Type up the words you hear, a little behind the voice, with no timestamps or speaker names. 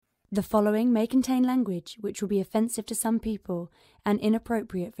The following may contain language which will be offensive to some people and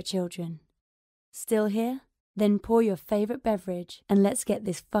inappropriate for children. Still here? Then pour your favorite beverage and let's get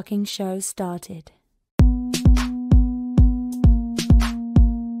this fucking show started.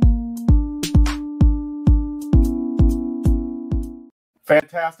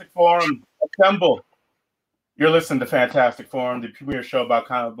 Fantastic Forum, assemble. You're listening to Fantastic Forum, the premier show about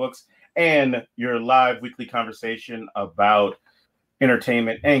comic books and your live weekly conversation about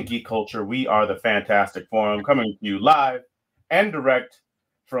entertainment and geek culture. We are the Fantastic Forum, coming to you live and direct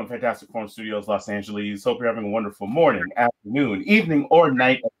from Fantastic Forum Studios, Los Angeles. Hope you're having a wonderful morning, afternoon, evening, or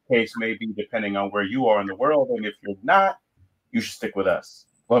night, as the case may be, depending on where you are in the world. And if you're not, you should stick with us.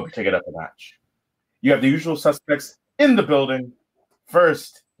 We'll take it up a notch. You have the usual suspects in the building.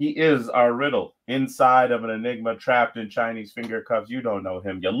 First, he is our riddle inside of an enigma trapped in Chinese finger cuffs. You don't know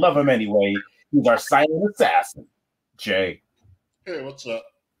him. You love him anyway. He's our silent assassin, Jay. Hey, what's up?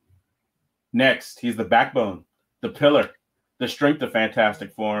 Next, he's the backbone, the pillar, the strength of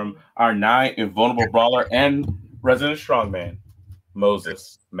Fantastic Forum, our nigh invulnerable brawler and resident strongman,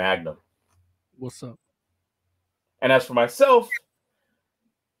 Moses Magnum. What's up? And as for myself,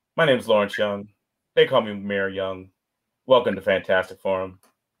 my name is Lawrence Young. They call me Mayor Young. Welcome to Fantastic Forum.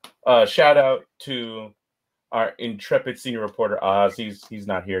 Shout out to our intrepid senior reporter Oz. He's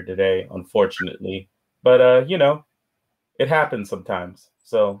not here today, unfortunately, but you know, it happens sometimes.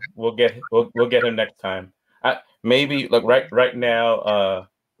 So we'll get him next time. Maybe look right now.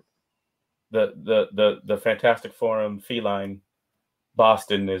 The Fantastic Forum feline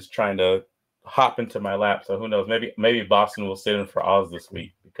Boston is trying to hop into my lap. So who knows? Maybe Boston will sit in for Oz this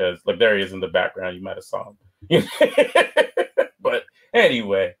week because look, there he is in the background. You might have saw him. But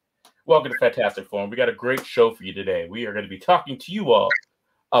anyway, welcome to Fantastic Forum. We got a great show for you today. We are going to be talking to you all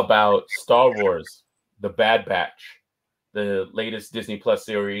about Star Wars, The Bad Batch, the latest Disney Plus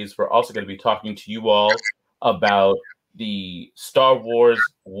series. We're also going to be talking to you all about the Star Wars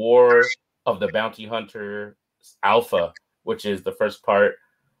War of the Bounty Hunter Alpha, which is the first part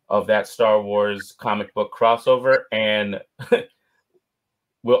of that Star Wars comic book crossover. And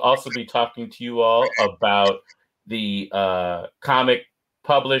we'll also be talking to you all about the comic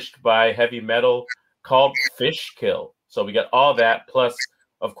published by Heavy Metal called Fishkill. So we got all that, plus,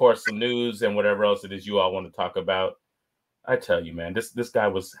 of course, some news and whatever else it is you all want to talk about. I tell you, man, this guy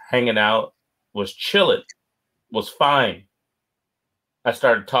was hanging out, was chilling, was fine. I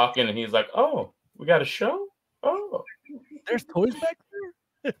started talking, and he's like, "Oh, we got a show? Oh, there's toys back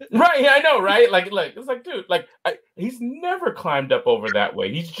there." Right? Yeah, I know, right? Like it's like, dude, like he's never climbed up over that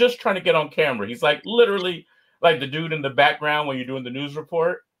way. He's just trying to get on camera. He's like literally like the dude in the background when you're doing the news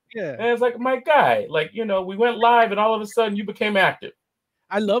report. Yeah, and it's like, my guy, like, you know, we went live, and all of a sudden you became active.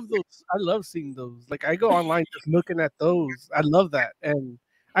 I love those. I love seeing those. Like, I go online just looking at those. I love that, and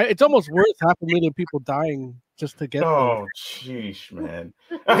it's almost worth 500,000 people dying just to get. Oh, sheesh, man!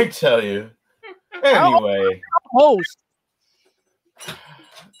 I tell you. Anyway, host.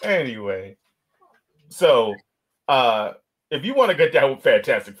 Anyway, so if you want to get down with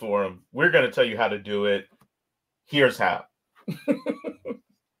Fantastic Forum, we're going to tell you how to do it. Here's how.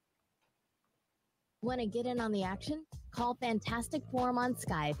 Want to get in on the action? Call Fantastic Forum on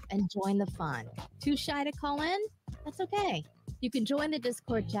Skype and join the fun. Too shy to call in? That's okay. You can join the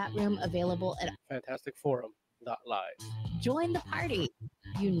Discord chat room available at fantasticforum.live. Join the party.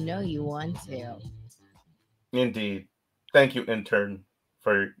 You know you want to. Indeed. Thank you, intern,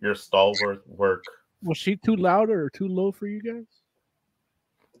 for your stalwart work. Was she too loud or too low for you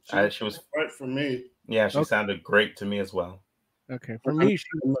guys? She was right for me. Yeah, she sounded great to me as well. Okay, for me,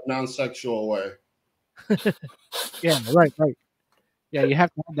 in a non-sexual way. Yeah, right. Yeah, you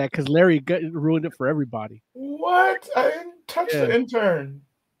have to have that because Larry ruined it for everybody. What? I didn't touch the intern.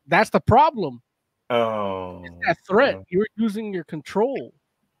 That's the problem. Oh, it's that threat. Oh. You're using your control.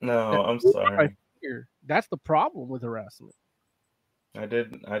 No, I'm sorry. That's the problem with harassment. I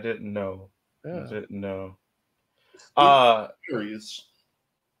didn't know. Yeah. I didn't know. Theories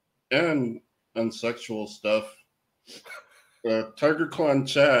and sexual stuff. Tiger Clan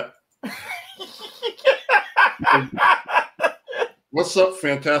chat. What's up,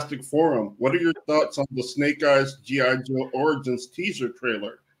 Fantastic Forum? What are your thoughts on the Snake Eyes G.I. Joe Origins teaser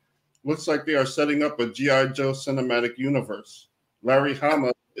trailer? Looks like they are setting up a G.I. Joe cinematic universe. Larry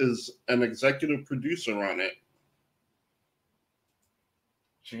Hama is an executive producer on it.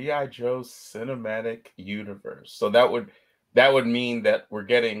 G.I. Joe cinematic universe. So that would mean that we're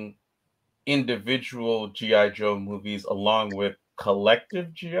getting individual G.I. Joe movies along with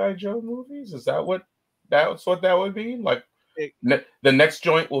collective G.I. Joe movies? Is that what that's what that would be? Like the next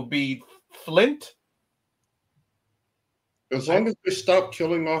joint will be Flint? As long as they stop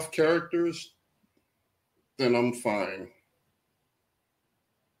killing off characters, then I'm fine.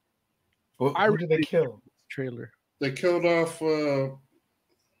 Who did they kill? Trailer. They killed off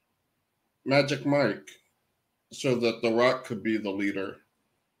Magic Mike so that The Rock could be the leader.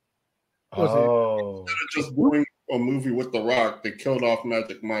 Was Oh, Instead of just doing a movie with The Rock, they killed off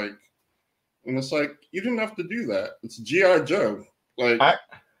Magic Mike. And it's like, you didn't have to do that. It's G.I. Joe. Like,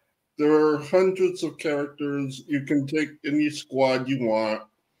 there are hundreds of characters. You can take any squad you want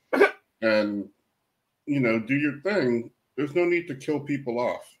and, do your thing. There's no need to kill people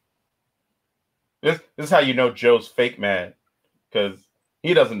off. this is how you know Joe's fake mad, because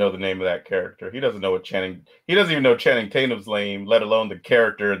he doesn't know the name of that character. He doesn't know he doesn't even know Channing Tatum's name, let alone the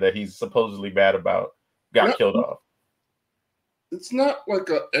character that he's supposedly bad about got killed off. It's not like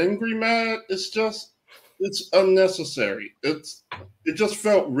an angry mad. It's unnecessary. It just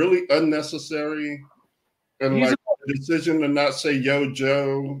felt really unnecessary. And like the decision to not say Yo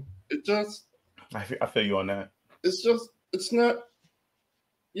Joe, I feel you on that. It's not,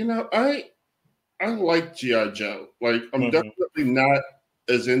 I like G.I. Joe. Like, I'm definitely not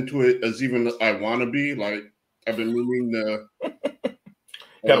as into it as even I want to be. Like, I've been meaning to.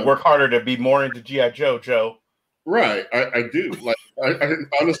 Got to work harder to be more into G.I. Joe. Right, I do. Like, I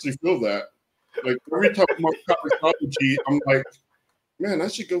honestly feel that. Like, every time I'm on Comixology, I'm like, man, I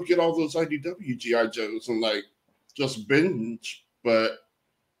should go get all those IDW G.I. Joes and like just binge. But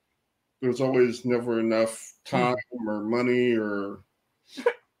there's always never enough time or money, or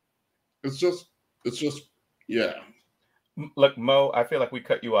it's just yeah. Look, Mo, I feel like we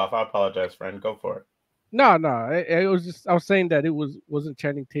cut you off. I apologize, friend. Go for it. No. I was saying that it wasn't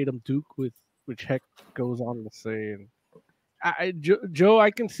Channing Tatum Duke, which Heck goes on to say. And Joe,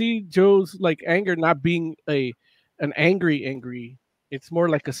 I can see Joe's like anger not being an angry. It's more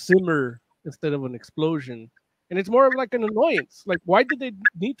like a simmer instead of an explosion. And it's more of like an annoyance. Like, why did they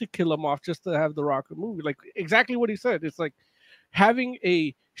need to kill him off just to have the Rock movie? Like, exactly what he said. It's like having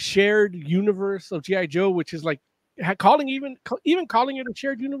a shared universe of G.I. Joe, which is like calling it a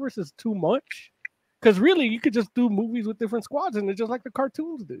shared universe is too much. Because really, you could just do movies with different squads, and it's just like the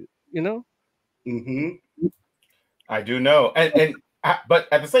cartoons do, Mm-hmm. I do know, but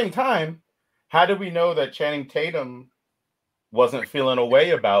at the same time, how do we know that Channing Tatum wasn't feeling a way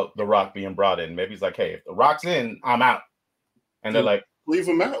about The Rock being brought in? Maybe he's like, "Hey, if The Rock's in, I'm out," and they're like, "Leave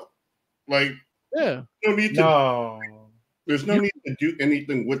him out." Like, yeah, there's no need to do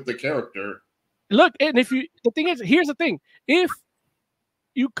anything with the character. Look, and here's the thing: if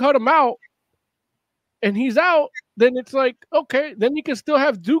you cut him out and he's out, then it's like, okay, then you can still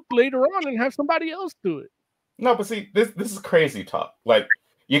have Duke later on and have somebody else do it. No, but see, this is crazy talk. Like,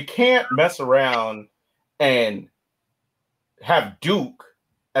 you can't mess around and have Duke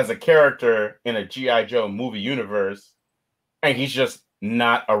as a character in a G.I. Joe movie universe, and he's just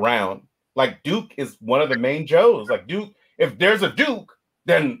not around. Like, Duke is one of the main Joes. Like, Duke, if there's a Duke,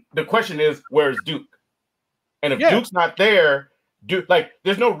 then the question is, where's Duke? And if Duke's not there, Duke, like,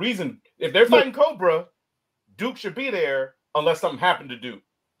 there's no reason. If they're fighting Cobra, Duke should be there unless something happened to Duke.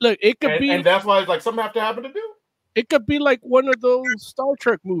 Look, it could be, and that's why it's like something have to happen to Duke. It could be like one of those Star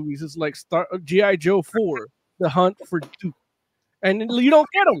Trek movies. It's like G.I. Joe 4, The Hunt for Duke, and you don't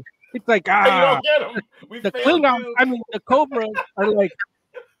get them. It's like you don't get them. The Klingons, the Cobras are like,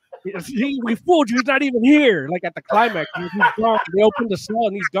 we fooled you. He's not even here. Like at the climax, he's gone. They open the Saw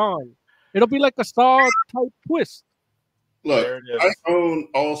and he's gone. It'll be like a Saw type twist. Look, I own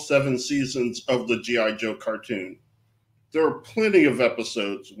all 7 seasons of the G.I. Joe cartoon. There are plenty of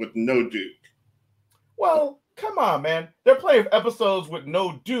episodes with no Duke. Well, come on, man. There are plenty of episodes with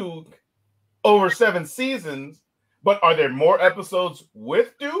no Duke over 7 seasons, but are there more episodes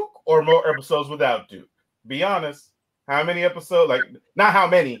with Duke or more episodes without Duke? Be honest. How many episodes? Like, not how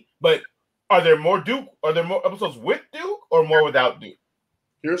many, but are there more Duke? Are there more episodes with Duke or more without Duke?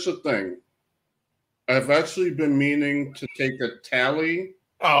 Here's the thing. I've actually been meaning to take a tally.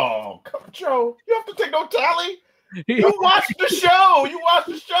 Oh, Joe, you have to take no tally. You watched the show. You watched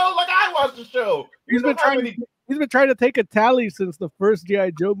the show like I watched the show. He's been trying to take a tally since the first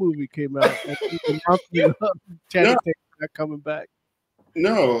G.I. Joe movie came out. Not coming back.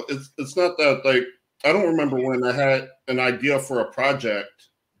 No, it's not that. Like, I don't remember when I had an idea for a project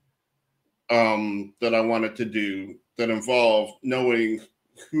that I wanted to do that involved knowing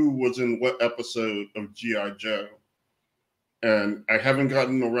who was in what episode of G.I. Joe. And I haven't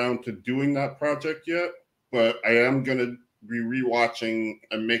gotten around to doing that project yet, but I am going to be rewatching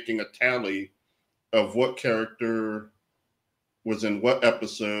and making a tally of what character was in what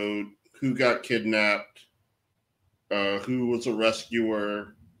episode, who got kidnapped, who was a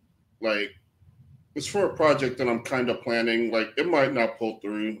rescuer. Like, It's for a project that I'm kind of planning. Like, it might not pull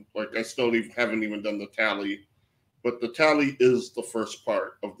through. Like, I still haven't even done the tally. But the tally is the first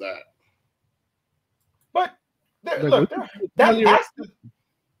part of that. But Like, look, we could do the that tally has to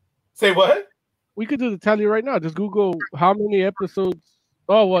say what? We could do the tally right now. Just Google how many episodes.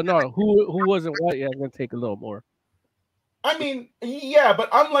 Oh well, no. Who wasn't what? Yeah, it's gonna take a little more. I mean, yeah,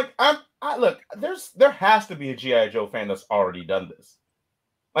 but look. There has to be a GI Joe fan that's already done this.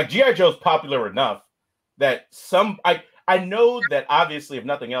 Like GI Joe's popular enough that I know that obviously, if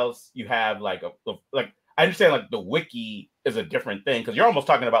nothing else, you have like I understand like the wiki is a different thing because you're almost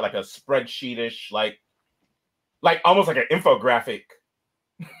talking about like a spreadsheetish like almost like an infographic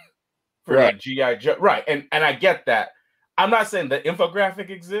for Right. like GI Joe, right? And I get that. I'm not saying the infographic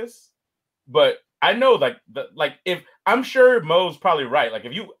exists, but I know if I'm sure Mo's probably right. Like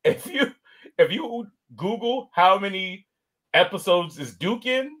if you Google how many episodes is Duke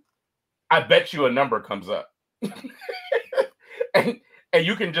in, I bet you a number comes up. and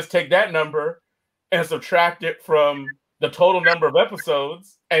you can just take that number and subtract it from the total number of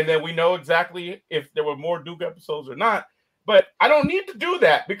episodes, and then we know exactly if there were more Duke episodes or not. But I don't need to do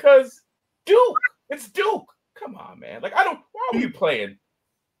that because Duke, it's Duke. Come on, man. Like why are we playing?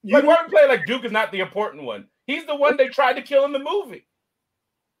 Like why are we playing like Duke is not the important one? He's the one they tried to kill in the movie.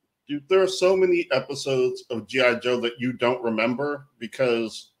 Dude, there are so many episodes of G.I. Joe that you don't remember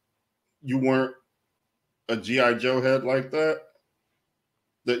because you weren't a G.I. Joe head like that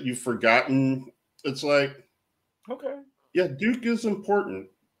you've forgotten. It's like, okay, yeah, Duke is important,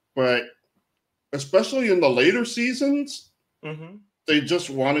 but especially in the later seasons, they just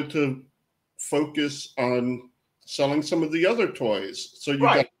wanted to focus on selling some of the other toys. So you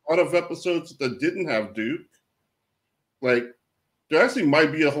got a lot of episodes that didn't have Duke. Like, there actually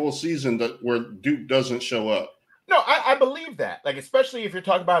might be a whole season where Duke doesn't show up. No, I believe that. Like, especially if you're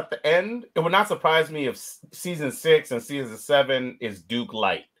talking about the end, it would not surprise me if season 6 and season 7 is Duke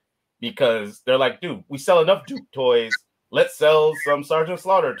light, because they're like, dude, we sell enough Duke toys. Let's sell some Sergeant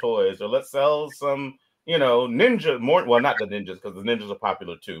Slaughter toys, or let's sell some, ninja more. Well, not the ninjas, because the ninjas are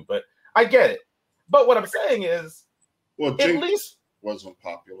popular too. But I get it. But what I'm saying is, well, at least wasn't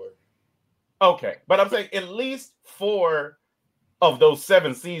popular. Okay, but I'm saying at least 4 of those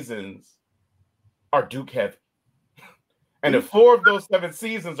 7 seasons are Duke heavy. And if 4 of those 7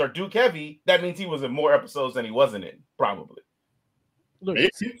 seasons are Duke heavy, that means he was in more episodes than he wasn't in, probably. Look,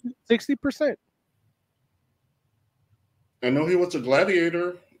 60%. I know he was a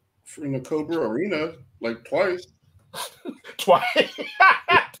gladiator in the Cobra Arena like twice. Twice.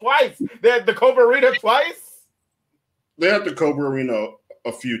 They had the Cobra Arena twice? They had the Cobra Arena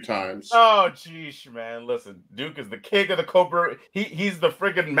a few times. Oh, geez, man. Listen, Duke is the king of the Cobra. He's the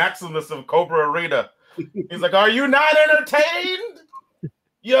friggin' Maximus of Cobra Arena. He's like, are you not entertained?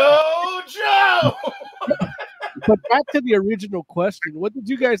 Yo, Joe! But back to the original question. What did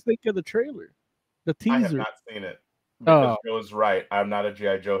you guys think of the trailer? The teaser? I have not seen it. Because Joe's right. I'm not a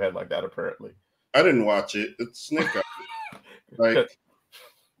G.I. Joe head like that, apparently. I didn't watch it. It's Snake Eyes. Like,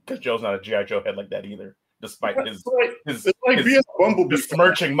 because Joe's not a G.I. Joe head like that either, despite his being a Bumblebee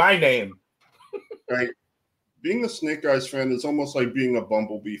besmirching my name. Right. Being a Snake Eyes fan is almost like being a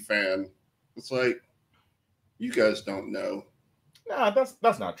Bumblebee fan. It's like, you guys don't know. Nah,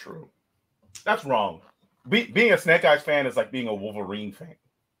 that's not true. That's wrong. Being a Snake Eyes fan is like being a Wolverine fan.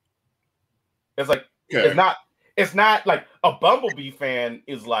 It's like it's not like a Bumblebee fan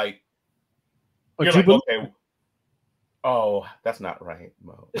is like you're like, okay. Oh, that's not right,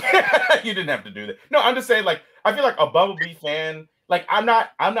 Mo. You didn't have to do that. No, I'm just saying, like, I feel like a Bumblebee fan, like, I'm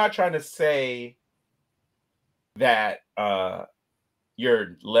not trying to say that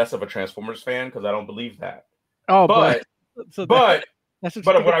you're less of a Transformers fan, because I don't believe that. Oh, but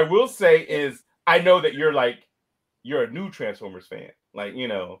what I will say is I know that you're a new Transformers fan. Like, you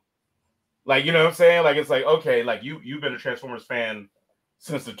know what I'm saying? Like, it's like, okay, like you've been a Transformers fan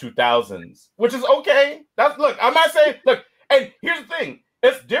since the 2000s, which is okay. I'm not saying, and here's the thing,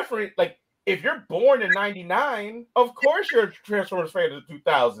 it's different. Like, if you're born in 99, of course you're a Transformers fan of the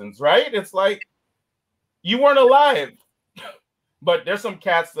 2000s, right? It's like you weren't alive. But there's some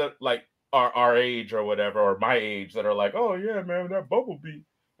cats that like are our age or whatever, or my age, that are like, oh yeah, man, that Bumblebee.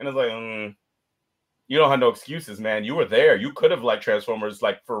 And it's like, you don't have no excuses, man. You were there. You could have liked Transformers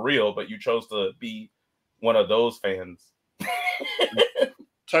like for real, but you chose to be one of those fans.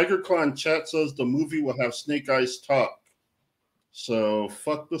 Tiger Clan chat says the movie will have Snake Eyes talk. So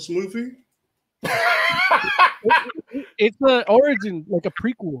fuck this movie. It's an origin, like a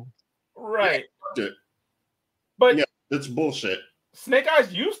prequel. Right. But yeah, it's bullshit. Snake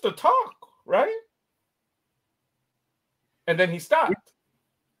Eyes used to talk, right? And then he stopped.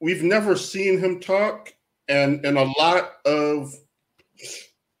 we've never seen him talk, and in a lot of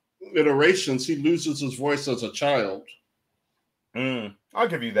iterations, he loses his voice as a child. I'll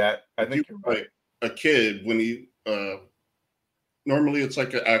give you that. I think you're right. A kid when he normally it's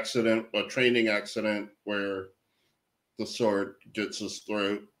like an accident, a training accident where the sword gets his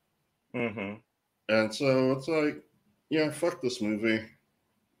throat. Mm-hmm. And so it's like, yeah, fuck this movie.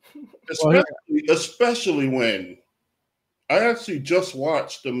 Especially when I actually just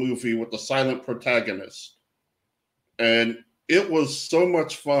watched a movie with a silent protagonist. And it was so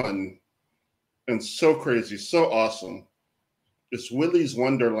much fun and so crazy, so awesome. It's Willy's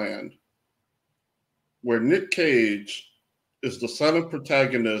Wonderland, where Nick Cage is the silent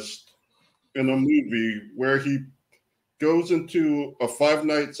protagonist in a movie where he goes into a Five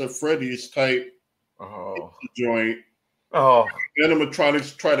Nights at Freddy's type joint.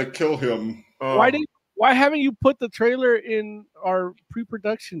 Animatronics try to kill him. Why haven't you put the trailer in our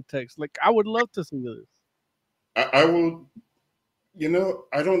pre-production text? Like, I would love to see this. I will.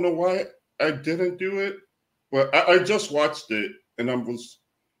 I don't know why I didn't do it, but I just watched it and I was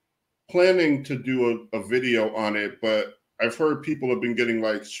planning to do a video on it, but I've heard people have been getting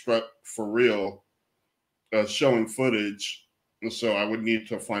like struck for real, showing footage, and so I would need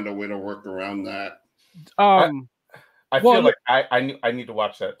to find a way to work around that. I feel like I need to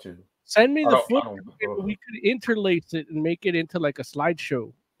watch that too. Send me the footage. We could interlace it and make it into like a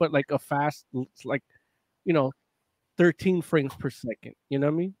slideshow, but like a fast, like 13 frames per second. You know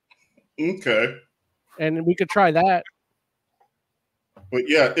what I mean? Okay. And we could try that. But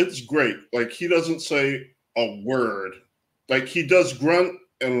yeah, it's great. Like, he doesn't say a word. Like, he does grunt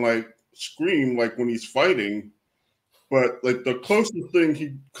and like scream like when he's fighting, but like the closest thing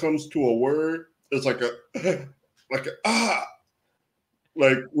he comes to a word is like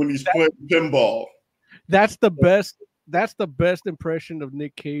like when he's playing pinball. That's the best. That's the best impression of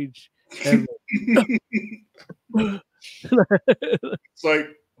Nick Cage ever. It's like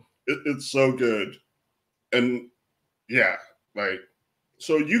it's so good, and yeah, like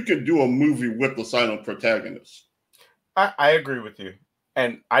so you can do a movie with the silent protagonist. I agree with you,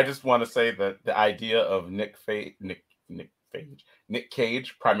 and I just want to say that the idea of Nick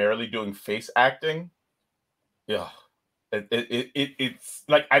Cage primarily doing face acting, yeah. It's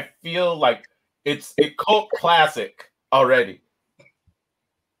like I feel like it's a cult classic already.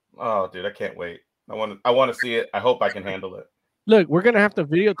 Oh, dude, I can't wait. I want to see it. I hope I can handle it. Look, we're gonna have to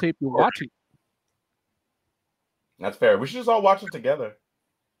videotape you watching. That's fair. We should just all watch it together.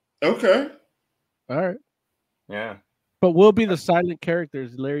 Okay. All right. Yeah. But we'll be the silent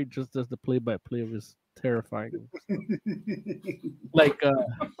characters. Larry just does the play-by-play of his terrifying. Like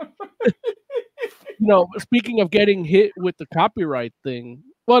speaking of getting hit with the copyright thing,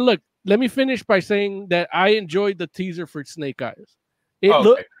 well, look, let me finish by saying that I enjoyed the teaser for Snake Eyes.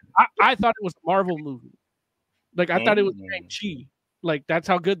 I thought it was a Marvel movie. Like, I thought it was Shang-Chi. Like, that's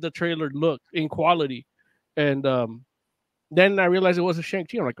how good the trailer looked in quality. And then I realized it wasn't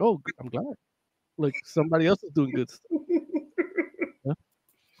Shang-Chi. I'm like, oh, I'm glad. Like, somebody else is doing good stuff. Huh?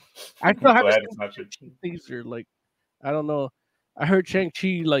 I still haven't seen the teaser. Like, I don't know. I heard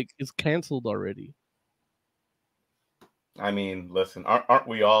Shang-Chi like is canceled already. I mean, listen, aren't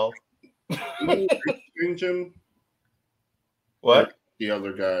we all? Jim? What? The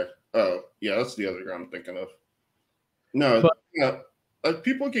other guy. Oh, yeah, that's the other guy I'm thinking of. No,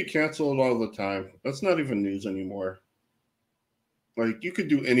 people get canceled all the time. That's not even news anymore. Like, you could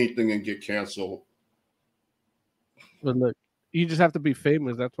do anything and get canceled. But look, you just have to be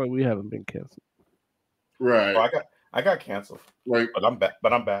famous. That's why we haven't been canceled. Right. Well, I got canceled. Like, but I'm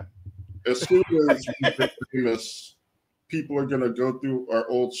back. As soon as we get famous, people are gonna go through our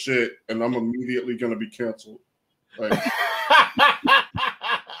old shit, and I'm immediately gonna be canceled. Like,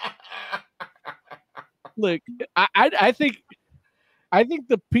 look, I think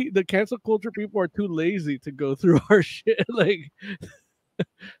the cancel culture people are too lazy to go through our shit. Like,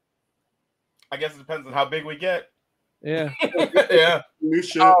 I guess it depends on how big we get. Yeah. Yeah. New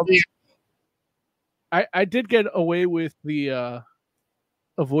shit. I did get away with the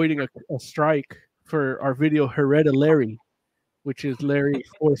avoiding a strike for our video Hereditary, which is Larry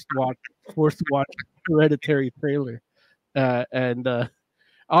forced to watch Hereditary trailer, and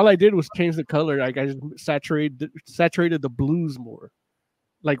all I did was change the color. Like, I just saturated the blues more,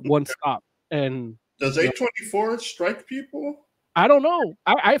 like one stop. And does A24 strike people? I don't know.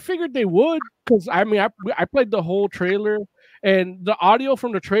 I figured they would, because I mean I played the whole trailer, and the audio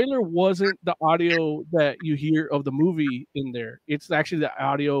from the trailer wasn't the audio that you hear of the movie in there. It's actually the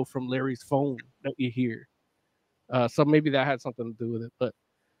audio from Larry's phone that you hear. So maybe that had something to do with it, but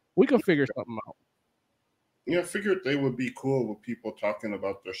we can figure something out. Yeah, I figured they would be cool with people talking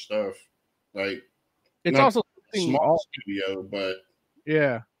about their stuff. Like, It's not also a small studio, but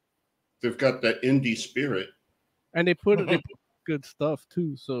yeah, they've got that indie spirit. and they put good stuff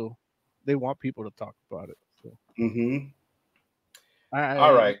too, so they want people to talk about it. So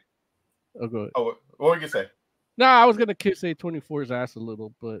All right. Oh, go ahead. Oh, what were you gonna say? No, I was gonna kiss A24's ass a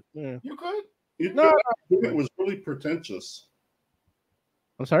little, but yeah. You good? It was really pretentious.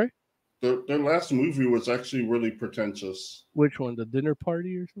 I'm sorry. Their last movie was actually really pretentious. Which one? The Dinner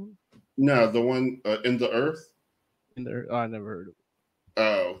Party or something? No, the one In the Earth. In there, I never heard of it.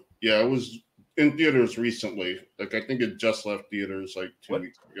 Oh, yeah, it was in theaters recently. Like, I think it just left theaters like 2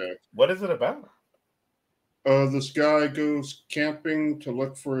 weeks ago. What is it about? This guy goes camping to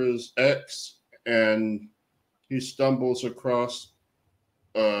look for his ex, and he stumbles across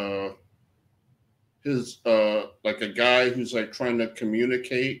his like a guy who's like trying to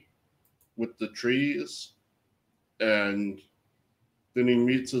communicate with the trees, and then he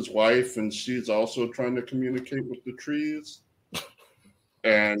meets his wife, and she's also trying to communicate with the trees,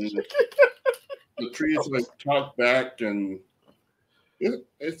 and the trees like talk back, and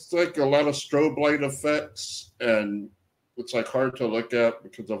it's like a lot of strobe light effects, and it's like hard to look at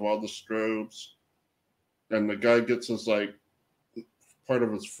because of all the strobes. And the guy gets his like part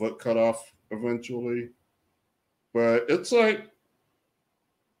of his foot cut off eventually, but it's like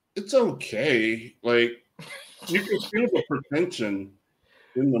it's okay. Like, you can feel the pretension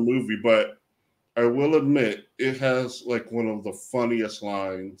in the movie, but I will admit it has like one of the funniest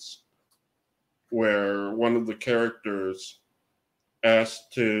lines where one of the characters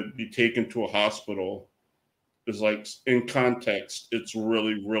asked to be taken to a hospital is like, in context, it's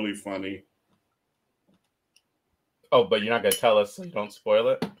really, really funny. Oh, but you're not gonna tell us so you don't spoil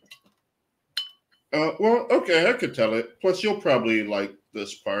it? Well, okay, I could tell it. Plus, you'll probably like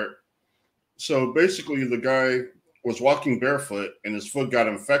this part. So basically, the guy was walking barefoot and his foot got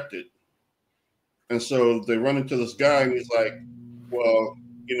infected. And so they run into this guy and he's like, well,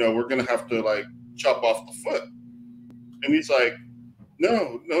 we're going to have to like chop off the foot. And he's like,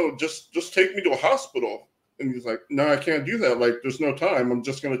 no, just take me to a hospital. And he's like, no, I can't do that. Like, there's no time. I'm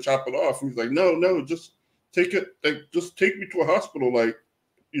just going to chop it off. And he's like, no, just take it. Like, just take me to a hospital. Like,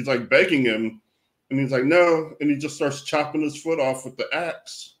 he's like begging him. And he's like, no. And he just starts chopping his foot off with the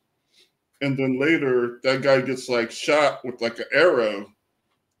axe. And then later, that guy gets like shot with like an arrow.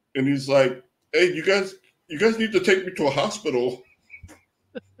 And he's like, hey, you guys need to take me to a hospital.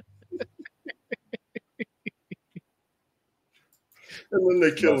 And then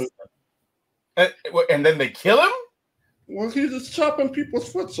they kill him. And then they kill him? Well, he's just chopping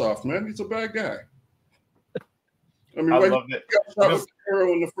people's foots off, man. He's a bad guy. I mean, I why love he it. got shot with an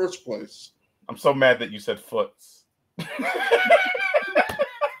arrow in the first place? I'm so mad that you said foots. I'm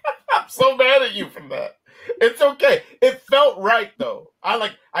so mad at you for that. It's okay. It felt right though.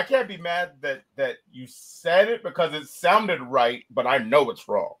 I can't be mad that you said it because it sounded right, but I know it's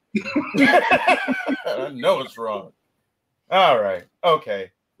wrong. I know it's wrong. All right.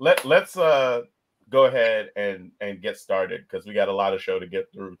 Okay. Let's go ahead and get started because we got a lot of show to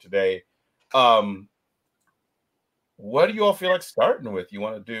get through today. What do you all feel like starting with? You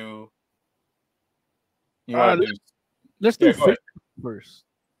want to do? Let's do fish first.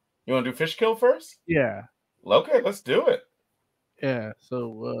 You want to do fish kill first? Yeah. Okay, let's do it. Yeah.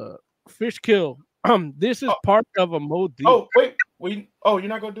 So fish kill. This is part of a Mo Deep. Oh wait, you're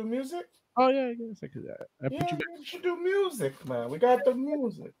not gonna do music? Oh yeah, I guess I could. You should do music, man. We got the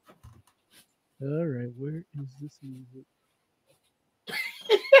music. All right, where is this music?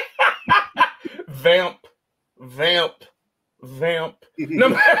 Vamp.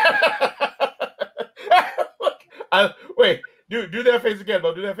 No, wait. Do that face again,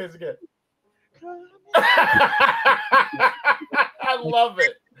 bro. Do that face again. I love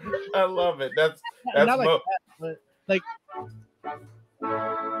it. That's not like Mo. that, but like.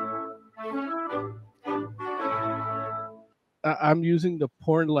 I'm using the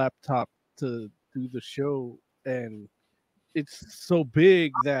porn laptop to do the show, and it's so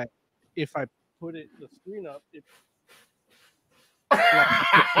big that if I put the screen up,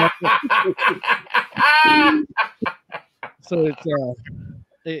 so it's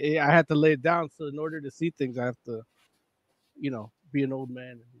I had to lay it down. So in order to see things, I have to, be an old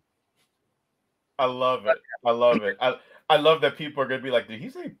man. I love it. I love that people are gonna be like, did he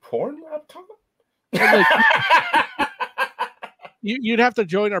say porn laptop? You'd have to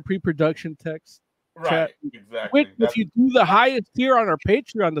join our pre-production text. Right, chat. Exactly. If you do the highest tier on our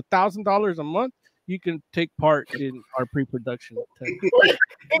Patreon, the $1,000 a month, you can take part in our pre-production text. Wait,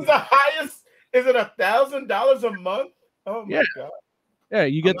 is the highest? Is it $1,000 a month? Oh my god! Yeah,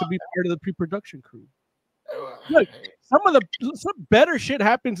 you get to be part of the pre-production crew. Look, some better shit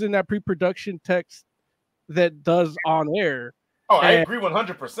happens in that pre-production text that does on air. Oh, I agree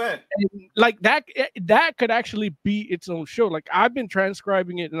 100%. Like that could actually be its own show. Like I've been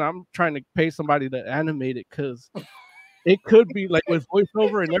transcribing it, and I'm trying to pay somebody to animate it because it could be like with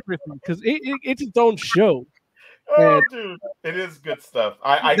voiceover and everything because it's its own show. Oh, And dude, it is good stuff.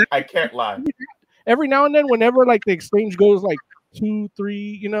 I can't lie. every now and then, whenever like the exchange goes like 2,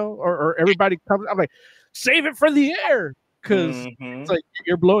 3, or everybody comes, I'm like, save it for the air because it's like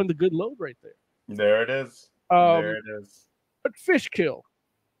you're blowing the good load right there. There it is. There it is. But Fish Kill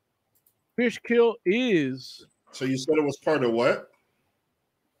is. So you said it was part of what?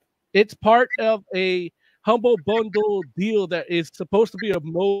 It's part of a Humble Bundle deal that is supposed to be a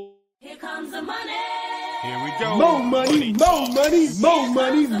mo. Here comes the money. Here we go. More money, more money, more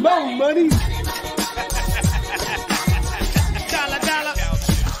money, more money. Dollar.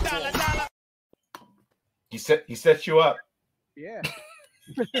 He set you up. Yeah.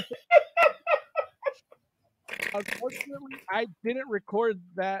 Unfortunately, I didn't record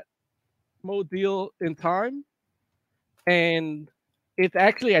that mo deal in time, and it's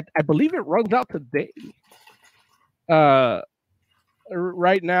actually I believe it runs out today.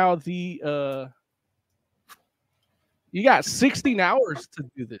 Right now the you got 16 hours to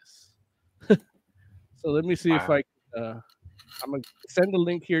do this. So let me see if I I'm gonna send the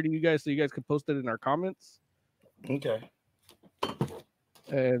link here to you guys so you guys can post it in our comments. Okay.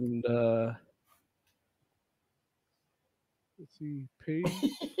 And let's see, page.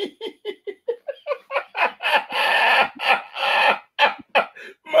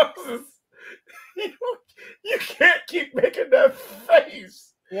 Moses, you can't keep making that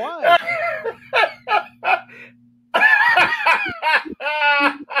face. Why?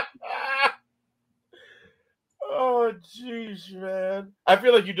 Oh, jeez, man. I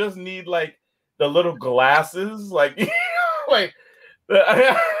feel like you just need like the little glasses, like like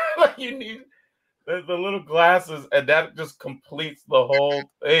you need the little glasses, and that just completes the whole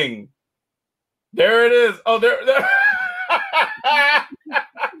thing. There it is. Oh, there.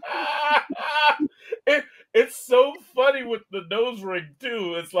 It's so funny with the nose ring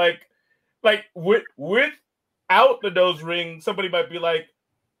too. It's like without the nose ring, somebody might be like,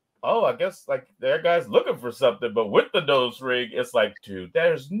 "Oh, I guess like that guy's looking for something." But with the nose ring, it's like, dude,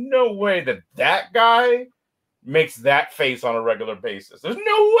 there's no way that guy makes that face on a regular basis. There's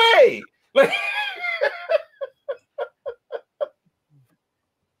no way. Like,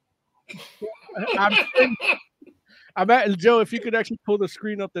 I'm at Joe. If you could actually pull the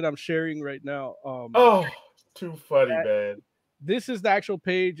screen up that I'm sharing right now. Oh, too funny, man. This is the actual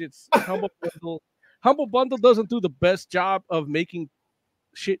page. It's Humble Bundle. Humble Bundle doesn't do the best job of making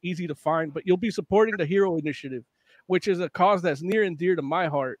shit easy to find, but you'll be supporting the Hero Initiative, which is a cause that's near and dear to my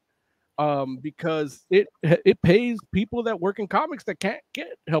heart. Because it pays people that work in comics that can't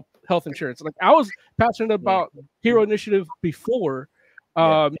get health insurance. Like I was passionate about Hero Initiative before.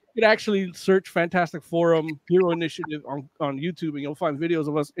 You could actually search Fantastic Forum Hero Initiative on YouTube, and you'll find videos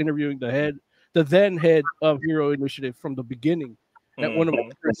of us interviewing the then head of Hero Initiative from the beginning at one of my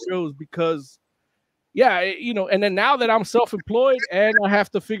first shows. Because, and then now that I'm self-employed and I have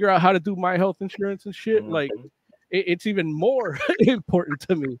to figure out how to do my health insurance and shit, like it's even more important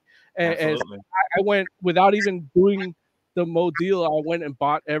to me. And I went without even doing the mo deal. I went and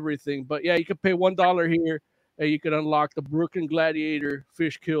bought everything. But yeah, you could pay $1 here. And you can unlock the Brooklyn Gladiator,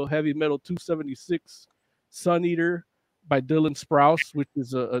 Fish Kill, Heavy Metal 276, Sun Eater by Dylan Sprouse, which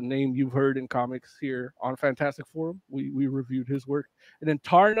is a name you've heard in comics here on Fantastic Forum. We reviewed his work. And then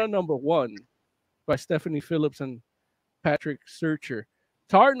Tarna #1 by Stephanie Phillips and Patrick Searcher.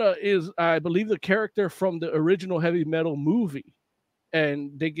 Tarna is, I believe, the character from the original Heavy Metal movie.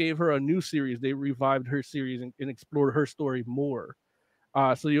 And they gave her a new series. They revived her series and explored her story more.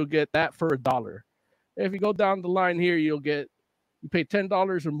 So you'll get that for $1. If you go down the line here, you pay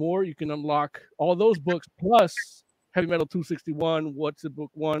 $10 or more. You can unlock all those books plus Heavy Metal 261, What's It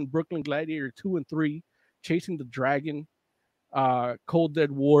Book 1, Brooklyn Gladiator 2 and 3, Chasing the Dragon, Cold Dead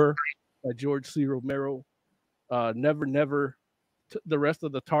War by George C. Romero, Never Never, the rest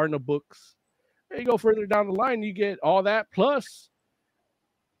of the Tarna books. And you go further down the line, you get all that plus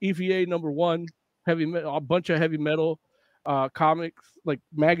EVA #1, a bunch of heavy metal comics, like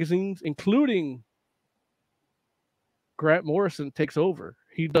magazines, including Grant Morrison takes over.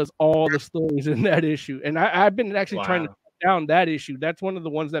 He does all the stories in that issue. And I've been actually trying to cut down that issue. That's one of the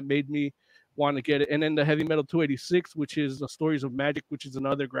ones that made me want to get it. And then the Heavy Metal 286, which is the Stories of Magic, which is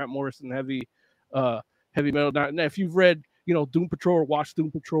another Grant Morrison heavy metal. Now, if you've read, Doom Patrol or watched Doom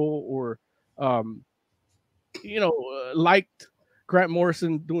Patrol or, liked Grant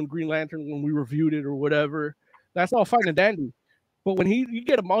Morrison doing Green Lantern when we reviewed it or whatever. That's all fine and dandy. But when you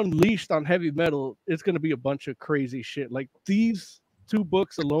get him unleashed on heavy metal, it's going to be a bunch of crazy shit. Like these 2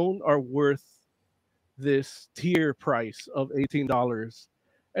 books alone are worth this tier price of $18.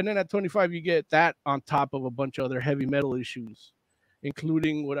 And then at 25 you get that on top of a bunch of other heavy metal issues,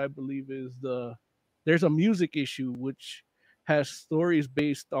 including what I believe is there's a music issue which has stories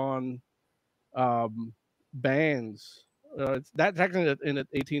based on bands. That's actually in an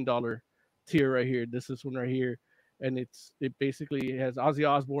 $18 tier right here. This is one right here. And it basically has Ozzy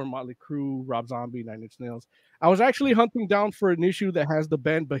Osbourne, Motley Crue, Rob Zombie, Nine Inch Nails. I was actually hunting down for an issue that has the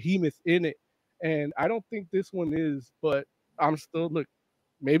band Behemoth in it, and I don't think this one is, but I'm still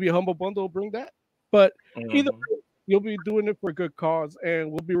maybe a Humble Bundle will bring that. But either way, you'll be doing it for a good cause, and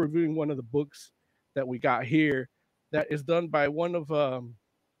we'll be reviewing one of the books that we got here that is done by one of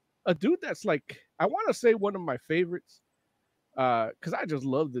a dude that's like, I want to say one of my favorites, because I just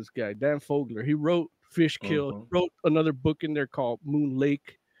love this guy, Dan Fogler. He wrote Fishkill. He wrote another book in there called Moon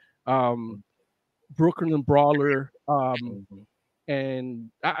Lake, Brooklyn Brawler, and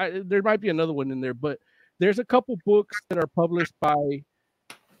there might be another one in there, but there's a couple books that are published by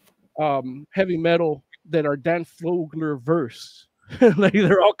heavy metal that are Dan Fogler verse. Like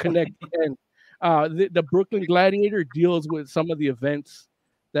they're all connected. And the Brooklyn Gladiator deals with some of the events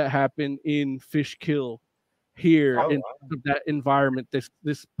that happen in Fishkill here in that environment,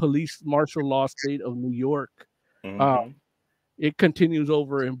 this police martial law state of New York. It continues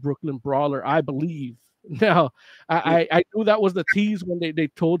over in Brooklyn Brawler, I believe. Now, I knew that was the tease when they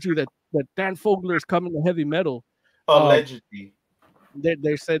told you that Dan Fogler is coming to heavy metal. Allegedly.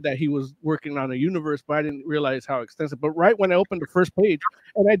 They said that he was working on a universe, but I didn't realize how extensive. But right when I opened the first page,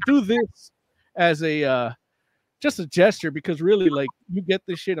 and I do this as a just a gesture, because really, like, you get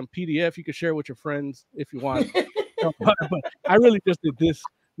this shit on PDF, you can share it with your friends if you want. But I really just did this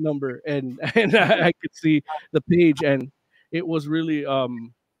number, and I could see the page, and it was really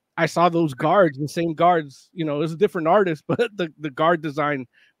I saw those guards, the same guards, it was a different artist, but the guard design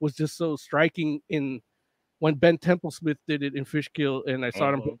was just so striking in when Ben Templesmith did it in Fishkill, and I saw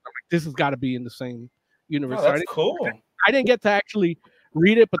them. I'm like, this has got to be in the same universe. Oh, that's cool. I didn't get to actually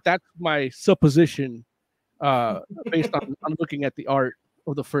read it, but that's my supposition based on looking at the art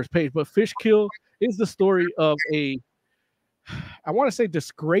of the first page. But Fishkill is the story of I want to say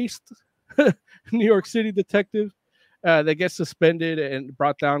disgraced New York City detective that gets suspended and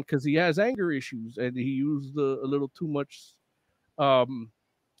brought down because he has anger issues, and he used a little too much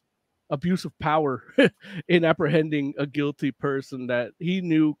abuse of power in apprehending a guilty person that he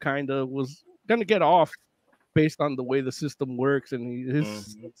knew kind of was going to get off based on the way the system works and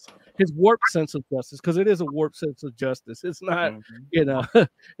his warped sense of justice, because it is a warped sense of justice. It's not,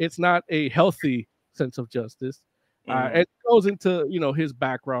 it's not a healthy sense of justice. It goes into, his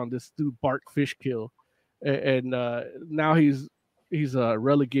background, this dude Bart Fishkill, and now he's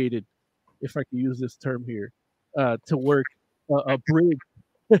relegated, if I can use this term here, to work a bridge,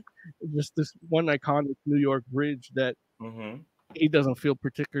 just this one iconic New York bridge that he doesn't feel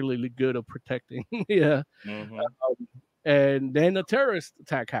particularly good of protecting. And then a terrorist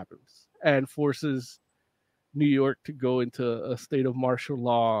attack happens and forces New York to go into a state of martial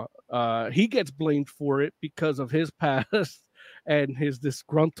law. He gets blamed for it because of his past and his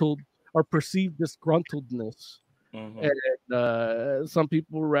disgruntled or perceived disgruntledness. And some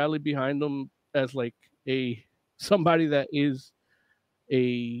people rally behind him as like somebody that is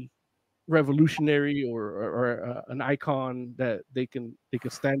a revolutionary or an icon that they can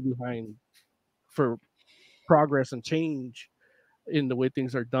stand behind for progress and change in the way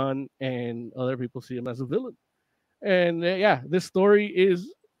things are done, and other people see him as a villain. And this story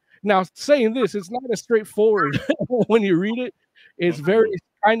is, now saying this, it's not as straightforward when you read it. It's very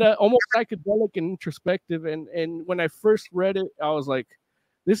kind of almost psychedelic and introspective, and when I first read it, I was like,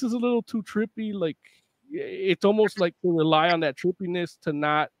 this is a little too trippy. Like, it's almost like they rely on that trippiness to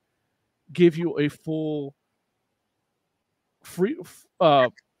not give you a full free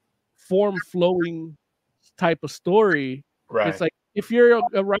form flowing type of story. Right. It's like, if you're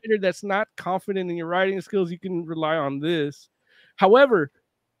a writer that's not confident in your writing skills, you can rely on this. However,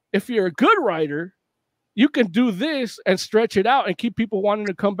 if you're a good writer, you can do this and stretch it out and keep people wanting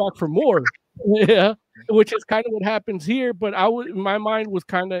to come back for more. Which is kind of what happens here. But my mind was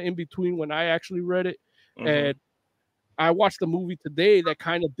kind of in between when I actually read it. And I watched the movie today that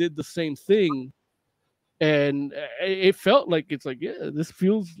kind of did the same thing, and it felt like, it's like, this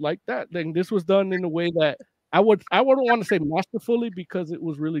feels like that. And this was done in a way that I wouldn't want to say masterfully, because it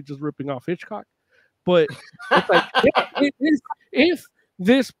was really just ripping off Hitchcock. But it's like, if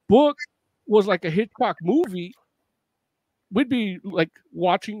this book was like a Hitchcock movie, we'd be like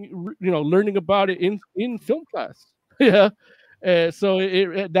watching, learning about it in film class. Yeah. So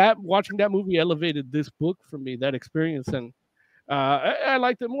that watching that movie elevated this book for me, that experience, and I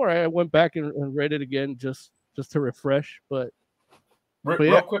liked it more. I went back and read it again just to refresh. But yeah,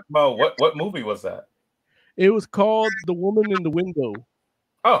 Real quick, Mo, what movie was that? it was called The Woman in the Window.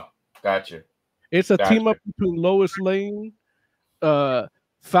 Oh, gotcha. It's a team up between Lois Lane,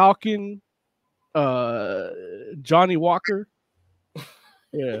 Falcon, Johnny Walker.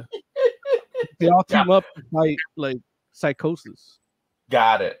 Yeah, they all team up to fight like psychosis.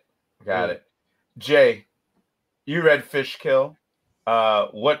 Got it. Jay, you read Fishkill.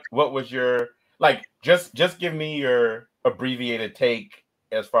 What was your like? Just give me your abbreviated take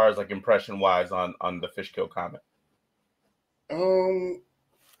as far as like impression wise on the Fishkill comic. I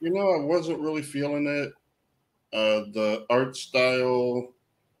wasn't really feeling it. The art style,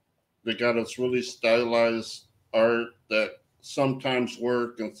 they got us really stylized art that sometimes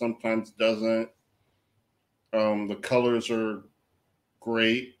work and sometimes doesn't. The colors are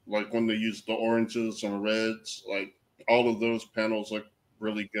great, like when they use the oranges and reds, like all of those panels look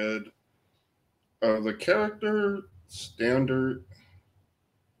really good. The character, standard.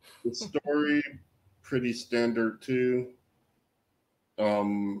 The story, pretty standard too.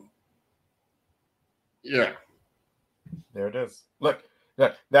 Yeah. There it is. Look,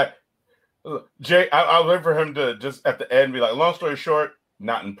 that Jay, I'll wait for him to just at the end be like, long story short,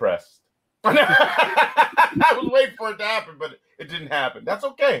 not impressed. I was waiting for it to happen, but it didn't happen. That's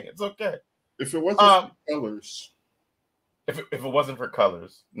okay. It's okay. If it wasn't for colors. If it wasn't for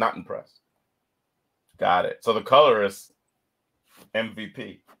colors, not impressed. Got it. So the colorist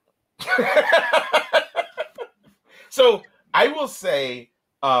MVP. So I will say,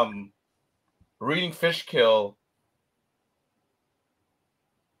 reading Fishkill,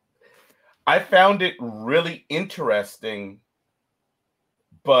 I found it really interesting,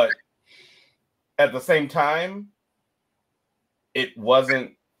 but at the same time, it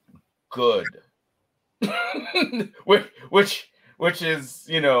wasn't good. which is,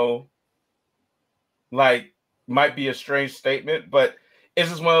 like might be a strange statement, but it's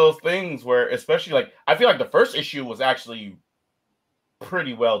just one of those things where, especially like, I feel like the first issue was actually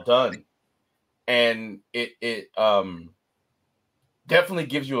pretty well done, and it definitely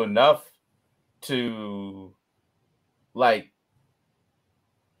gives you enough to like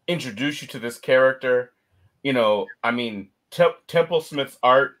introduce you to this character. I mean, Temple Smith's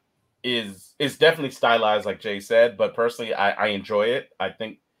art is definitely stylized, like Jay said, but personally, I enjoy it. I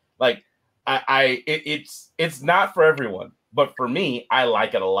think like it's not for everyone, but for me, I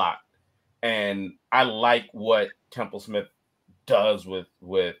like it a lot, and I like what Temple Smith does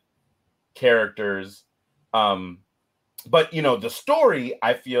with characters. But the story,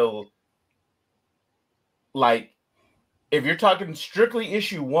 I feel like if you're talking strictly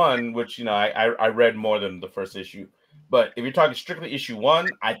issue 1, which I read more than the first issue, but if you're talking strictly issue 1,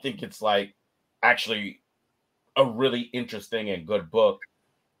 I think it's like actually a really interesting and good book.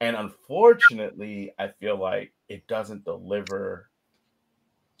 And unfortunately, I feel like it doesn't deliver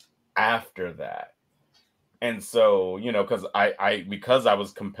after that. And so, because I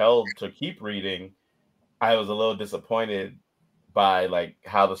was compelled to keep reading, I was a little disappointed by like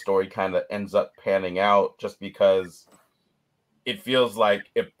how the story kind of ends up panning out, just because it feels like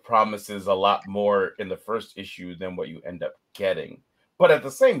it promises a lot more in the first issue than what you end up getting. But at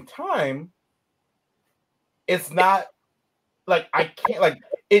the same time, it's not like I can't like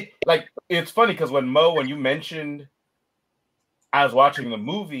it. Like, it's funny because when you mentioned, I was watching the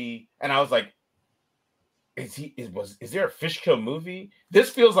movie and I was like, is there a Fishkill movie? This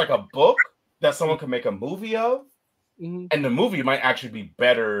feels like a book that someone could make a movie of. Mm-hmm. And the movie might actually be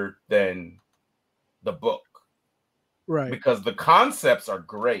better than the book. Right. Because the concepts are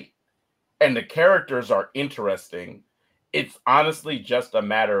great and the characters are interesting. It's honestly just a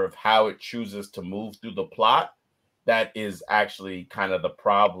matter of how it chooses to move through the plot that is actually kind of the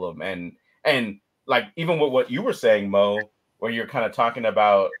problem. And like, even with what you were saying, Mo, where you're kind of talking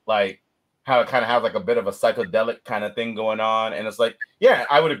about like how it kind of has like a bit of a psychedelic kind of thing going on. And it's like, yeah,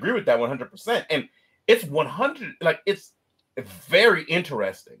 I would agree with that 100%. And it's 100, like, it's very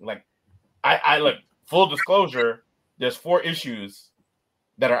interesting. Like, I like, full disclosure, there's 4 issues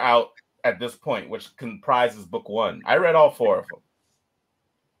that are out at this point, which comprises book 1. I read all 4 of them.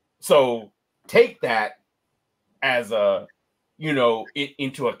 So take that as a,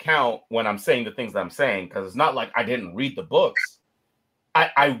 into account when I'm saying the things that I'm saying, because it's not like I didn't read the books.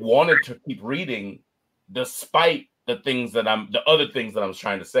 I wanted to keep reading despite the other things that I was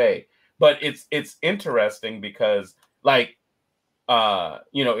trying to say. But it's interesting because, like,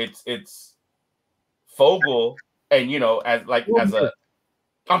 it's Fogel and you know, as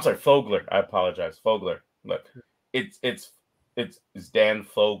I'm sorry, Fogler. I apologize, Fogler. Look, it's Dan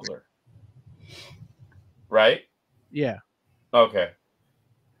Fogler, right? Yeah. Okay.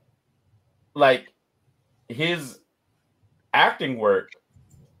 Like his acting work,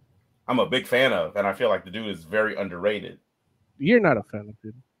 I'm a big fan of, and I feel like the dude is very underrated. You're not a fan of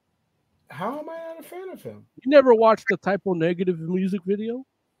him. How am I not a fan of him? You never watched the Typo Negative music video?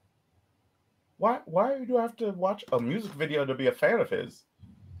 Why do I have to watch a music video to be a fan of his?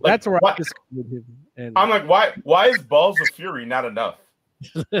 That's where I why, discovered him. And I'm like, why is Balls of Fury not enough?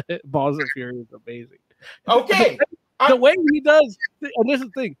 Balls of Fury is amazing. Okay. The way he does, and this is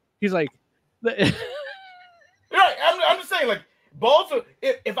the thing, he's like, Right, I'm just saying, like, Balls of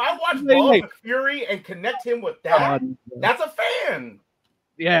if I watch Balls of Fury and connect him with that, that's a fan.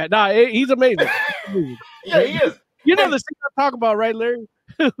 Yeah, he's amazing. Yeah, he is. You know the scene I talk about, right, Larry?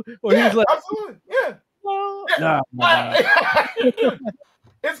 Where he's like, absolutely, yeah. Nah.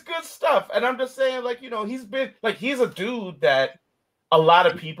 It's good stuff, and I'm just saying, like, you know, he's a dude that a lot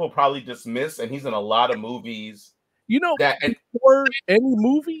of people probably dismiss, and he's in a lot of movies. You know, that before any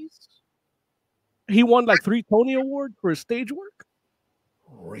movies, he won like 3 Tony Awards for his stage work.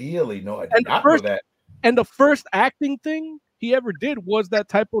 Really? No, I did not know that. And the first acting thing he ever did was that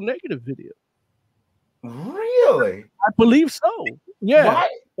Typo Negative video. Really? I believe so. Yeah.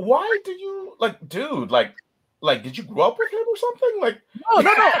 Why do you like, dude? Like, did you grow up with him or something? Like,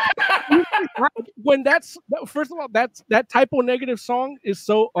 no. When first of all, that Typo Negative song is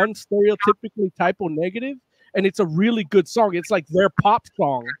so unstereotypically Typo Negative, and it's a really good song. It's like their pop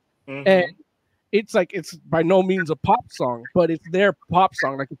song, and it's like it's by no means a pop song, but it's their pop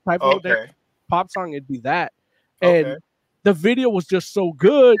song. Like a Typo Negative pop song, it'd be that. And the video was just so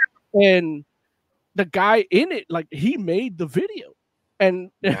good, and the guy in it, like, he made the video.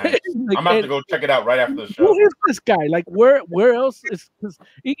 And nice. I'm gonna have to go check it out right after the show. Who is this guy? Like, where else is? Because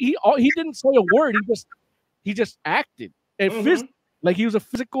he didn't say a word. He just acted, and like he was a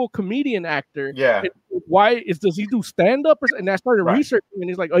physical comedian actor. Yeah. And does he do stand up? And I started researching, and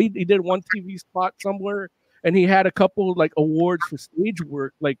he's like, oh, he did one TV spot somewhere, and he had a couple like awards for stage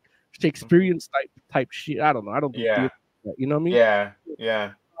work, like Shakespearean type shit. I don't know. I don't do theater, you know what I mean?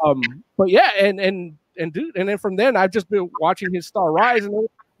 Yeah. But yeah, and dude, and then from then I've just been watching his star rise. And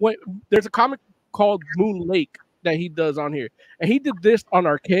there's a comic called Moon Lake that he does on here, and he did this on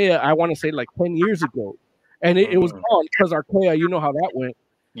Archaea. I want to say like 10 years ago, and it was gone because Archaea, you know how that went.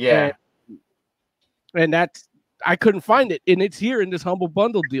 Yeah, and that's I couldn't find it, and it's here in this Humble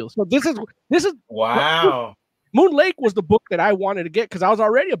Bundle deal. So this is wow. Moon Lake was the book that I wanted to get because I was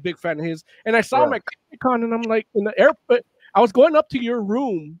already a big fan of his, and I saw him at Comic-Con, and I'm like in the airport. I was going up to your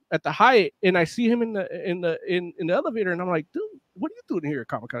room at the Hyatt, and I see him in the elevator, and I'm like, dude, what are you doing here at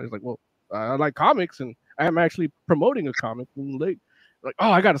Comic-Con? He's like, well, I like comics, and I am actually promoting a comic. Moon Lake. Like,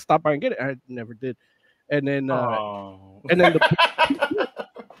 oh, I got to stop by and get it. I never did. And then the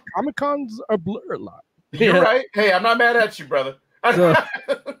Comic-Cons are blur a lot. You're right. Hey, I'm not mad at you, brother. So,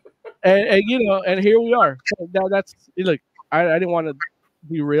 and you know, and here we are. So that's look. I didn't want to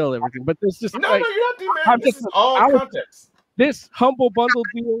derail everything, but this just no, you're not derailing. This is all context. This Humble Bundle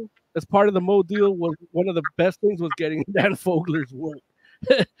deal, as part of the Mo deal, was one of the best things was getting Dan Fogler's work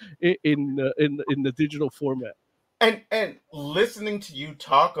in the digital format. And listening to you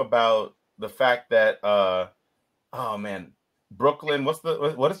talk about the fact that Brooklyn,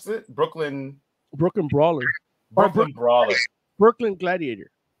 what is it? Brooklyn Brawler. Brooklyn Brawler. Brooklyn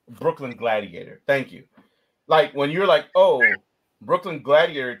Gladiator. Brooklyn Gladiator. Thank you. Like when you're like, oh, Brooklyn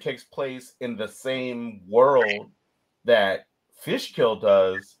Gladiator takes place in the same world that Fishkill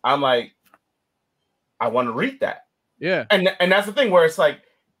does, I'm like, I want to read that. Yeah. And that's the thing where it's like,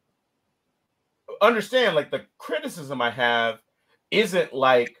 understand, like the criticism I have isn't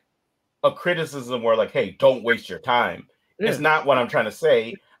like a criticism where like, hey, don't waste your time. Yeah. It's not what I'm trying to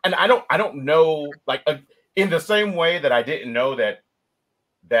say. And I don't know, like in the same way that I didn't know that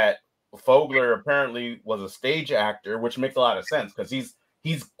Fogler apparently was a stage actor, which makes a lot of sense because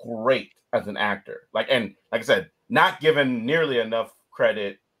he's great as an actor. Like I said, not given nearly enough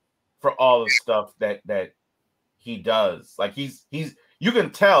credit for all the stuff that he does. Like he's you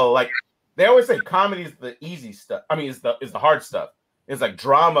can tell, like they always say comedy is the easy stuff. I mean, it's the hard stuff. It's like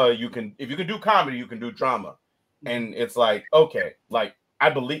drama, if you can do comedy, you can do drama. And it's like, okay, like I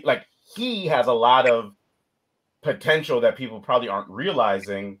believe like he has a lot of potential that people probably aren't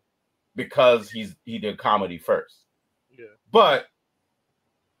realizing because he did comedy first. Yeah. But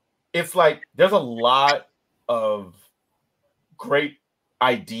it's like there's a lot of great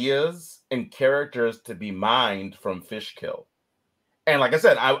ideas and characters to be mined from Fishkill. And like I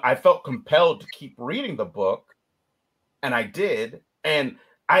said, I felt compelled to keep reading the book and I did, and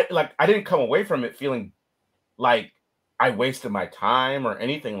I didn't come away from it feeling like I wasted my time or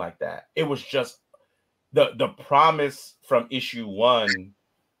anything like that. It was just the promise from issue 1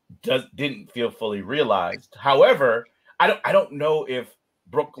 didn't feel fully realized. However, I don't know if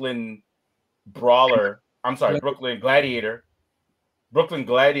Brooklyn Gladiator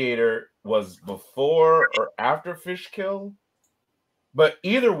was before or after Fishkill, but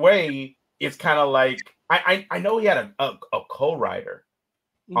either way, it's kind of like I know he had a co-writer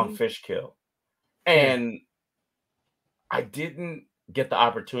on Fishkill, and I didn't get the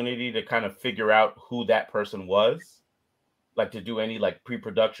opportunity to kind of figure out who that person was, like to do any like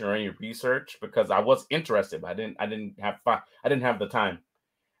pre-production or any research, because I was interested, but I didn't have the time,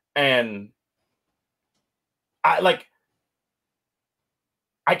 and I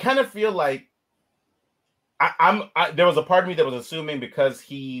kind of feel like there was a part of me that was assuming because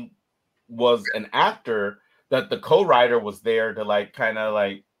he was an actor that the co-writer was there to like kind of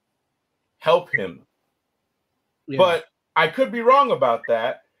like help him. Yeah. But I could be wrong about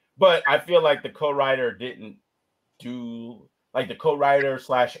that. But I feel like the co-writer didn't do, like the co-writer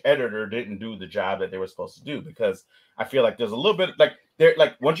 / editor didn't do the job that they were supposed to do, because I feel like there's a little bit like there,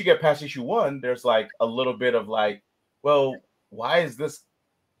 like once you get past issue 1, there's like a little bit of like, well, why is this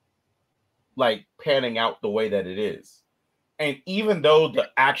like panning out the way that it is? And even though the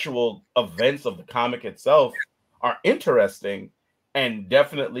actual events of the comic itself are interesting and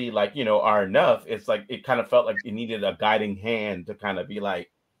definitely like, you know, are enough, it's like it kind of felt like it needed a guiding hand to kind of be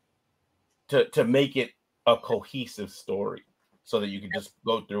like to make it a cohesive story so that you could just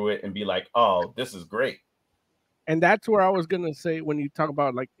go through it and be like, oh, this is great. And that's where I was gonna say, when you talk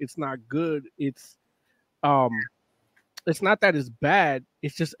about like it's not good, it's not that it's bad,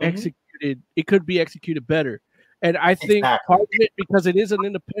 it's just executed. It could be executed better. And I think part of it, because it is an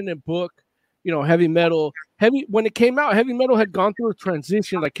independent book, you know, when it came out, Heavy Metal had gone through a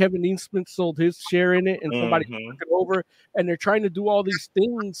transition. Like Kevin Eastman sold his share in it, and somebody took it over, and they're trying to do all these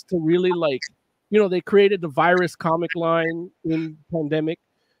things to really like, you know, they created the Virus comic line in Pandemic,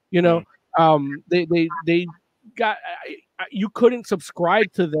 you know, they got, you couldn't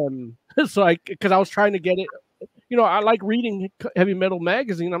subscribe to them, so because I was trying to get it. You know, I like reading Heavy Metal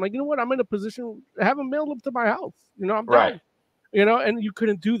magazine. I'm like, you know what? I'm in a position to have them mailed up to my house. You know, I'm done. You know, and you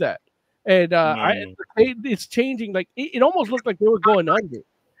couldn't do that. And it's changing. Like it almost looked like they were going under.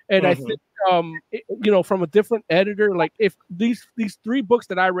 And I think, you know, from a different editor, like if these 3 books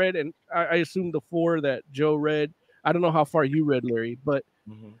that I read, and I assume the 4 that Joe read, I don't know how far you read, Larry, but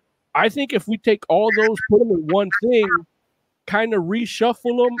I think if we take all those, put them in one thing, kind of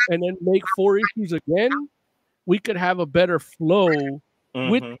reshuffle them, and then make 4 issues again, we could have a better flow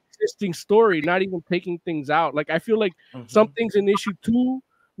with the existing story, not even taking things out. Like I feel like some things in issue 2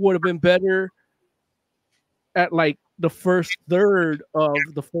 would have been better at like the first third of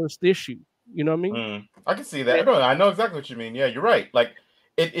the first issue. You know what I mean? I can see that. I know exactly what you mean. Yeah, you're right. Like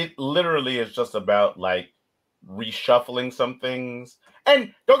it literally is just about like reshuffling some things.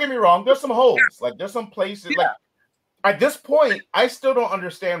 And don't get me wrong, there's some holes. Like there's some places like at this point, I still don't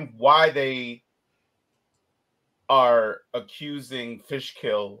understand why they are accusing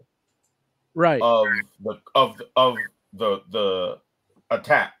Fishkill of the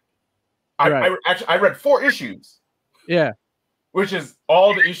attack. I read 4 issues. Yeah. Which is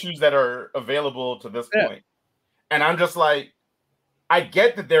all the issues that are available to this point. And I'm just like, I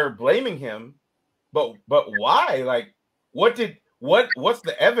get that they're blaming him, but why? Like what's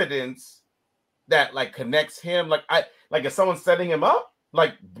the evidence that like connects him? Like if someone's setting him up,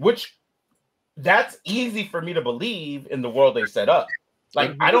 like that's easy for me to believe in the world they set up.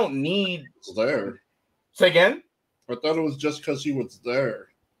 Like I don't need there. Say again? I thought it was just because he was there.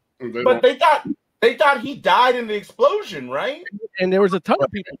 But they thought he died in the explosion, right? And there was a ton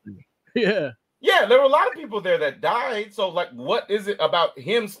of people. Yeah, there were a lot of people there that died. So like, what is it about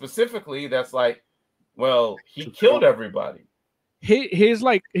him specifically that's like, well, he killed everybody? His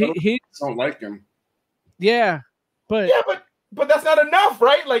like he don't like him. Yeah, but that's not enough,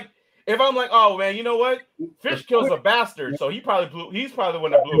 right? Like. If I'm like, oh man, you know what? Fishkill's a bastard, so he's probably the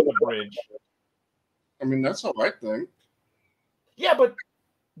one that blew up the bridge. I mean, that's how I think. Yeah, but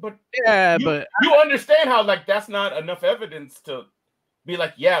you understand how like that's not enough evidence to be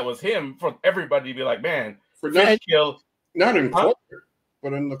like, yeah, it was him, for everybody to be like, man, Fishkill. Not in court,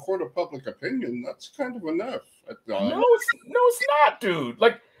 but in the court of public opinion, that's kind of enough. No, it's not, dude.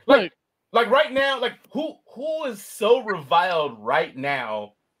 Like right now, like who is so reviled right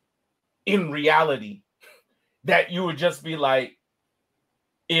now in reality that you would just be like,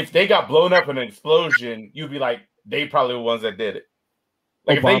 if they got blown up in an explosion, you'd be like, they probably the ones that did it.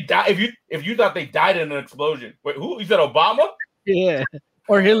 Like if they Obama. die, if you thought they died in an explosion, wait, who? You said Obama? Yeah,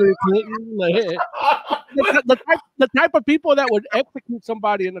 or Hillary Clinton. Like, the type of people that would execute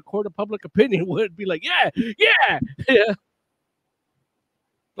somebody in a court of public opinion would be like, yeah.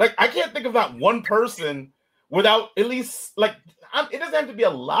 Like I can't think of that one person without at least like it doesn't have to be a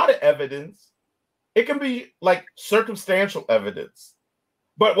lot of evidence. It can be like circumstantial evidence.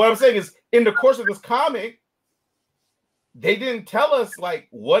 But what I'm saying is, in the course of this comic, they didn't tell us like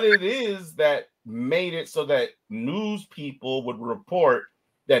what it is that made it so that news people would report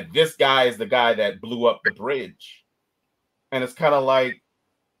that this guy is the guy that blew up the bridge. And it's kind of like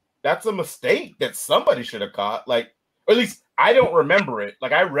that's a mistake that somebody should have caught. Like, or at least I don't remember it.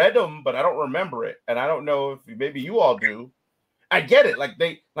 Like I read them, but I don't remember it. And I don't know if maybe you all do. I get it. Like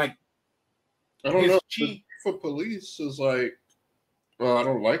they like I don't know. chief For police is like, well, I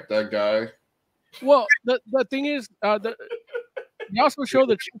don't like that guy. Well, the thing is, they also show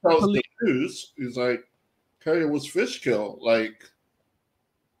the chief of Tells police. the news, he's like, hey, it was Fishkill. Like,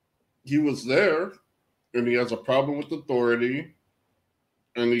 he was there, and he has a problem with authority,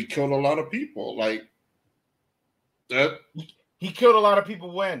 and he killed a lot of people. Like, that he killed a lot of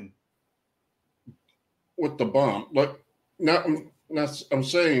people when? with the bomb. Like, I'm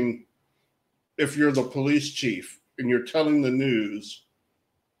saying, if you're the police chief and you're telling the news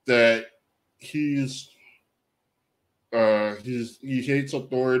that he hates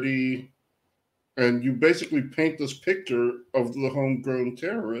authority, and you basically paint this picture of the homegrown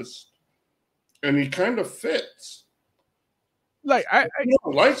terrorist, and he kind of fits. Like I If you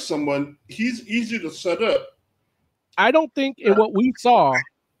don't like someone, he's easy to set up. I don't think in what we saw,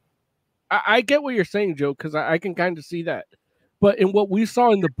 I get what you're saying, Joe, because I can kind of see that. But in what we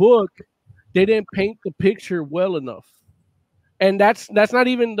saw in the book, they didn't paint the picture well enough. And that's not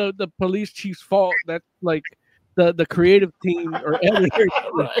even the police chief's fault. That's like the creative team or editor.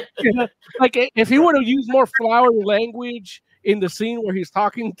 Right. Like if he would have used more flowery language in the scene where he's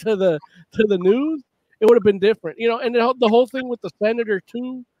talking to the news, it would have been different. You know, and the whole thing with the senator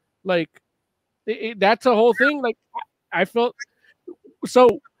too, like that's a whole thing. Like I felt so.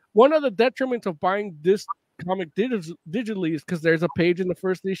 One of the detriments of buying this comic digitally is because there's a page in the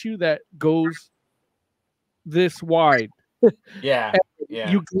first issue that goes this wide. Yeah.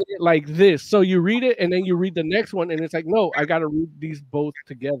 Yeah. You get it like this. So you read it and then you read the next one, and it's like, no, I got to read these both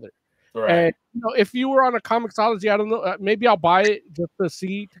together. Right. And you know, if you were on a Comixology, I don't know, maybe I'll buy it just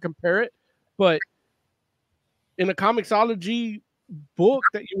to compare it. But in a Comixology book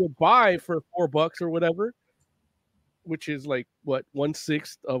that you would buy for $4 or whatever, which is like what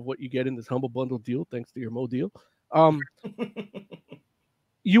 1/6 of what you get in this humble bundle deal, thanks to your Mo deal.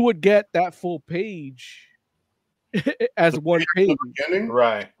 You would get that full page as one page.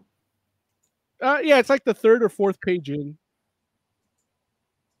 Right. Yeah, it's like the third or fourth page in.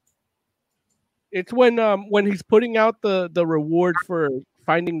 It's when he's putting out the reward for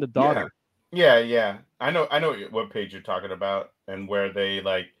finding the daughter. Yeah. I know what page you're talking about, and where they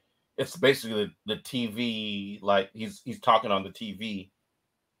like it's basically the TV, like he's talking on the TV,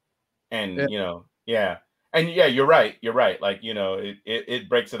 and Yeah. you know, and you're right. Like, you know, it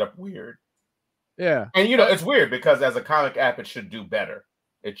breaks it up weird. Yeah. And you know, it's weird because as a comic app, it should do better.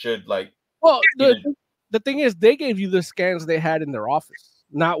 It should like. Well, the thing is, they gave you the scans they had in their office,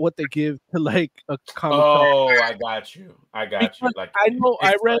 not what they give to like a comic. Oh, I got you. Because Like I know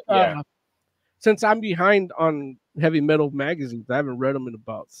I read. yeah. Since I'm behind on heavy metal magazines, I haven't read them in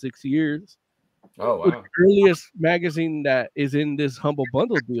about 6 years. Oh The wow. earliest magazine that is in this humble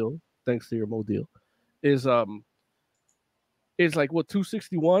bundle deal, thanks to your Mo deal, is like what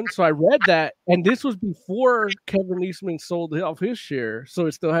 261. So I read that, and this was before Kevin Eastman sold off his share, so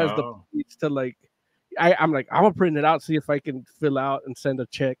it still has the Oh. page to like. I'm like, I'm gonna print it out, see if I can fill out and send a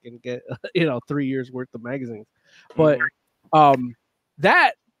check and get 3 years worth of magazines. But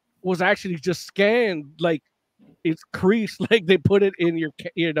that was actually just scanned, like it's creased, like they put it in your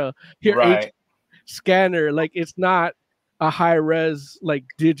Right. H scanner. Like it's not a high res like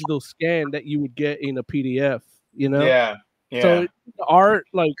digital scan that you would get in a PDF. Yeah. So the art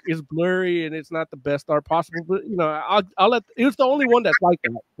like is blurry and it's not the best art possible. But I'll let. It was the only one that's like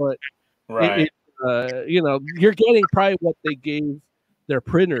that. But Right. you're getting probably what they gave their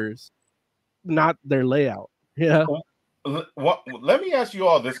printers, not their layout. Yeah. Let me ask you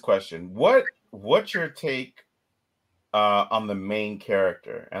all this question. What's your take on the main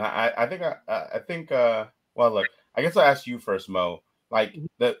character? And I think well, look, I guess I'll ask you first, Mo. Like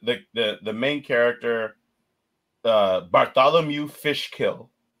the main character, Bartholomew Fishkill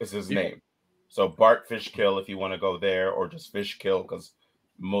is his name. So Bart Fishkill, if you want to go there, or just Fishkill, because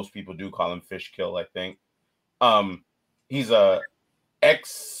most people do call him Fishkill, I think. He's a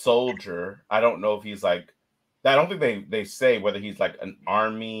ex-soldier. I don't know if he's like, I don't think they say whether he's like an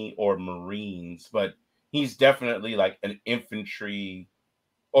army or Marines, but he's definitely like an infantry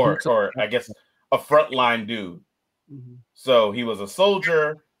or I guess a frontline dude. Mhm. So he was a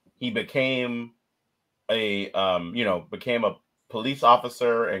soldier. He became became a police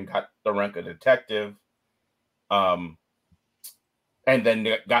officer and got the rank of detective. And then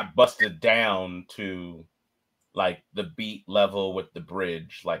got busted down to like the beat level with the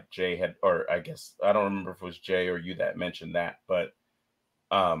bridge, like Jay had, or I guess I don't remember if it was Jay or you that mentioned that, but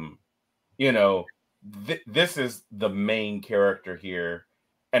this is the main character here,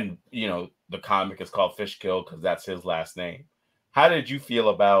 and the comic is called Fishkill because that's his last name. How did you feel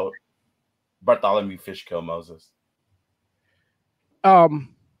about Bartholomew Fishkill, Moses?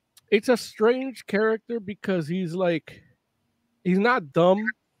 It's a strange character because he's not dumb,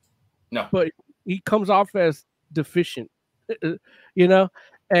 no, but he comes off as deficient, and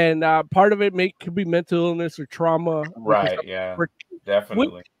part of it could be mental illness or trauma, right? Yeah,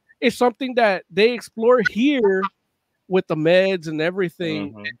 definitely. It's something that they explore here with the meds and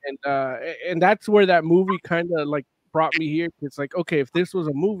everything, and that's where that movie kind of like brought me here. It's like, okay, if this was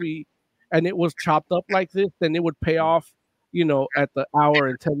a movie and it was chopped up like this, then it would pay off, at the hour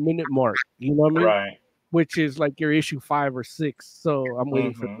and 10-minute mark. You know what I mean? Right. Which is like your issue 5 or 6. So I'm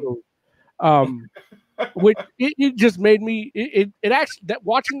waiting for those. Which it just made me it actually, that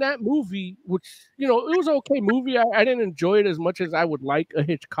watching that movie, which it was an okay movie. I didn't enjoy it as much as I would like a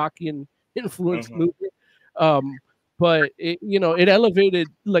Hitchcockian influenced movie. But it elevated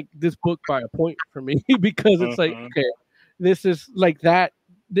like this book by a point for me because it's like, okay, this is like that.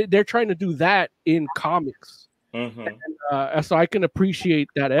 They're trying to do that in comics, and so I can appreciate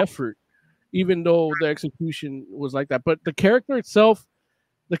that effort, even though the execution was like that. But the character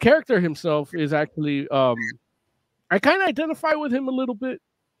himself is actually, I kind of identify with him a little bit.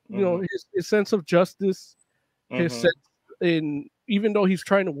 His sense of justice, his sense in, even though he's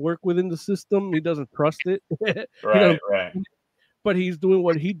trying to work within the system, he doesn't trust it. Right. But he's doing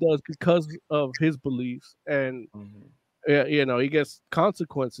what he does because of his beliefs, and he gets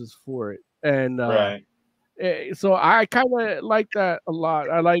consequences for it. And so I kind of like that a lot.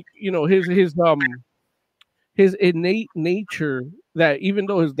 I like his innate nature, that even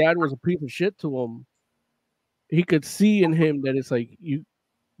though his dad was a piece of shit to him, he could see in him that it's like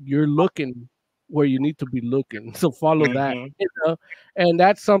you're looking where you need to be looking, so follow that. And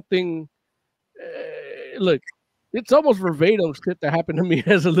that's something. Look, it's almost verbatim shit that happened to me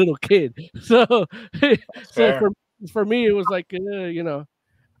as a little kid. So for me, it was like he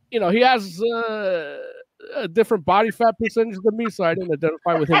has a different body fat percentage than me, so I didn't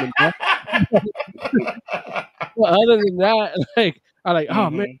identify with him in that. Well, other than that, like I like, oh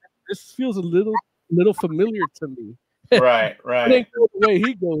man, this feels a little familiar to me. Right. I didn't go the way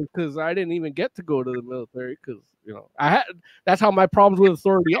he goes because I didn't even get to go to the military because that's how my problems with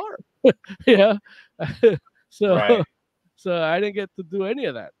authority are. Yeah. So I didn't get to do any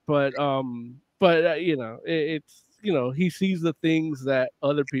of that. But it's he sees the things that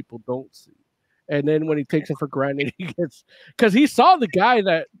other people don't see. And then when he takes it for granted, he gets, because he saw the guy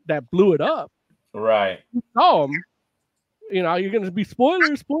that blew it up. Right. He saw him. You're gonna be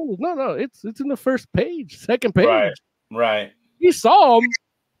spoilers. No, it's in the first page, second page. Right. He saw him,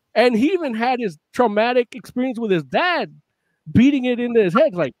 and he even had his traumatic experience with his dad beating it into his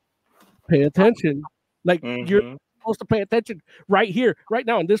head, like, pay attention. Like, you're supposed to pay attention right here, right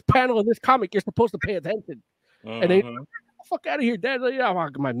now, in this panel in this comic. You're supposed to pay attention. And then, get the fuck out of here, Dad. Like, yeah,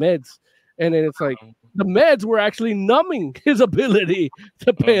 my meds. And then it's like the meds were actually numbing his ability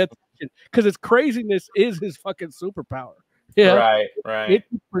to pay attention because his craziness is his fucking superpower. Yeah, right. It's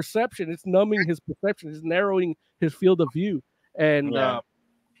perception. It's numbing his perception. It's narrowing his field of view. And I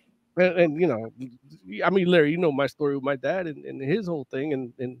mean, Larry, my story with my dad and his whole thing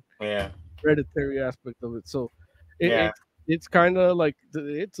and hereditary aspect of it. So it's kind of like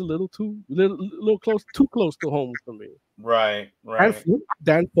it's a little too close to home for me. Right.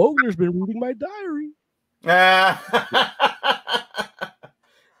 Dan Fogler's been reading my diary.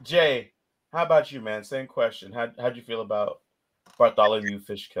 Jay, how about you, man? Same question. How'd you feel about Bartholomew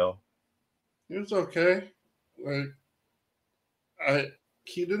Fishkill? It was okay. Like,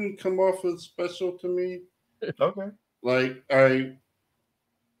 he didn't come off as special to me. Okay. Like, I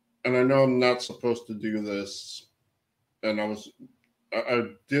know I'm not supposed to do this, and I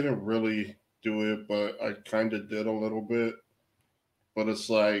didn't really do it, but I kind of did a little bit. But it's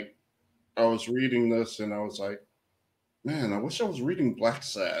like, I was reading this and I was like, man, I wish I was reading Black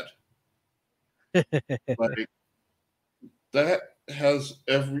Sad. Like, that has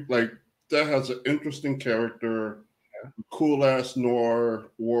an interesting character. cool ass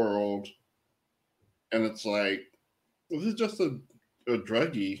noir world, and it's like this is just a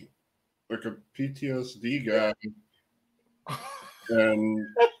druggie, like a PTSD guy, and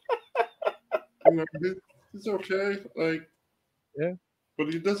he's okay, like Yeah. but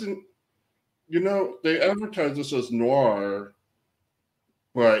he doesn't. They advertise this as noir,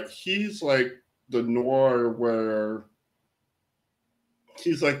 but he's like the noir where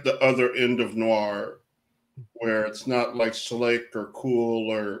he's like the other end of noir, where it's not like slick or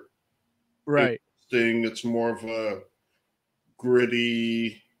cool or Right. interesting. It's more of a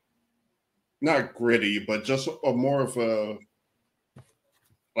gritty, not gritty, but just a more of a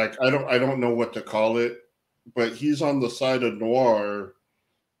like I don't know what to call it, but he's on the side of noir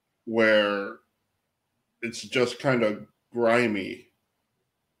where it's just kind of grimy,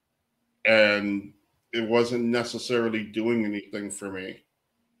 and it wasn't necessarily doing anything for me.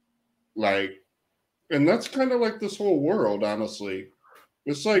 Like, and that's kind of like this whole world, honestly.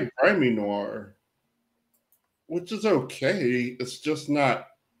 It's like grimy noir, which is okay. It's just not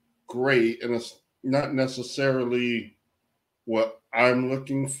great, and it's not necessarily what I'm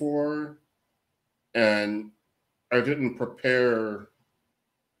looking for. And I didn't prepare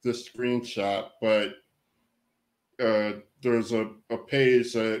this screenshot, but there's a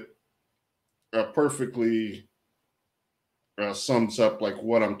page that perfectly sums up like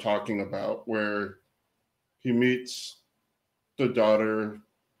what I'm talking about, where he meets the daughter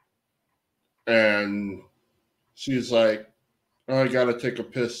and she's like, oh, I gotta take a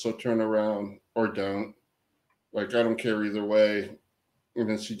piss, so turn around or don't. Like, I don't care either way. And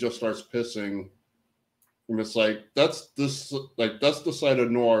then she just starts pissing. And it's like, that's the side of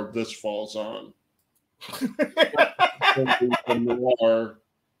noir this falls on. The noir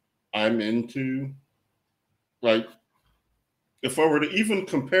I'm into. Like, if I were to even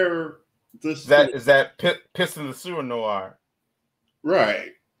compare this, is that piss in the sewer noir?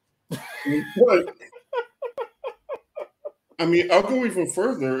 Right. But, I mean, I'll go even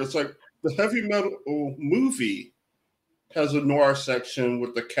further. It's like the Heavy Metal movie has a noir section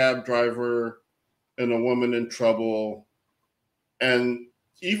with the cab driver and a woman in trouble, and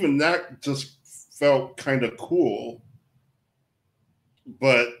even that just felt kind of cool.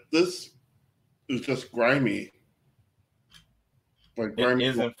 But this is just grimy. Like grimy. It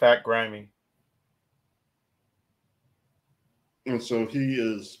is in fact grimy. And so he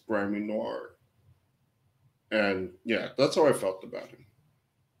is grimy noir. And yeah, that's how I felt about him.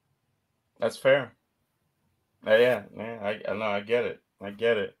 That's fair. Yeah, I know, I get it.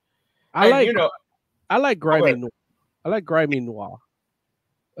 I like grimy noir. I like grimy noir.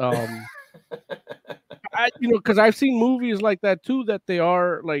 Because I've seen movies like that too, that they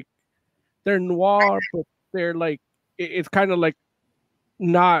are like they're noir, but they're like it's kind of like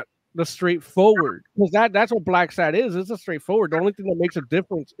not the straightforward, because that's what Black Sad is. It's a straightforward. The only thing that makes a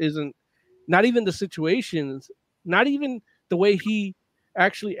difference isn't not even the situations, not even the way he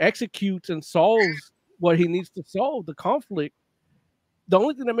actually executes and solves what he needs to solve, the conflict. The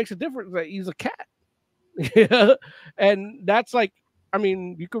only thing that makes a difference is that he's a cat. Yeah. And that's like, I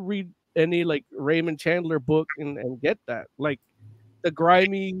mean, you could read any like Raymond Chandler book and get that. Like the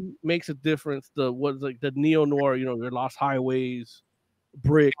grimy makes a difference. The neo noir, your Lost Highways,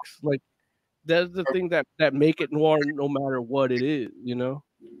 Bricks, like that's the thing that make it noir no matter what it is,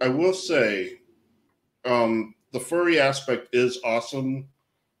 I will say the furry aspect is awesome,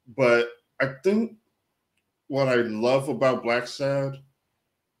 but I think what I love about Black Sad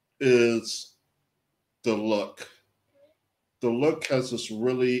is the look. The look has this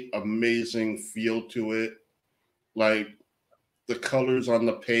really amazing feel to it. Like the colors on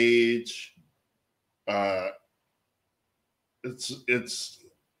the page.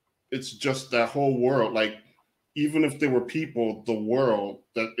 It's just that whole world. Like, even if they were people, the world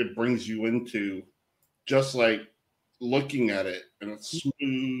that it brings you into, just like looking at it, and it's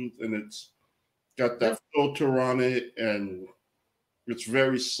smooth and it's got that filter on it, and it's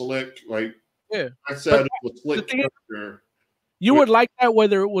very slick. Like, yeah, I said, it was slick character. You would like that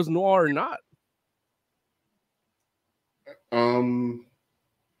whether it was noir or not.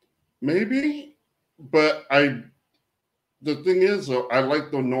 Maybe, but the thing is, though, I like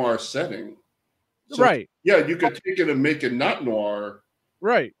the noir setting. So, right. Yeah, you could take it and make it not noir.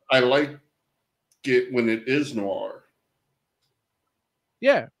 Right. I like it when it is noir.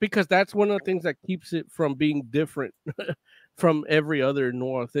 Yeah, because that's one of the things that keeps it from being different from every other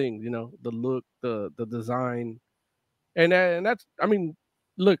noir thing. The look, the design, and that's. I mean,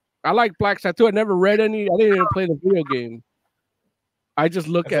 look, I like Black Sad too. I never read any. I didn't even play the video game. I just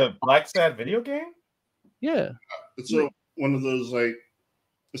look at a Black Sad video game. Yeah, it's one of those, like,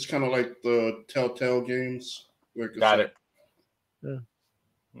 it's kind of like the Telltale games. Like I Got said. it.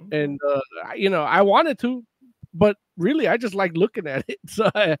 And I wanted to, but really, I just like looking at it. So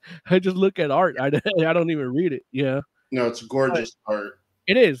I just look at art. I don't even read it. Yeah, No, it's gorgeous art.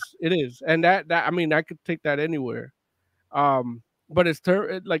 it is. It is, and that I mean, I could take that anywhere. But it's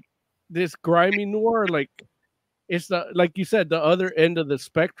like this grimy noir, like it's like you said, the other end of the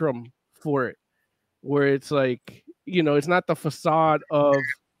spectrum for it, where it's like it's not the facade of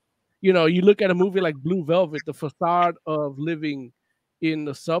you look at a movie like Blue Velvet, the facade of living in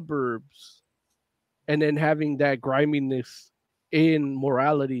the suburbs and then having that griminess in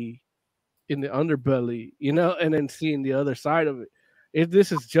morality in the underbelly, and then seeing the other side of it.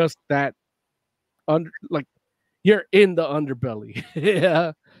 This is just that like you're in the underbelly.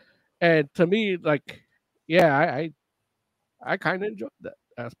 Yeah. And to me, like, yeah, I kind of enjoyed that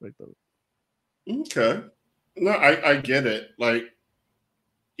aspect of it. Okay. No, I get it. Like,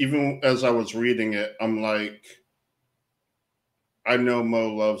 even as I was reading it, I'm like, I know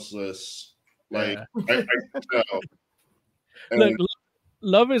Mo loves this. Like, Yeah. I can tell. Look,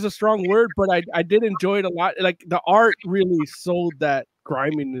 love is a strong word, but I did enjoy it a lot. Like the art really sold that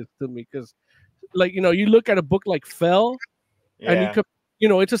griminess to me because, like, you look at a book like Fell, and you could,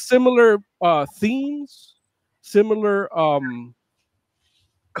 it's a similar themes, similar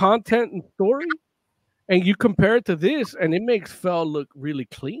content and story, and you compare it to this, and it makes Fell look really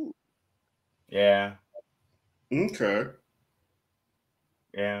clean. Yeah. Okay.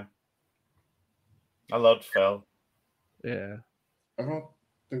 Yeah. I loved Fell. Yeah. I don't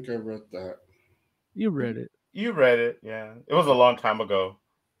think I read that. You read it. You read it, yeah. It was a long time ago.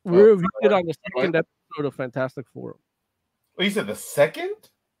 We reviewed it on the second episode of Fantastic Forum. Well, you said the second?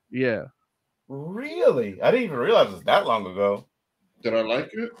 Yeah. Really? I didn't even realize it was that long ago. Did I like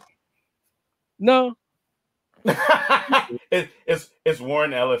it? No. It's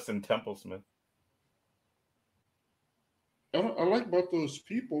Warren Ellis and Temple Smith. I like both those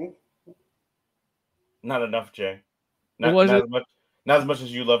people. Not enough, Jay. Not as much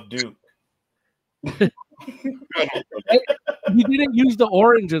as you love Duke. He didn't use the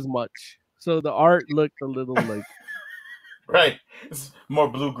orange as much, so the art looked a little like right. It's more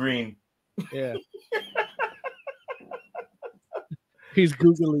blue-green. Yeah. He's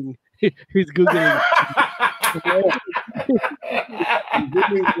googling. He's googling.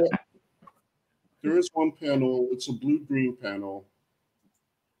 There is one panel. It's a blue-green panel,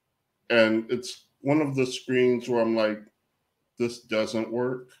 and it's one of the screens where I'm like, this doesn't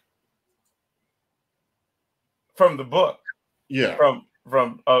work. From the book. Yeah. From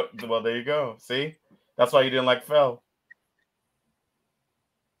well, there you go. See? That's why you didn't like Fell.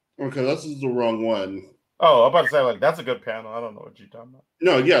 Okay, this is the wrong one. Oh, I'm about to say, like, that's a good panel. I don't know what you're talking about.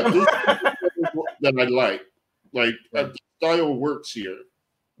 No, yeah, this is that I like. Like, the style works here.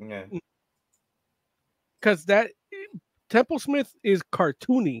 Yeah. Because that Temple Smith is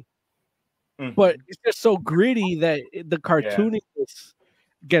cartoony, but it's just so gritty that the cartooniness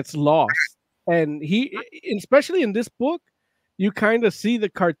gets lost. And especially in this book, you kind of see the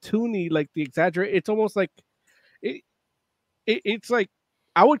cartoony, like the exaggerate. It's almost like it's like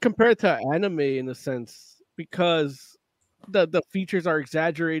I would compare it to anime in a sense because the features are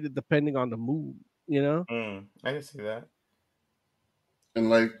exaggerated depending on the mood. I can see that. And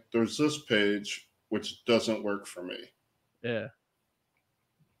like, there's this page which doesn't work for me. Yeah.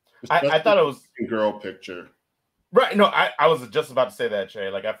 I thought it was a girl picture. Right. No, I was just about to say that, Jay.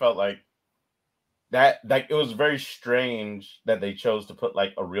 Like, I felt like that, like, it was very strange that they chose to put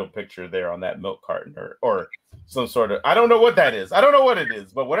like a real picture there on that milk carton or some sort of, I don't know what that is. I don't know what it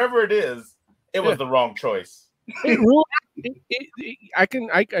is, but whatever it is, it was the wrong choice. I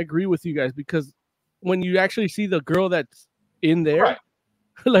agree with you guys because when you actually see the girl that's in there, right.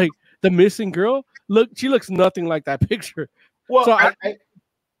 Like the missing girl, she looks nothing like that picture. Well, so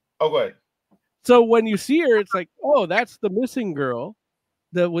go ahead. So when you see her, it's like, oh, that's the missing girl,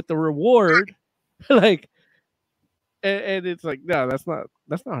 with the reward, like, and it's like, no, that's not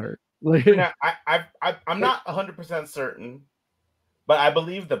her. Like, now, I'm not 100% certain, but I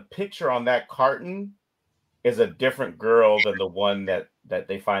believe the picture on that carton is a different girl than the one that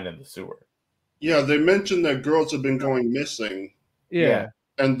they find in the sewer. Yeah, they mentioned that girls have been going missing. Yeah.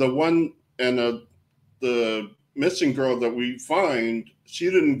 And the one and the missing girl that we find, she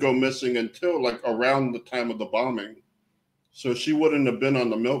didn't go missing until like around the time of the bombing. So she wouldn't have been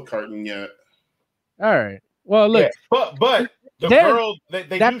on the milk carton yet. All right. Well, look. Yeah, but the girl, they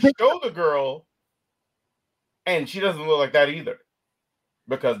do show the girl, and she doesn't look like that either.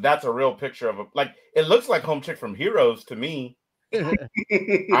 Because that's a real picture of like, it looks like Home Chick from Heroes to me.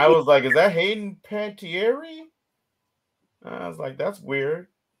 I was like, is that Hayden Panettiere? I was like, that's weird.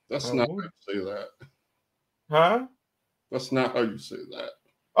 That's not going to say that. Huh? That's not how you say that.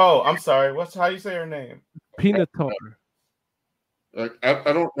 Oh, I'm sorry. What's how you say her name? Pinatar. Like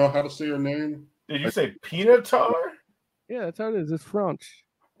I don't know how to say her name. Did you say Pinatar? Yeah, that's how it is. It's French.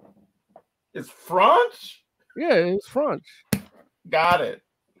 It's French? Yeah, it's French. Got it.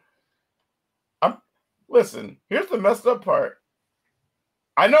 Listen, here's the messed up part.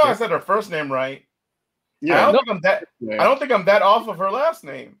 I know I said her first name right. Yeah, I don't think I'm that off of her last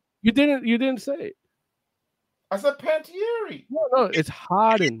name. You didn't say it. I said Pantieri. No, it's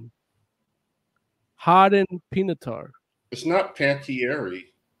Harden. Harden Pinatar. it's not Pantieri.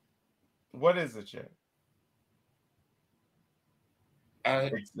 What is it, Jay?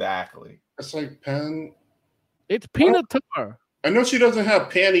 Exactly. It's like Pen. It's Pinatar. I know she doesn't have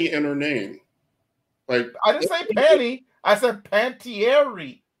Panty in her name. Like I didn't say Panty. I said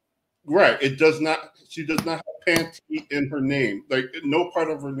Pantieri. right, it does not. She does not have Panty in her name. Like no part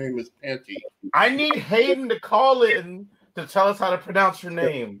of her name is Panty. I need Hayden to call in to tell us how to pronounce her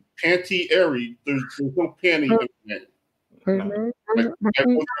name. Pantieri. There's no Panty in her name. No. Like, I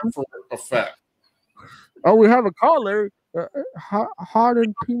know that for a fact. Oh, we have a caller.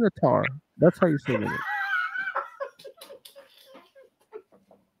 Harden Pinatar. That's how you say it.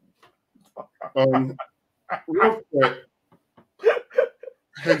 Real quick,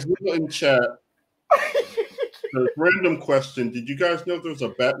 Hexzilla in chat. Random question: did you guys know there's a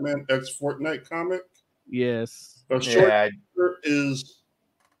Batman X Fortnite comic? Yes. A short answer is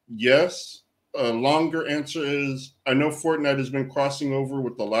yes. A longer answer is I know Fortnite has been crossing over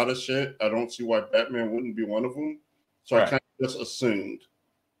with a lot of shit. I don't see why Batman wouldn't be one of them. So I kind of just assumed.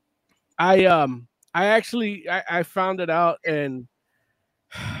 I actually found it out, and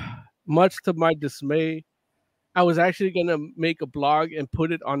much to my dismay, I was actually gonna make a blog and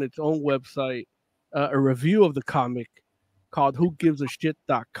put it on its own website, a review of the comic called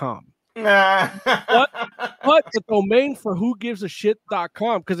WhoGivesAShit.com. but the domain for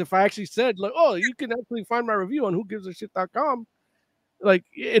WhoGivesAShit.com, because if I actually said like, oh, you can actually find my review on WhoGivesAShit.com, like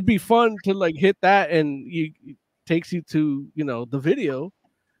it'd be fun to like hit that, and it takes you to the video.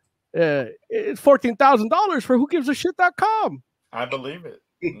 It's $14,000 for WhoGivesAShit.com. I believe it.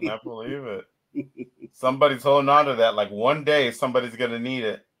 I believe it. Somebody's holding on to that. Like one day somebody's gonna need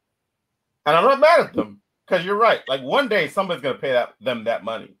it, and I'm not mad at them because you're right. Like one day somebody's gonna pay them that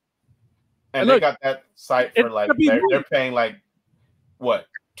money, and look, they got that site for like they're paying like what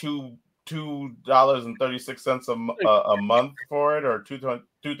 $2.36 a month for it, or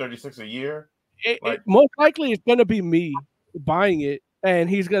 $2.36 a year. Most likely it's gonna be me buying it, and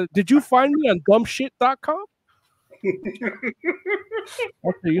he's gonna. Did you find me on dumbshit.com?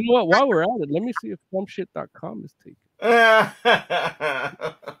 Okay, you know what? While we're at it, let me see if dumbshit.com is taken.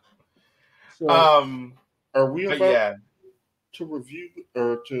 So, are we about to review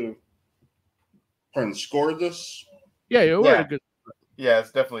or to score this? Yeah, we're at a good. Yeah,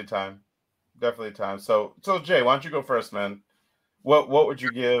 it's definitely time. Definitely time. So Jay, why don't you go first, man? What would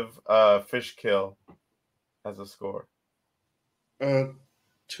you give Fish Kill as a score?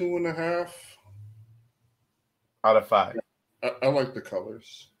 2.5 out of 5. I like the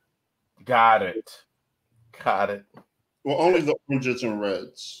colors. Got it. Well, only the oranges and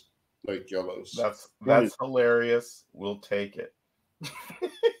reds, like yellows. That's hilarious. We'll take it.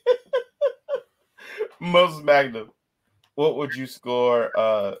 Most Magnum, what would you score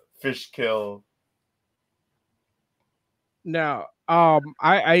Fish Kill? Now,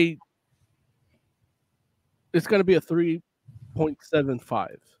 I it's gonna be a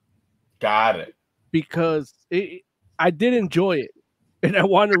 3.75. Got it. Because I did enjoy it, and I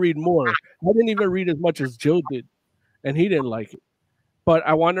want to read more. I didn't even read as much as Joe did, and he didn't like it. But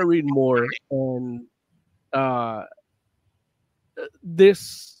I want to read more, and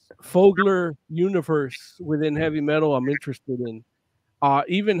this Fogler universe within heavy metal I'm interested in.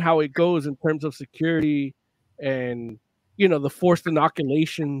 Even how it goes in terms of security and the forced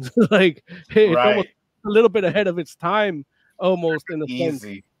inoculations. Like it's almost a little bit ahead of its time, almost in a sense.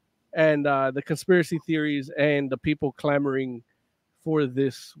 And the conspiracy theories and the people clamoring for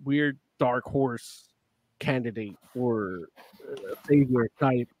this weird dark horse candidate or savior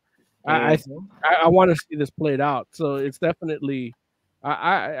type. I want to see this played out. So it's definitely,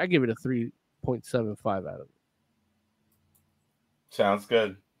 I give it a 3.75 out of it. Sounds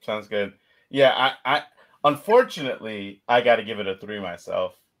good. Yeah, I unfortunately I got to give it a 3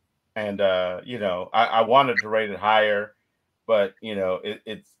 myself, and I wanted to rate it higher. But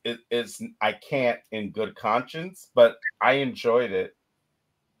it's I can't in good conscience, but I enjoyed it.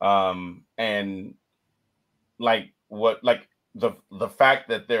 And like the fact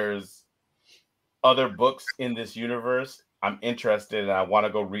that there's other books in this universe I'm interested and I want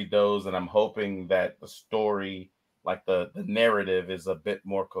to go read those, and I'm hoping that the story, like the narrative, is a bit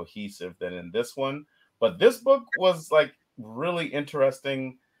more cohesive than in this one. But this book was like really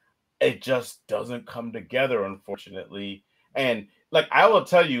interesting. It just doesn't come together, unfortunately. And like I will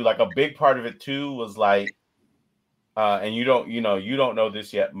tell you, like a big part of it too was like, and you don't know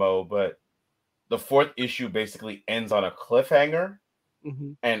this yet, Mo, but the fourth issue basically ends on a cliffhanger,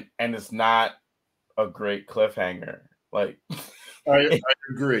 and it's not a great cliffhanger. Like, I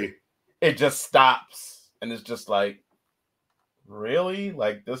agree. It just stops, and it's just like, really?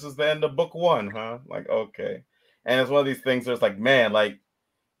 Like, this is the end of book one, huh? Like, okay. And it's one of these things that's like, man, like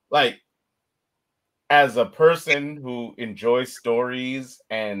as a person who enjoys stories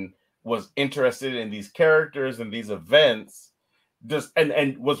and was interested in these characters and these events, just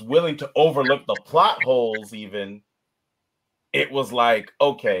and was willing to overlook the plot holes even, it was like,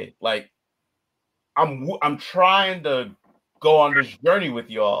 okay, like I'm trying to go on this journey with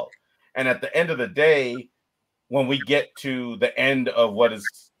y'all. And at the end of the day, when we get to the end of what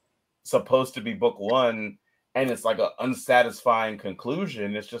is supposed to be book one, and it's like an unsatisfying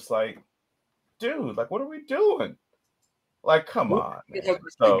conclusion, it's just like, dude, like, what are we doing? Like, come on, man.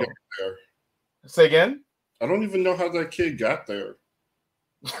 So, say again? I don't even know how that kid got there.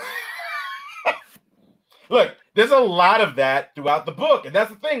 Look, there's a lot of that throughout the book. And that's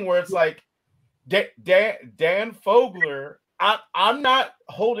the thing where it's like, Dan Fogler, I'm not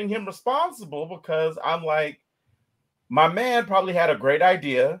holding him responsible, because I'm like, my man probably had a great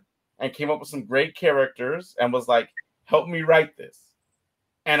idea and came up with some great characters and was like, help me write this.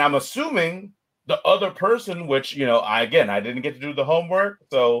 And I'm assuming the other person, which, I didn't get to do the homework,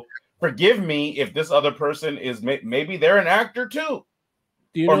 so forgive me if this other person is maybe they're an actor too,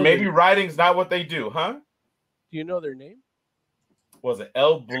 or maybe writing's not what they do, huh? Do you know their name? Was it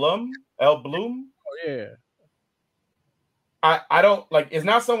L. Bloom? Oh yeah. I don't like. It's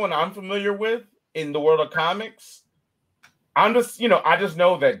not someone I'm familiar with in the world of comics. I'm just, I just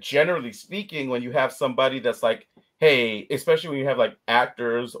know that generally speaking, when you have somebody that's like, hey, especially when you have like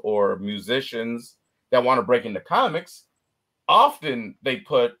actors or musicians that want to break into comics, often they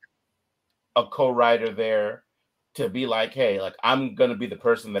put a co-writer there to be like, hey, like, I'm going to be the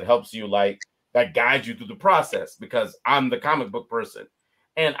person that helps you, like, that guides you through the process, because I'm the comic book person.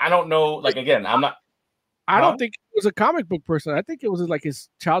 And I don't know, like, again, I'm not. I don't think it was a comic book person. I think it was like his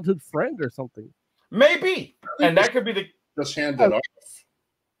childhood friend or something. Maybe. And that could be the. Just hand it off.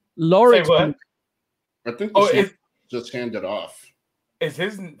 Lawrence. Say what? I think just hand it off. Is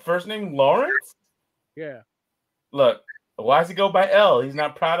his first name Lawrence? Yeah. Look, why does he go by L? He's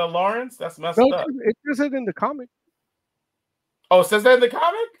not proud of Lawrence? That's messed up. It says it in the comic. Oh, it says that in the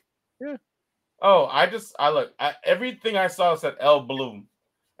comic? Yeah. Oh, everything I saw said L. Bloom.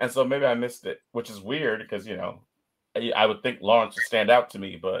 And so maybe I missed it, which is weird because, I would think Lawrence would stand out to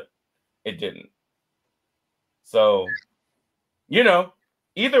me, but it didn't. So,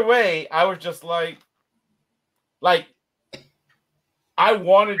 either way, I was just like, I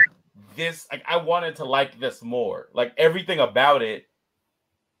wanted this, like, I wanted to like this more. Like, everything about it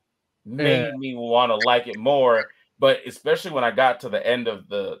made me want to like it more. But especially when I got to the end of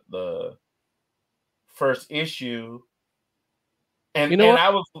the first issue, and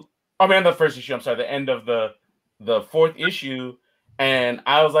the first issue, I'm sorry, the end of the fourth issue, and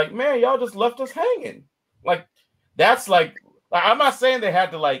I was like, man, y'all just left us hanging. Like, that's like, I'm not saying they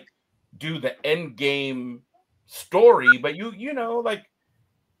had to like do the end game story, but you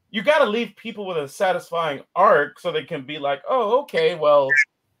got to leave people with a satisfying arc so they can be like, oh, okay, well,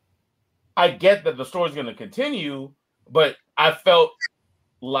 I get that the story's going to continue, but I felt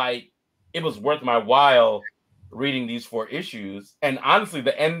like it was worth my while reading these 4 issues. And honestly,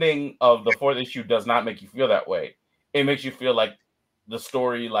 the ending of the 4th issue does not make you feel that way. It makes you feel like the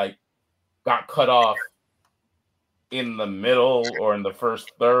story like got cut off in the middle or in the first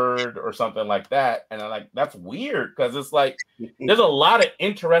third or something like that. And I'm like, that's weird, because it's like there's a lot of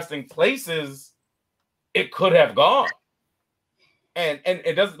interesting places it could have gone. And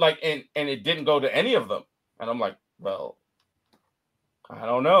it doesn't like and it didn't go to any of them. And I'm like, well, I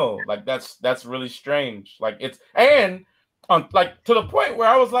don't know. Like, that's really strange. Like, it's like to the point where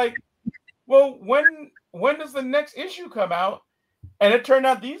I was like, well, when does the next issue come out? And it turned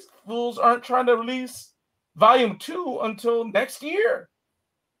out these fools aren't trying to release volume 2 until next year.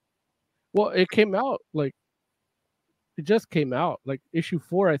 Well, it came out like it just came out. Like issue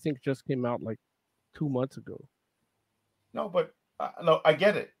 4, I think, just came out like 2 months ago. No, but no, I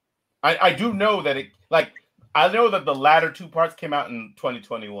get it. I do know that I know that the latter 2 parts came out in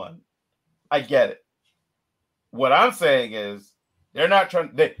 2021. I get it. What I'm saying is they're not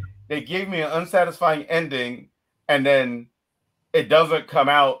trying. They gave me an unsatisfying ending, and then it doesn't come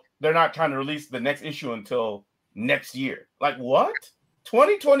out. They're not trying to release the next issue until next year. Like what?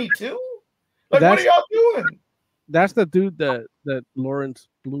 2022? Like what are y'all doing? That's the dude that Lawrence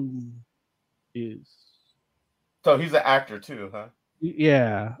Bloom is. So he's an actor too, huh?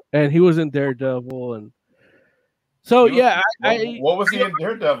 Yeah, and he was in Daredevil, and so what was he in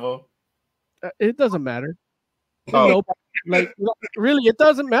Daredevil? It doesn't matter. Oh. Like really, it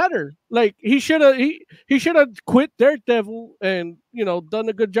doesn't matter. Like he should have quit Daredevil and done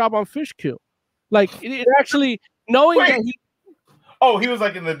a good job on Fishkill. Like it actually knowing that he. Oh, he was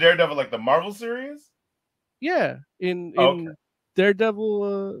like in the Daredevil, like the Marvel series. Yeah, in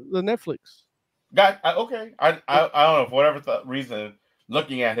Daredevil, the Netflix. Okay. I don't know for whatever reason.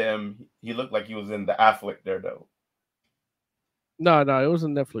 Looking at him, he looked like he was in the Affleck Daredevil. No, it was a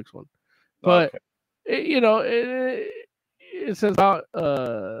Netflix one, but it says about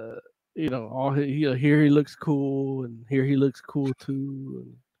all here he looks cool, and here he looks cool too,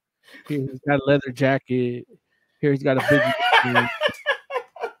 and here he's got a leather jacket, here he's got a big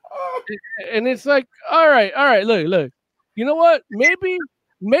and it's like, all right, look, you know what? Maybe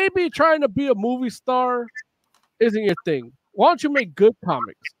trying to be a movie star isn't your thing. Why don't you make good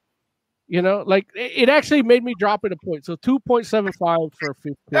comics? Like it actually made me drop it a point. So 2.75 for a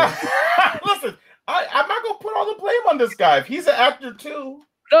 15. Listen, I'm not gonna put all the blame on this guy. If he's an actor too.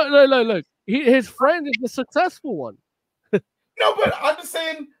 Look. His friend is the successful one. No, but I'm just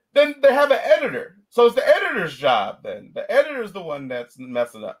saying. Then they have an editor, so it's the editor's job. Then the editor's the one that's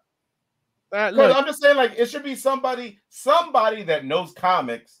messing up. Because I'm just saying, like, it should be somebody that knows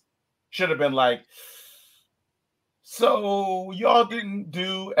comics should have been like, so y'all didn't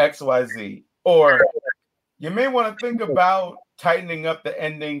do XYZ, or you may want to think about tightening up the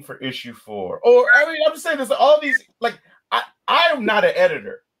ending for issue 4. Or I mean, I'm just saying, there's all these, like, I am not an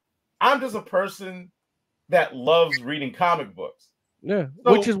editor. I'm just a person that loves reading comic books. Yeah,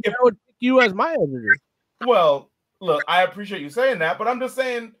 so which is why I would pick you as my editor. Well, look, I appreciate you saying that, but I'm just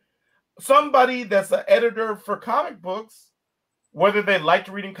saying, somebody that's an editor for comic books, whether they liked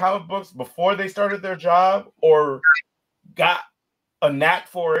reading comic books before they started their job or got a knack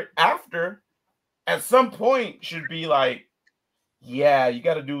for it after, at some point should be like, yeah, you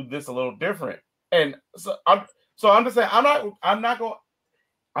got to do this a little different. And so I'm just saying, I'm not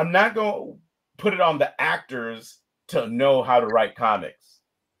going to put it on the actors to know how to write comics.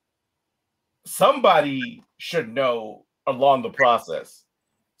 Somebody should know along the process.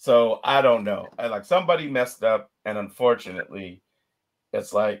 So I don't know. Somebody messed up, and unfortunately,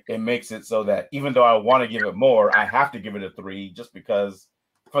 it's like it makes it so that even though I want to give it more, I have to give it a 3 just because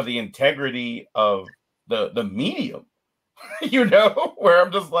for the integrity of the medium, where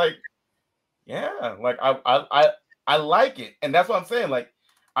I'm just like, yeah, like I like it, and that's what I'm saying. Like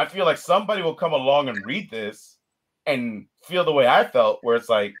I feel like somebody will come along and read this and feel the way I felt, where it's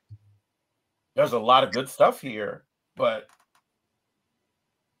like there's a lot of good stuff here, but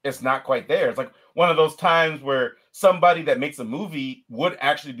it's not quite there. It's like one of those times where somebody that makes a movie would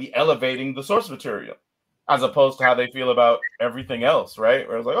actually be elevating the source material as opposed to how they feel about everything else, right?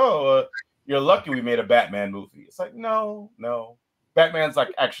 Where it's like, oh, you're lucky we made a Batman movie. It's like, no. Batman's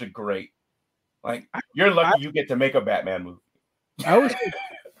like actually great. Like you're lucky you get to make a Batman movie. I wish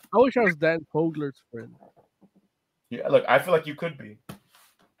I was Dan Fogler's friend. Yeah, look, I feel like you could be.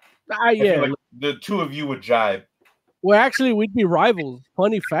 Yeah. Like the two of you would jive. Well, actually, we'd be rivals.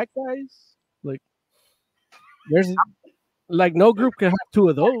 Funny fat guys. Like, there's like no group can have 2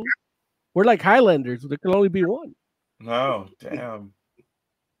 of those. We're like Highlanders. There can only be 1. No, damn.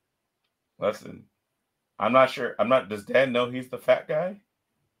 Listen, I'm not sure. Does Dan know he's the fat guy?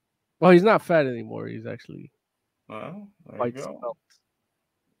 Well, he's not fat anymore. He's actually. Well, there you go.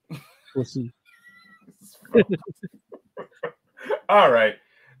 We'll see. All right.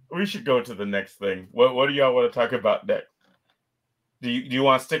 We should go to the next thing. What do y'all want to talk about next? Do you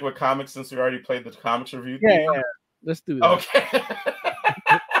want to stick with comics since we already played the comics review? Yeah. Let's do that. Okay.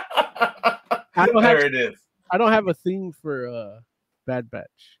 It is. I don't have a theme for Bad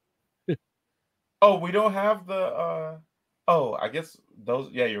Batch. Oh, we don't have the I guess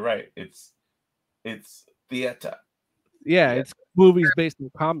those. Yeah, you're right. It's theater. Yeah, it's movies based on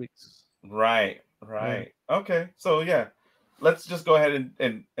comics. Right. Okay, so yeah. Let's just go ahead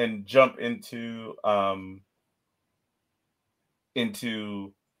and jump into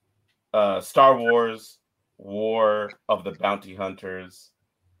Star Wars War of the Bounty Hunters,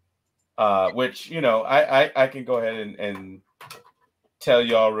 which I can go ahead and tell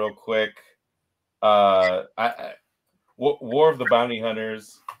y'all real quick. War of the Bounty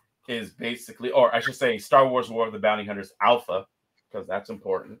Hunters is basically, or I should say, Star Wars War of the Bounty Hunters Alpha, because that's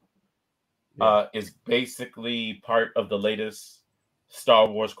important. Is basically part of the latest Star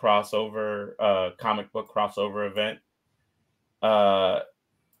Wars crossover, comic book crossover event.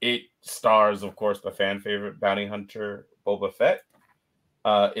 It stars, of course, the fan favorite bounty hunter Boba Fett.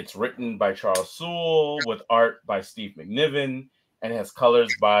 It's written by Charles Soule with art by Steve McNiven and has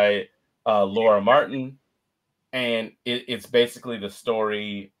colors by Laura Martin. And it's basically the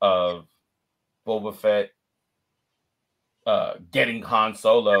story of Boba Fett getting Han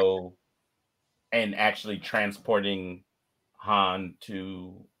Solo and actually transporting Han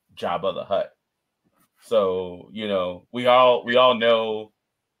to Jabba the Hutt. So, you know, we all know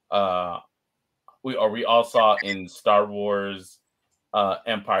we all saw in Star Wars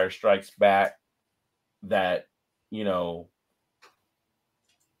Empire Strikes Back that, you know,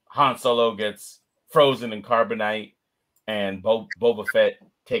 Han Solo gets frozen in carbonite and Boba Fett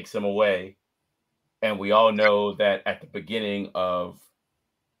takes him away. And we all know that at the beginning of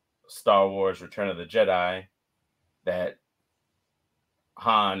Star Wars Return of the Jedi that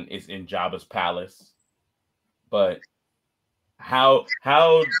Han is in Jabba's palace. But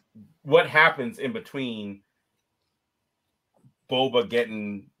what happens in between Boba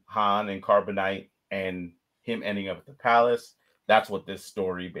getting Han and carbonite and him ending up at the palace? That's what this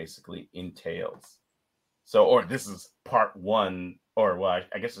story basically entails. So, or this is part one, or well,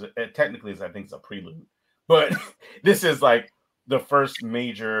 I guess it technically is, I think it's a prelude, but this is like the first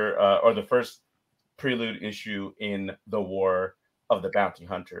major or the first prelude issue in the War of the Bounty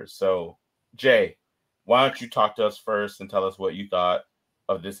Hunters. So, Jay, why don't you talk to us first and tell us what you thought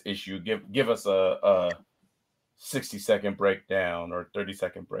of this issue? Give us a 60-second breakdown or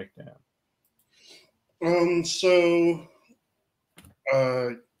 30-second breakdown.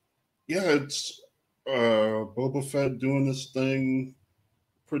 Yeah, it's Boba Fett doing this thing,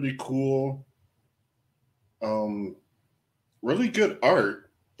 pretty cool. Really good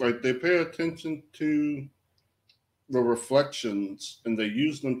art. Like, they pay attention to the reflections and they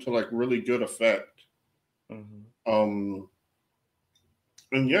use them to like really good effect. And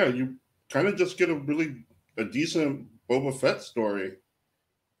yeah, you kind of just get a decent Boba Fett story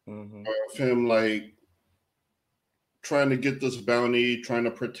of him like trying to get this bounty, trying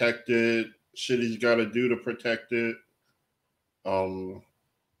to protect it, shit he's got to do to protect it,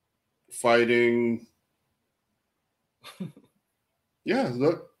 fighting. Yeah,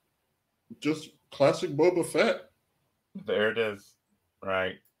 look, just classic Boba Fett. There it is.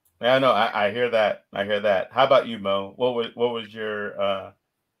 Right. Yeah, no, I hear that. I hear that. How about you, Mo? What was your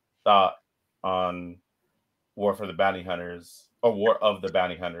thought on War for the Bounty Hunters or War of the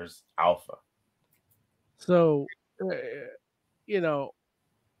Bounty Hunters Alpha? So, you know,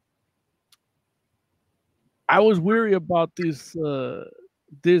 I was weary about this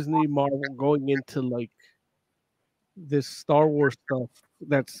Disney Marvel going into like this Star Wars stuff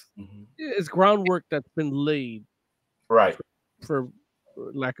that's it's groundwork that's been laid, right? For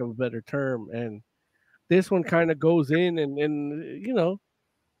lack of a better term, and this one kind of goes in and you know,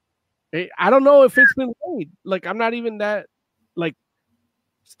 I don't know if it's been laid. Like, I'm not even that like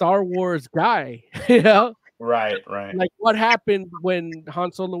Star Wars guy, you know. Right. Like, what happened when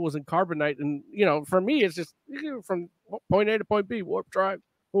Han Solo was in carbonite? And, you know, for me, it's just from point A to point B, warp drive,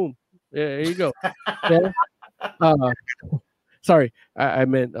 boom. Yeah, there you go. Yeah. Sorry, I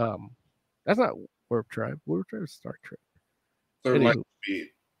meant that's not warp drive. Warp drive is Star Trek. Light speed.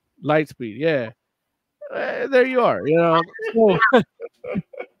 Light speed, yeah. There you are. You know, so,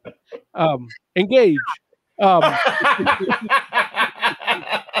 engage.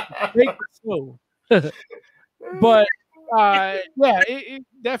 Take it slow. But yeah, it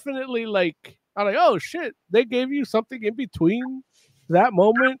definitely like I'm like, oh shit, they gave you something in between that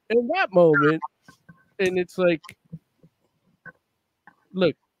moment and that moment, and it's like,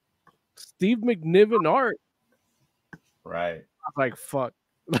 look, Steve McNiven art, right? I'm like, fuck,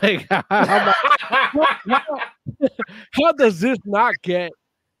 like how does this not get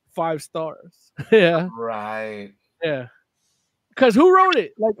 5 stars? Yeah, right, yeah. Because who wrote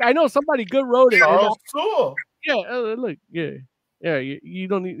it? Like, I know somebody good wrote it. Charles Soule. Yeah, look, yeah. You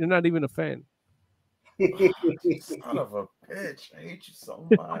don't. You're not even a fan. Son of a bitch! I hate you so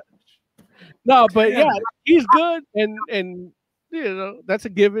much. No, but yeah, he's good, and you know that's a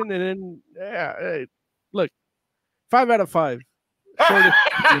given. And then hey, look, 5 out of 5.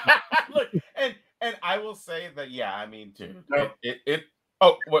 Look, and I will say that I mean too. It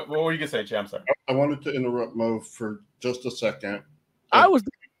Oh, what were you gonna say, Cham? Sorry. I wanted to interrupt Mo for just a second.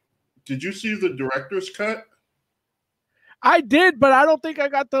 Did you see the director's cut? I did, but I don't think I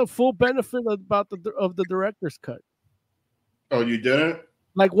got the full benefit of the director's cut. Oh, you didn't?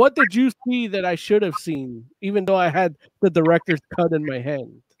 Like, what did you see that I should have seen, even though I had the director's cut in my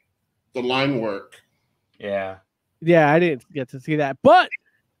hand? The line work. Yeah. Yeah, I didn't get to see that, but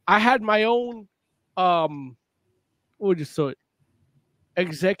I had my own what would you say,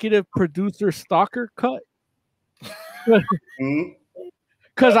 executive producer stalker cut Mhm.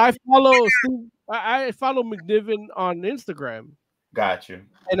 because I follow I follow McNiven on Instagram, Got you.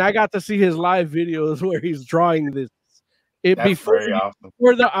 and I got to see his live videos where he's drawing this. It That's before very awesome.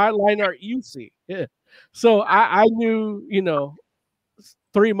 for the outline art you see. Yeah. So I knew,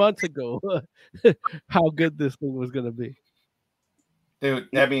 3 months ago how good this thing was gonna be. Dude,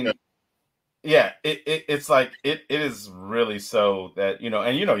 I mean, yeah, it's like it is really so that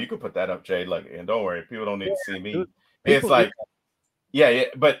and you could put that up, Jay. Like, and don't worry, people don't need to see me. Dude, It's people- like, yeah,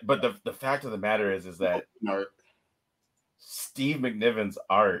 but the fact of the matter is that Art. Steve McNiven's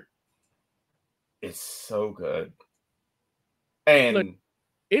art is so good, and Look,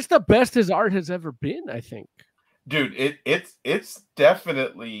 it's the best his art has ever been, I think. dude, it's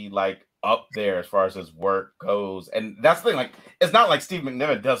definitely like up there as far as his work goes, and that's the thing. Like, it's not like Steve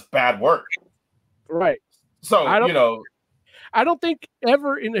McNiven does bad work, Right. so I don't think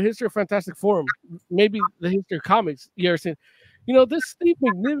ever in the history of Fantastic Four, maybe the history of comics, you ever seen, this Steve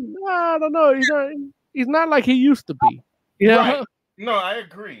McNiven, I don't know, he's not like he used to be. Right. No, I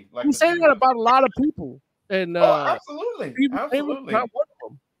agree. Like, I'm saying that about a lot of people. And absolutely, Steve McNiven's absolutely. not one of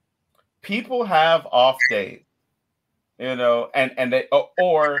them. People have off days, and they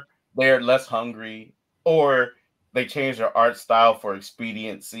or they're less hungry, or they change their art style for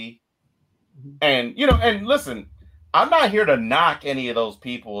expediency. And and listen, I'm not here to knock any of those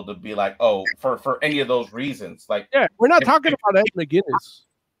people to be like, oh, for any of those reasons. Like, Yeah, we're not talking about Ed McGuinness.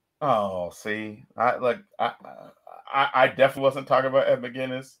 oh, see, I definitely wasn't talking about Ed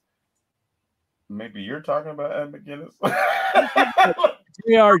McGuinness. Maybe you're talking about Ed McGuinness.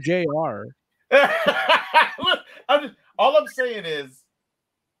 JR. Look, all I'm saying is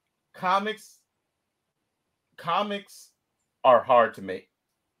comics are hard to make.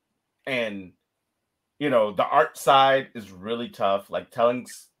 And the art side is really tough. Like, telling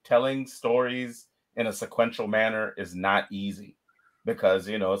stories in a sequential manner is not easy because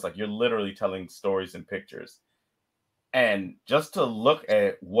it's like you're literally telling stories in pictures. And just to look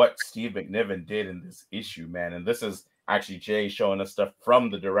at what Steve McNiven did in this issue, man, and this is actually Jay showing us stuff from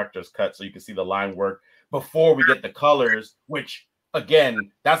the director's cut so you can see the line work before we get the colors, which,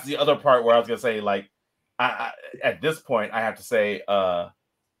 again, that's the other part where I was going to say, like, I at this point, I have to say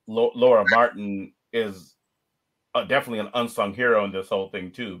Laura Martin is definitely an unsung hero in this whole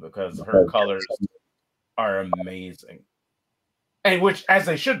thing, too, because her colors are amazing. And which, as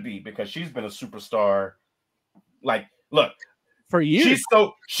they should be, because she's been a superstar. Like, look, For years.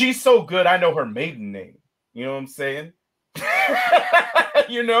 she's so good. I know her maiden name. You know what I'm saying?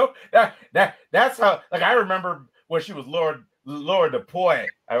 That's how. Like, I remember when she was Laura Dupois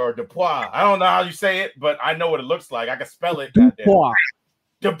or Dupois. I don't know how you say it, but I know what it looks like. I can spell it. Dupois.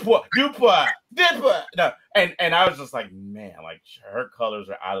 Dupois. No, and I was just like, man, like, her colors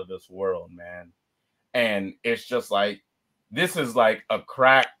are out of this world, man. And it's just like, this is like a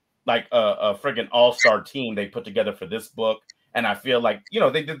crack. Like a friggin' all-star team they put together for this book. And I feel like,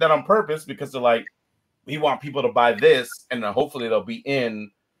 they did that on purpose because they're like, we want people to buy this and then hopefully they'll be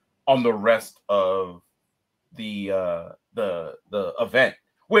in on the rest of the event,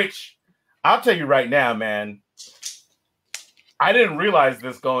 which I'll tell you right now, man, I didn't realize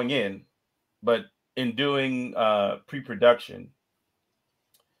this going in, but in doing pre-production,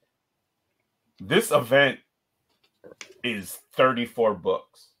 this event is 34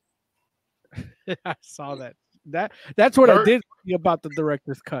 books. I saw that. That's what I did about the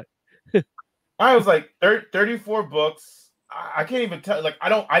director's cut. I was like 34 books. I can't even tell. Like,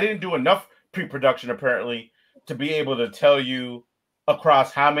 I didn't do enough pre-production apparently to be able to tell you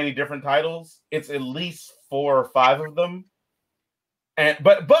across how many different titles. It's at least 4 or 5 of them. And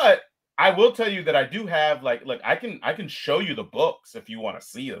but I will tell you that I do have like I can show you the books if you want to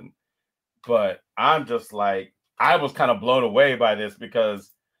see them. But I'm just like, I was kind of blown away by this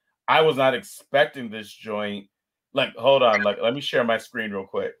because I was not expecting this joint. Like, hold on, like, let me share my screen real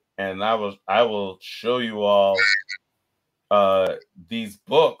quick, and I will show you all these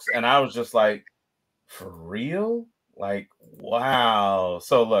books, and I was just like, for real? Like, wow.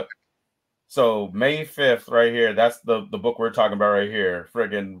 So look, so May 5th, right here, that's the book we're talking about right here,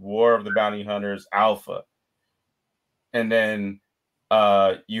 friggin' War of the Bounty Hunters Alpha, and then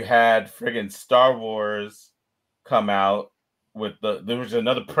you had friggin' Star Wars come out. There was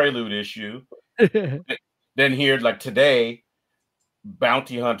another Prelude issue. Then here, like today,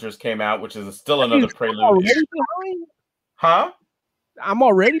 Bounty Hunters came out, which is still another Prelude issue. Behind? Huh? I'm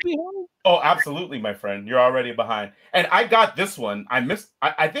already behind? Oh, absolutely, my friend. You're already behind. And I got this one. I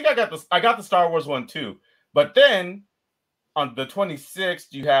think I got this. I got the Star Wars one too. But then on the 26th,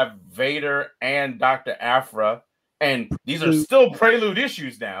 you have Vader and Dr. Aphra, and these are still Prelude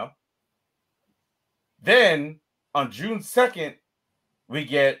issues now. Then on June 2nd, we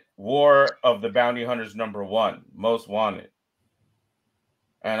get War of the Bounty Hunters #1, Most Wanted.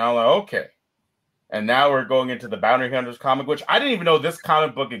 And I'm like, okay. And now we're going into the Bounty Hunters comic, which I didn't even know this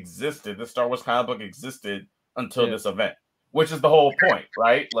comic book existed. This Star Wars comic book existed until this event, which is the whole point,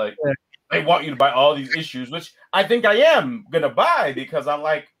 right? Like, they want you to buy all these issues, which I think I am going to buy because I'm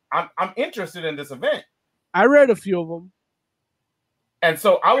like, I'm interested in this event. I read a few of them. And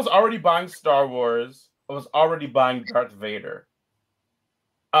so I was already buying Star Wars. I was already buying Darth Vader.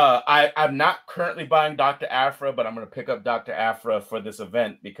 I'm not currently buying Dr. Aphra, but I'm going to pick up Dr. Aphra for this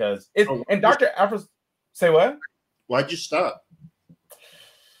event because and Dr. Aphra's say what? Why'd you stop?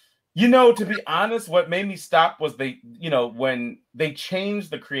 You know, to be honest, what made me stop was when they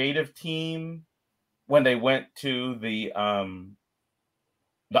changed the creative team when they went to the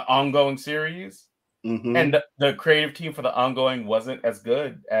ongoing series, and the creative team for the ongoing wasn't as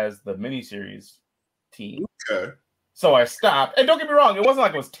good as the miniseries team. Okay. So I stopped. And don't get me wrong, it wasn't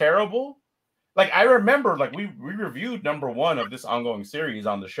like it was terrible. Like I remember, like we reviewed #1 of this ongoing series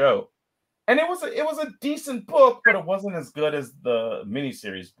on the show, and it was a decent book, but it wasn't as good as the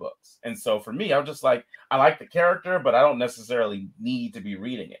miniseries books. And so for me, I was just like, I like the character, but I don't necessarily need to be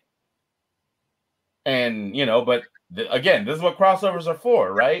reading it. And but again, this is what crossovers are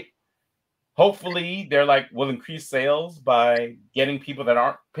for, right? Hopefully, they're like will increase sales by getting people that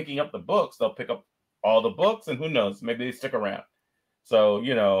aren't picking up the books. They'll pick up all the books, and who knows, maybe they stick around. So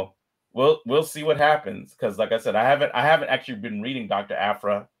we'll see what happens, because like I said, I haven't actually been reading Dr.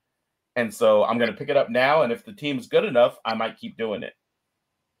 Aphra, and so I'm gonna pick it up now, and if the team's good enough, I might keep doing it.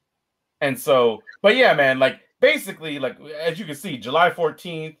 And so, but yeah, man, like basically, like as you can see, July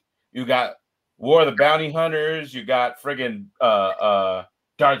 14th, you got War of the Bounty Hunters, you got friggin'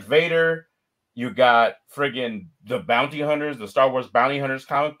 Darth Vader, you got friggin' the Bounty Hunters, the Star Wars Bounty Hunters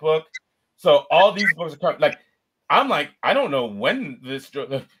comic book. So all these books are coming. Like, I'm like, I don't know when this.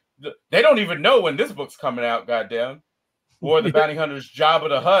 They don't even know when this book's coming out. Goddamn, War of the Bounty Hunters, Jabba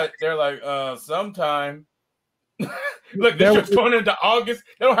the Hutt. They're like, sometime. Look, this shit's going into August.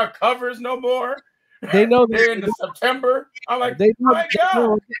 They don't have covers no more. They know they're into September. I'm like, they know, my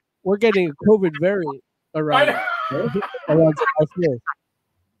God. We're getting a COVID variant around July 5th.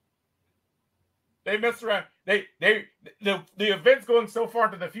 They mess around. The event's going so far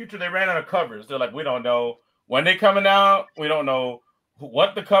into the future, they ran out of covers. They're like, we don't know when they're coming out. We don't know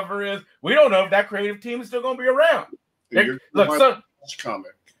what the cover is. We don't know if that creative team is still going to be around. Look, so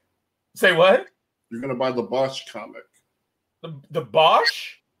comic. Say what? You're going to buy the Bosch comic. The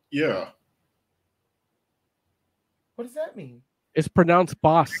Bosch? Yeah. What does that mean? It's pronounced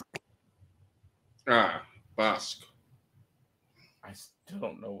Bosk. Bosk. I still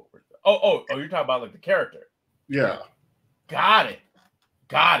don't know what we're. Oh, you're talking about like the character. Yeah. Got it.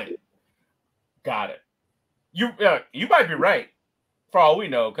 You might be right, for all we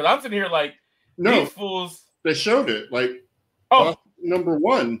know, because I'm sitting here like, these fools. They showed it like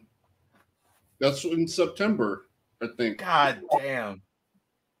 #1. That's in September, I think. God damn.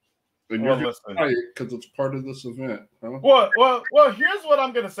 And you're listen, because it's part of this event. Huh? Well. Here's what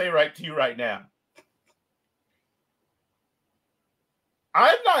I'm gonna say to you right now.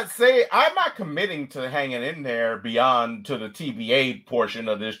 I'm not committing to hanging in there beyond to the TBA portion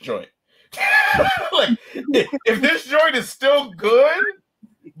of this joint. Like, if this joint is still good,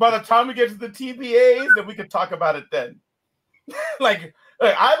 by the time we get to the TBAs, then we can talk about it then. like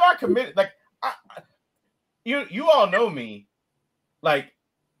I'm not committed. Like, you all know me. Like,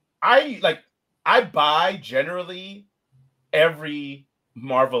 I buy generally every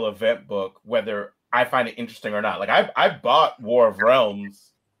Marvel event book, whether I find it interesting or not. Like I bought War of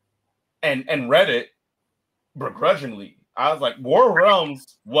Realms and read it begrudgingly. I was like, War of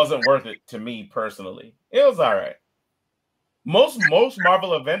Realms wasn't worth it to me personally. It was all right. Most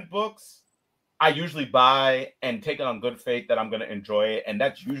Marvel event books I usually buy and take it on good faith that I'm going to enjoy it, and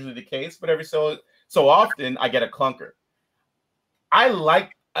that's usually the case. But every so often I get a clunker. I'm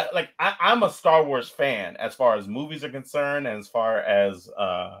a Star Wars fan as far as movies are concerned, and as far as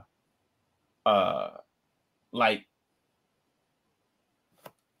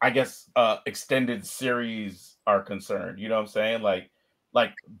extended series are concerned. You know what I'm saying? Like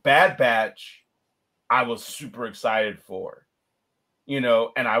Bad Batch, I was super excited for.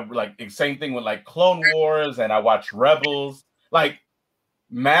 And I like the same thing with like Clone Wars, and I watched Rebels. Like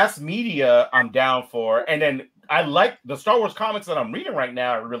mass media, I'm down for. And then I like the Star Wars comics that I'm reading right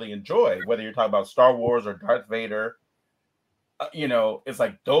now. I really enjoy, whether you're talking about Star Wars or Darth Vader. It's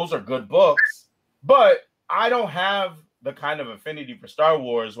like those are good books. But I don't have the kind of affinity for Star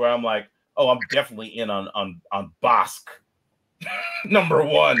Wars where I'm like, oh, I'm definitely in on Bosk number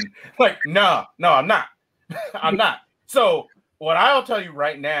one. Like, no, I'm not. I'm not. So what I'll tell you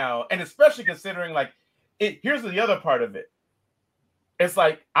right now, and especially considering like here's the other part of it. It's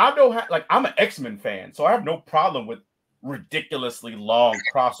like I don't have like I'm an X-Men fan, so I have no problem with ridiculously long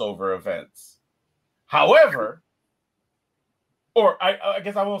crossover events. However, or I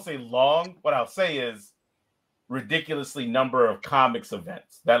guess I won't say long. What I'll say is ridiculously number of comics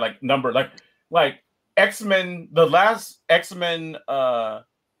events that like number like X-Men, the last X-Men,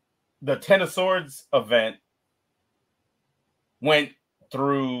 the Ten of Swords event went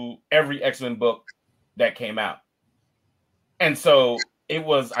through every X-Men book that came out. And so it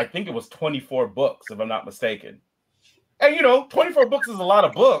was, I think it was 24 books, if I'm not mistaken. And, 24 books is a lot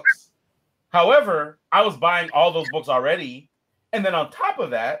of books. However, I was buying all those books already. And then on top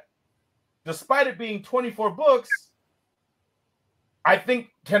of that, despite it being 24 books, I think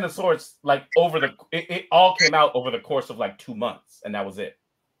Ten of Swords, like it all came out over the course of like 2 months. And that was it.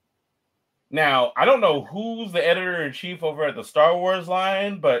 Now, I don't know who's the editor-in-chief over at the Star Wars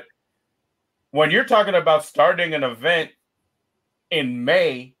line, but when you're talking about starting an event in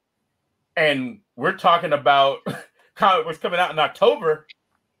May, and we're talking about comic books coming out in October,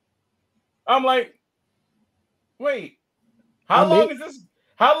 I'm like, wait, how long is this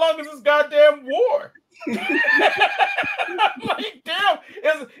goddamn war? I'm like, damn,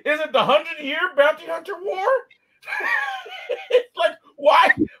 is it the 100-year bounty hunter war? It's like,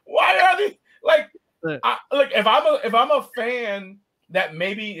 why are they like? If I'm a fan that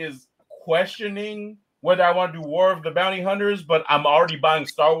maybe is questioning whether I want to do War of the Bounty Hunters, but I'm already buying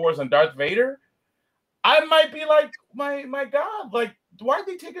Star Wars and Darth Vader, I might be like, my God, like, why are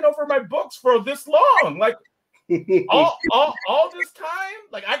they taking over my books for this long? Like, all this time?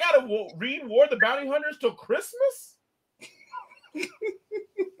 Like, I gotta read War of the Bounty Hunters till Christmas?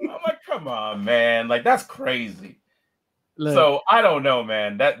 I'm like, come on, man. Like, that's crazy. Look. So I don't know,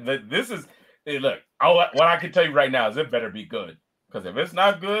 man. This is look. What I can tell you right now is it better be good. Because if it's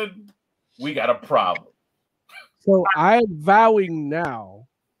not good, we got a problem. So I'm vowing now.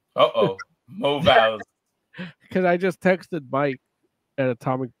 Mo vows. Because I just texted Mike at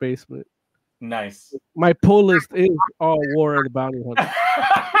Atomic Basement. Nice. My pull list is all War of the Bounty Hunter.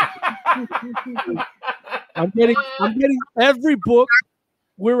 I'm getting every book.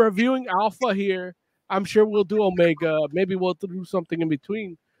 We're reviewing Alpha here. I'm sure we'll do Omega. Maybe we'll do something in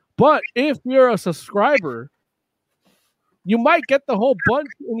between. But if you're a subscriber, you might get the whole bunch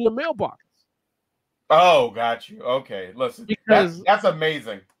in your mailbox. Oh, got you. Okay, listen, because that's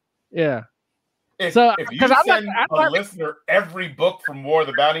amazing. Yeah. If you send a listener every book from War of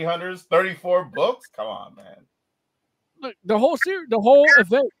the Bounty Hunters, 34 books, come on, man. Look, the whole series, the whole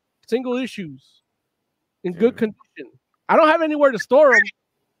event, single issues, in good condition. I don't have anywhere to store them,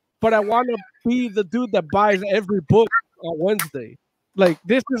 but I want to be the dude that buys every book on Wednesday. Like,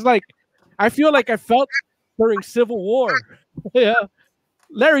 this is like, I feel like I felt during Civil War. Yeah.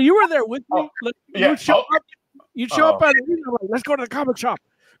 Larry, you were there with me. Like, you'd show up at like, let's go to the comic shop.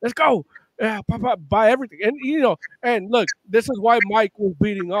 Let's go. Yeah, buy everything. And, and look, this is why Mike was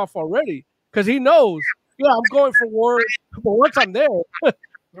beating off already. Because he knows, I'm going for War. But once I'm there,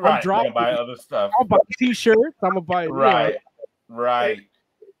 I'm dropping. Buy other stuff. I'll buy T-shirts. I'm going to buy Right.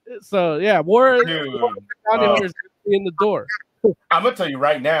 So, yeah, War is in the door. I'm going to tell you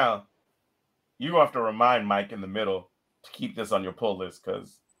right now, you have to remind Mike in the middle to keep this on your pull list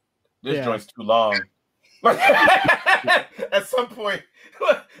because this joint's too long. At some point,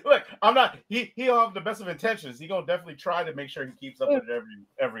 look, I'm not. He'll have the best of intentions. He gonna definitely try to make sure he keeps up with it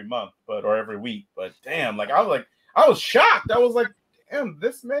every month, or every week. But damn, I was shocked. I was like, damn,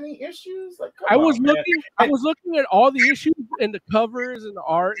 this many issues. Like, I was looking at all the issues and the covers and the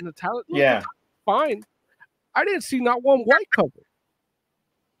art and the talent. Yeah, fine. I didn't see not one white cover.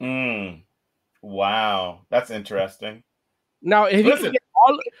 Wow, that's interesting. Now, if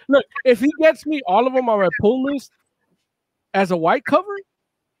he gets me all of them on my pull list as a white cover,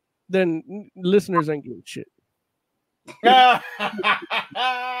 then listeners ain't getting shit.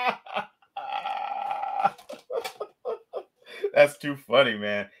 That's too funny,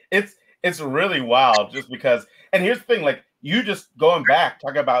 man. It's really wild just because. And here's the thing: like you just going back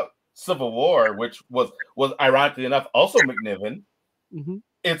talking about Civil War, which was ironically enough also McNiven. Mm-hmm.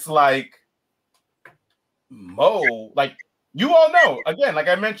 It's like Mo, like. You all know, again, like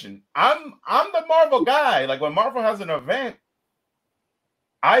I mentioned, I'm the Marvel guy. Like when Marvel has an event,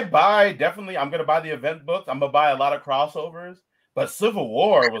 I'm gonna buy the event books. I'm gonna buy a lot of crossovers. But Civil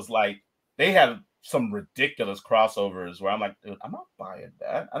War was like, they had some ridiculous crossovers where I'm like, dude, I'm not buying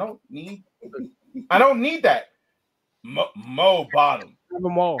that. I don't need I don't need that. Mo bottom. Have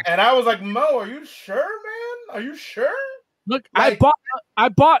them all. And I was like, Mo, are you sure, man? Are you sure? Look, Like- I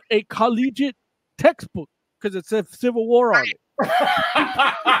bought a collegiate textbook because it said Civil War on it.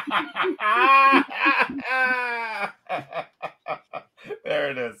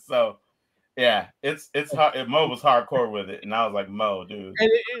 There it is. So yeah, it's hard. Mo was hardcore with it, and I was like, Mo, dude, And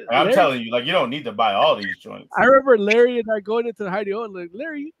I'm Larry, telling you, like, you don't need to buy all these joints. I remember Larry and I going into the Hideo, like,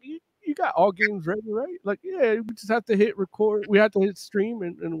 Larry, you got all games ready, right? Like, yeah, we just have to hit record. We have to hit stream,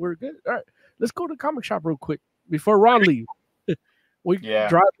 and we're good. All right, let's go to the comic shop real quick before Ron leaves. We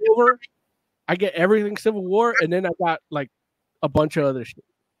drive over. I get everything Civil War, and then I got like a bunch of other shit.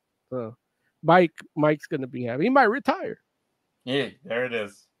 So Mike's gonna be happy. He might retire. Yeah, there it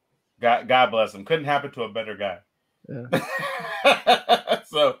is. God bless him. Couldn't happen to a better guy. Yeah.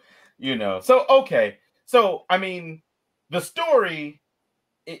 So, so okay. So, I mean, the story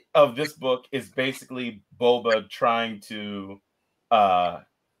of this book is basically Boba trying to,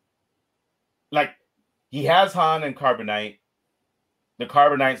 like, he has Han and Carbonite. The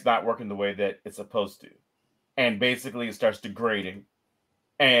Carbonite's not working the way that it's supposed to. And basically it starts degrading.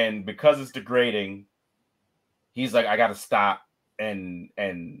 And because it's degrading, he's like, I got to stop and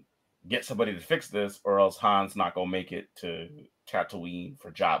get somebody to fix this, or else Han's not going to make it to Tatooine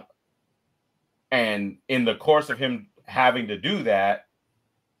for Jabba. And in the course of him having to do that,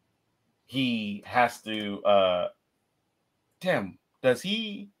 he has to, does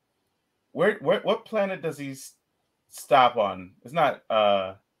he, what planet does he stop on? It's not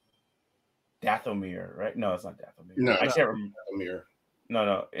Dathomir, right? No, it's not Dathomir. No, I can't remember. Dathomir. No, I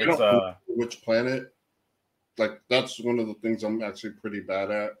don't it's know which planet. Like, that's one of the things I'm actually pretty bad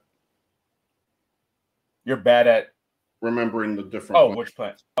at. You're bad at remembering the different. planets. Which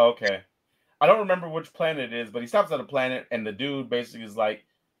planet? Okay, I don't remember which planet it is, but he stops at a planet, and the dude basically is like,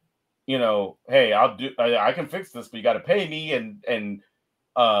 hey, I can fix this, but you got to pay me, and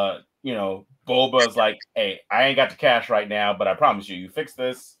Boba's like, hey, I ain't got the cash right now, but I promise you fix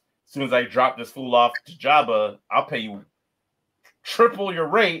this. As soon as I drop this fool off to Jabba, I'll pay you triple your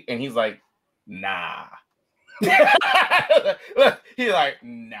rate. And he's like, nah. He's like,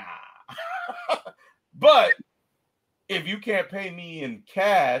 nah. But if you can't pay me in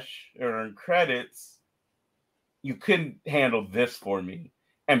cash or in credits, you couldn't handle this for me.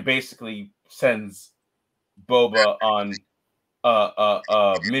 And basically sends Boba on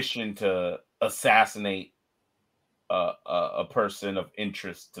a mission to assassinate a person of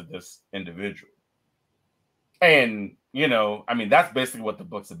interest to this individual. And, I mean, that's basically what the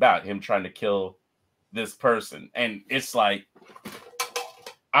book's about, him trying to kill this person. And it's like,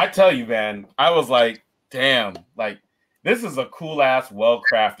 I tell you, man, I was like, damn, like, this is a cool ass,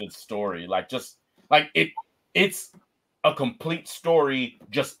 well-crafted story. Like, just like it's a complete story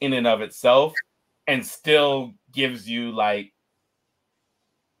just in and of itself, and still gives you like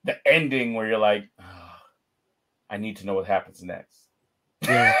the ending where you're like, oh, I need to know what happens next.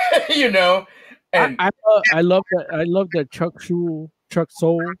 Yeah. And I love that. I love that Chuck Soul.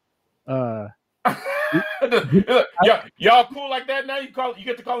 Y'all cool like that now? You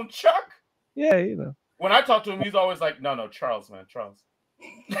get to call him Chuck? Yeah, When I talk to him, he's always like, no, Charles, man, Charles.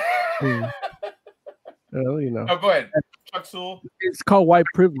 Well, Oh, go ahead, Chuck Sewell. It's called white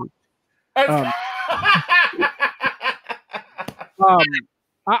privilege. I'm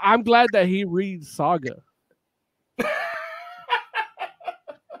glad that he reads Saga,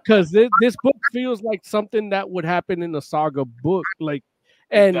 because this book feels like something that would happen in a Saga book, like,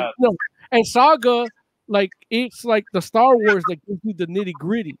 and Saga, like, it's like the Star Wars that gives you the nitty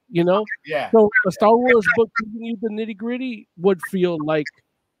gritty, Yeah. So a Star Wars book giving you the nitty gritty would feel like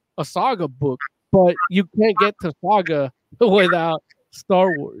a Saga book, but you can't get to Saga without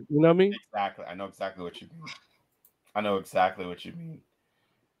Star Wars. You know what I mean? Exactly. I know exactly what you mean.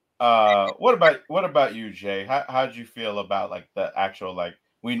 What about you, Jay? How did you feel about like the actual, like,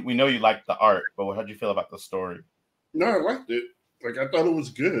 we know you like the art, but how did you feel about the story? No, I liked it. Like, I thought it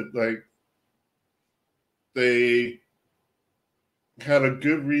was good. Like, they had a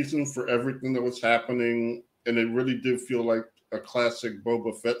good reason for everything that was happening, and it really did feel like a classic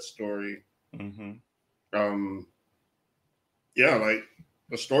Boba Fett story. Mm-hmm. Yeah, like,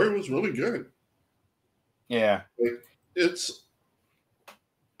 the story was really good. Yeah. Like,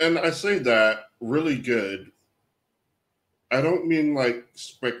 and I say that really good. I don't mean like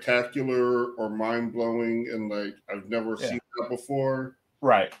spectacular or mind blowing and like I've never seen that before.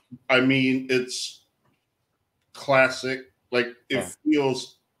 Right. I mean, it's classic. Like, it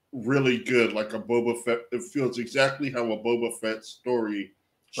feels really good, like a Boba Fett. It feels exactly how a Boba Fett story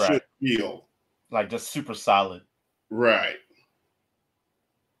should feel. Like, just super solid. Right.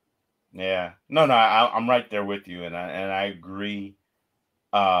 Yeah. No, I'm right there with you, and I agree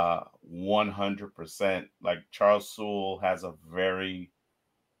 100%. Like Charles Soule has a very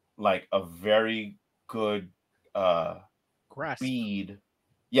good Grasp. speed,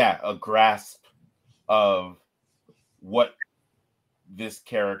 yeah, a grasp of what this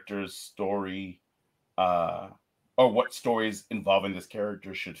character's story or what stories involving this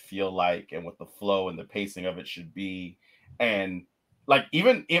character should feel like, and what the flow and the pacing of it should be. And like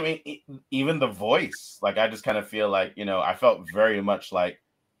even the voice, like I just kind of feel like, I felt very much like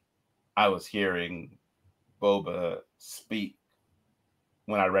I was hearing Boba speak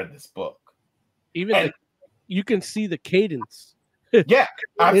when I read this book. Even And you can see the cadence. yeah,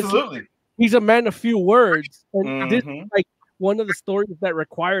 absolutely. He's a man of few words, and this Mhm. is like one of the stories that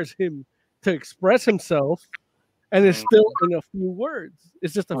requires him to express himself, and it's still in a few words.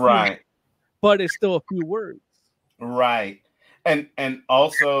 It's just a few, Right. but it's still a few words. Right. And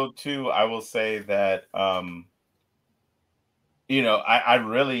also too, I will say that I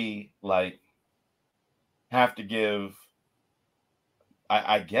really like have to give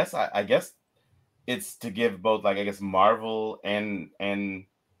I guess it's to give both, like, I guess Marvel and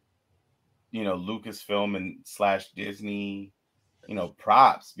Lucasfilm and / Disney,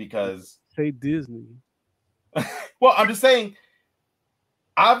 props, because Say Disney. well, I'm just saying,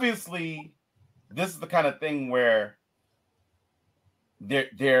 obviously this is the kind of thing where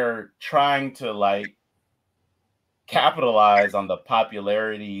they're trying to like capitalize on the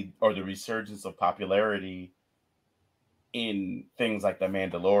popularity or the resurgence of popularity in things like The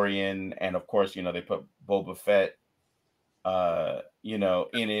Mandalorian, and of course, they put Boba Fett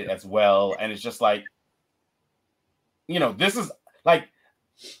in it as well. And it's just like, this is like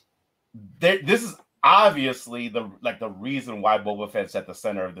this is obviously the reason why Boba Fett's at the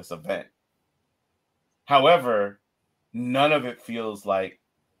center of this event. However, none of it feels like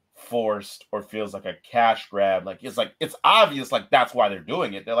forced or feels like a cash grab. Like it's obvious, like that's why they're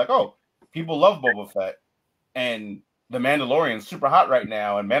doing it. They're like, oh, people love Boba Fett, and The Mandalorian's super hot right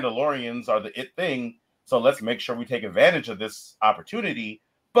now, and Mandalorians are the it thing. So let's make sure we take advantage of this opportunity.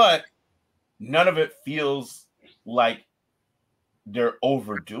 But none of it feels like they're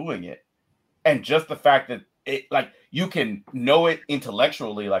overdoing it. And just the fact that it, like, you can know it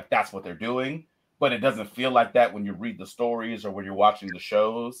intellectually, like that's what they're doing, but it doesn't feel like that when you read the stories or when you're watching the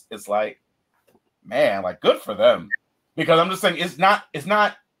shows. It's like, man, like, good for them. Because I'm just saying, it's not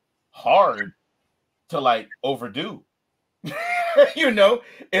hard to like overdo.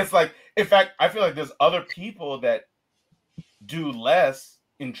 It's like, in fact, I feel like there's other people that do less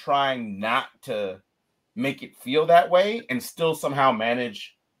in trying not to make it feel that way and still somehow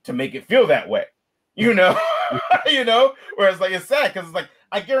manage to make it feel that way. Whereas, like, it's sad because it's like,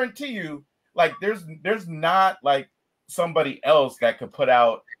 I guarantee you, like, there's not like somebody else that could put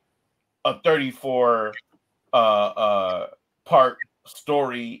out a 34 part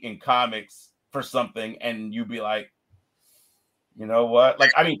story in comics for something and you'd be like, you know what?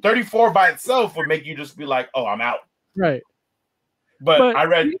 Like, I mean, 34 by itself would make you just be like, oh, I'm out. Right. But I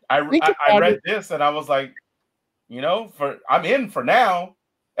read this and I was like, I'm in for now,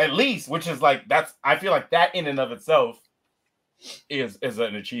 at least, which is like, I feel like that in and of itself is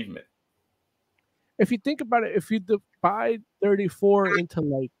an achievement. If you think about it, if you divide 34 into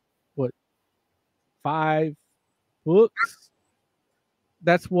like what, 5 books,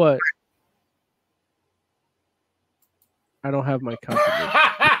 that's what. I don't have my calculator.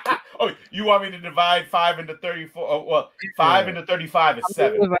 Oh, you want me to divide 5 into 34? Oh, well, 5 into 35 is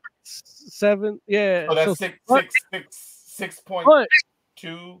 7. Like 7, yeah. So that's so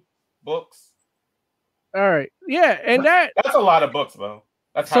 6.2 books. All right, yeah, and that's a lot of books, bro.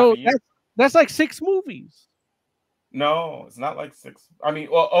 That's half a year. That's like 6 movies. No, it's not like 6. I mean,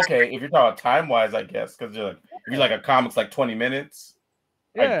 well, okay, if you're talking time wise, I guess, because if you're like a comic's like 20 minutes,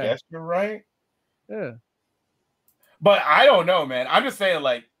 yeah. I guess you're right. Yeah. But I don't know, man. I'm just saying,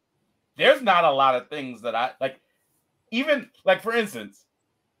 like, there's not a lot of things that I like. Even like, for instance,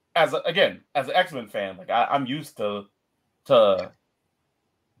 as an X-Men fan, like I'm used to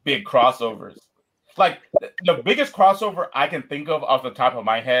big crossovers. Like the biggest crossover I can think of off the top of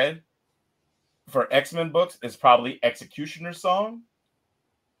my head for X-Men books is probably Executioner's Song.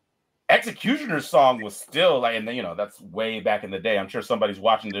 Executioner's Song was still like, and that's way back in the day. I'm sure somebody's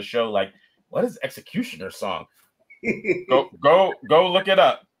watching this show like, what is Executioner's Song? Go look it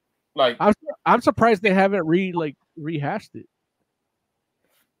up. Like, I'm surprised they haven't rehashed it.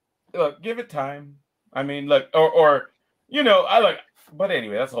 Look, give it time. I mean, look, or I like, but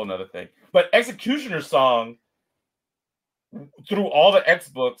anyway, that's a whole nother thing. But Executioner's Song through all the X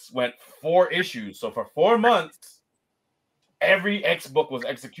books went 4 issues. So for 4 months, every X book was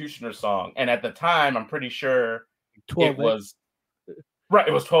Executioner Song, and at the time, I'm pretty sure 12 it was right.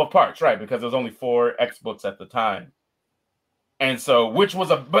 It was 12 parts, right? Because there was only 4 X books at the time, and so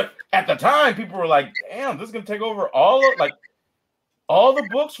but at the time, people were like, "Damn, this is gonna take over all the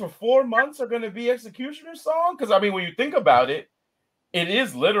books for 4 months are gonna be Executioner Song." Because I mean, when you think about it, it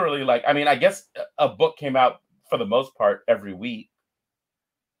is literally like, I mean, I guess a book came out for the most part every week.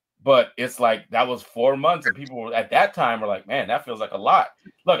 But it's like that was 4 months, and people were at that time were like, "Man, that feels like a lot."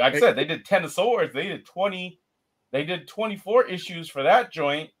 Look, like I said, they did 10 of Swords, they did 20, they did 24 issues for that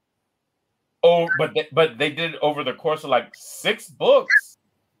joint. Oh, but they did it over the course of like 6 books,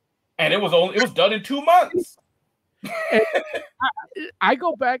 and it was done in 2 months. I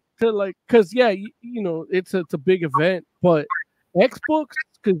go back to like, because yeah, you know, it's a big event, but X books,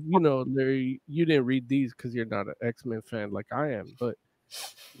 because you know, you didn't read these because you're not an X-Men fan like I am, but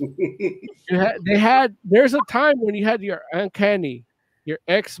there's a time when you had your Uncanny, your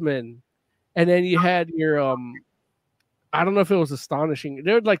X-Men, and then you had your I don't know if it was Astonishing.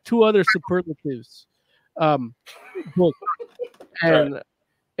 There were like 2 other superlatives book, and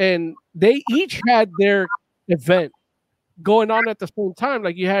they each had their event going on at the same time.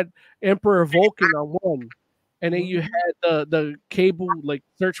 Like you had Emperor Vulcan on one, and then you had the Cable, like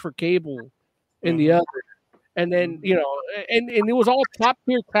Search for Cable in the other. And then, you know, and it was all top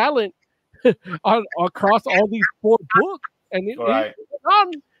tier talent across all these 4 books. And it went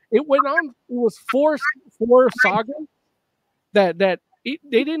on. It was four sagas that they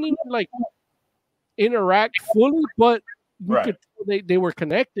didn't even like interact fully, but you could tell they were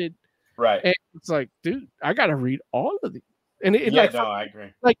connected. Right. And it's like, dude, I gotta read all of these. And I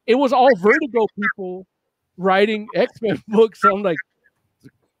agree. Like it was all Vertigo people writing X-Men books. So I'm like,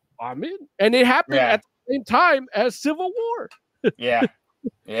 I'm in. And it happened at same time as Civil War. Yeah.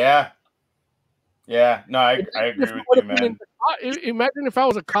 No, I agree with you, man. Imagine if I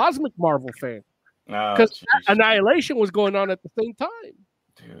was a cosmic Marvel fan, because Annihilation was going on at the same time.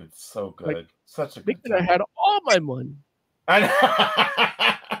 Dude, it's so good. Like, such a good time. I had all my money.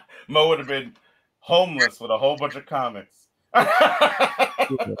 Mo would have been homeless with a whole bunch of comics.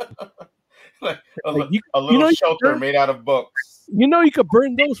 Like a little shelter made out of books. You know, you could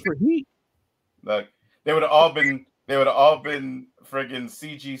burn those for heat. Like they would have all been friggin'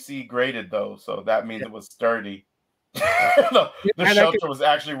 CGC graded though, so that means it was sturdy. The shelter was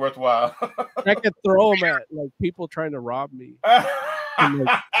actually worthwhile. I could throw them at like people trying to rob me.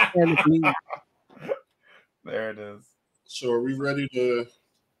 There it is. So are we ready to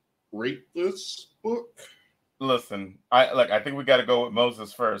rate this book? Listen, I think we got to go with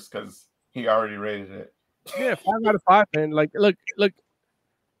Moses first because he already rated it. Yeah, 5 out of 5, man. Like, look.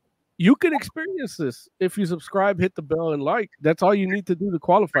 You can experience this if you subscribe, hit the bell, and like. That's all you need to do to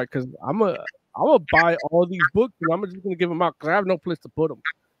qualify. Because I'm gonna buy all these books, and I'm just gonna give them out because I have no place to put them.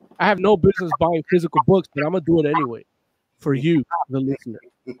 I have no business buying physical books, but I'm gonna do it anyway for you, the listener.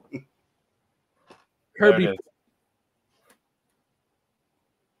 Kirby,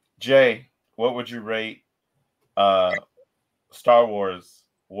 Jay, what would you rate Star Wars: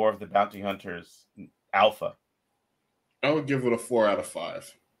 War of the Bounty Hunters Alpha? I would give it a 4 out of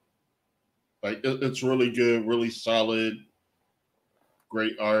 5. Like it's really good, really solid,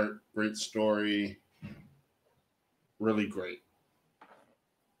 great art, great story, really great.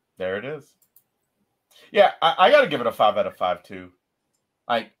 There it is. Yeah, I got to give it a 5 out of 5 too.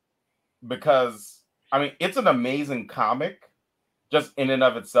 Because I mean, it's an amazing comic, just in and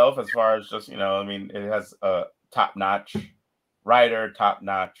of itself. As far as just, you know, I mean, it has a top-notch writer,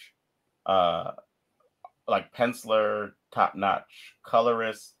 top-notch, like penciler, top-notch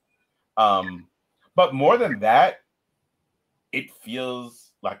colorist. But more than that, it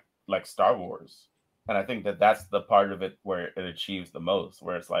feels like Star Wars, and I think that's the part of it where it achieves the most.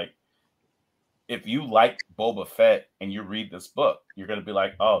 Where it's like, if you like Boba Fett and you read this book, you're gonna be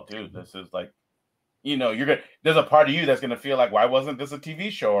like, "Oh, dude, this is like," you know, there's a part of you that's gonna feel like, "Why wasn't this a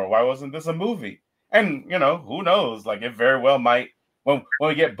TV show or why wasn't this a movie?" And you know, who knows? Like, it very well might. When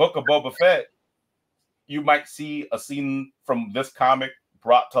we get Book of Boba Fett, you might see a scene from this comic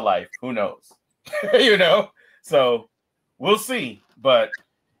brought to life. Who knows? You know, so we'll see. But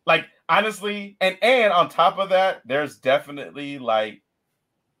like, honestly, and on top of that, there's definitely like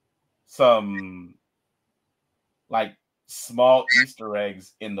some like small Easter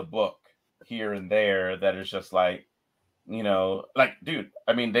eggs in the book here and there that is just like, you know, like, dude,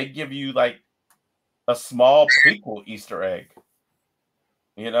 I mean, they give you like a small prequel Easter egg.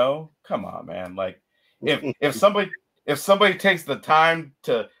 You know, come on, man. Like, if somebody takes the time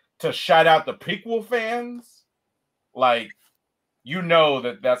to shout out the prequel fans, like, you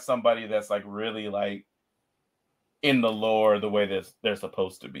know that's somebody that's like really like in the lore the way that they're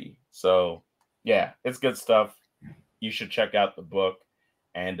supposed to be. So yeah, it's good stuff. You should check out the book,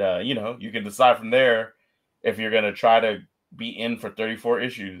 and you know, you can decide from there if you're gonna try to be in for 34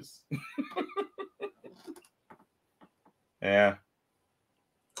 issues. Yeah.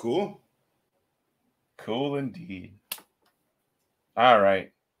 Cool. Cool indeed. All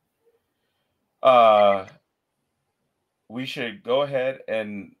right. We should go ahead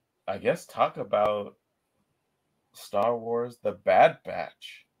and I guess talk about Star Wars The Bad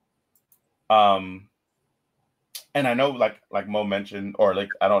Batch. And I know like Mo mentioned, or like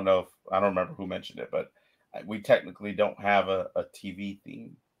I don't remember who mentioned it, but we technically don't have a TV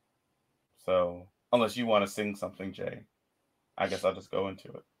theme. So unless you want to sing something, Jay, I guess I'll just go into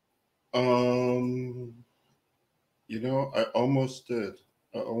it. You know, I almost did.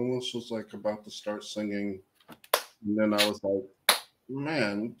 I almost was like about to start singing, and then I was like,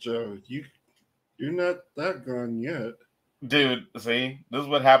 "Man, Joe, you're not that gone yet." Dude, see, this is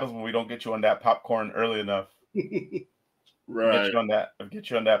what happens when we don't get you on that popcorn early enough. Right. Get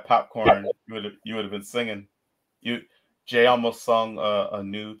you on that popcorn. You would have been singing. Jay almost sung a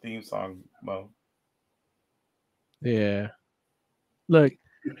new theme song, Mo. Yeah. Look,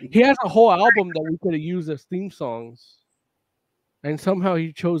 he has a whole album that we could have used as theme songs, and somehow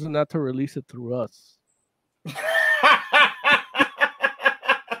he chose not to release it through us.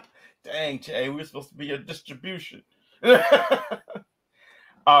 Dang, Jay, we're supposed to be a distribution.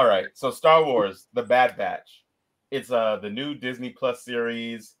 All right, so Star Wars: The Bad Batch. It's the new Disney Plus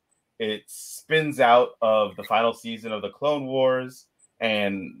series. It spins out of the final season of the Clone Wars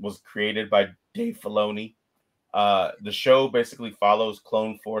and was created by Dave Filoni. The show basically follows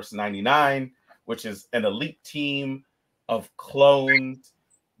Clone Force 99, which is an elite team of clones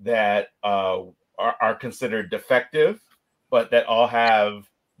that are considered defective, but that all have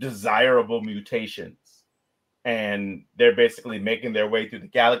desirable mutations. And they're basically making their way through the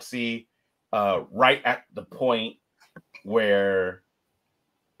galaxy right at the point where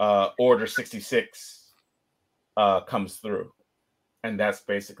Order 66 comes through. And that's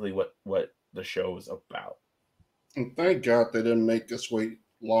basically what the show is about. And thank God they didn't make us wait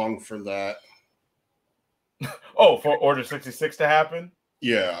long for that. Oh, for Order 66 to happen?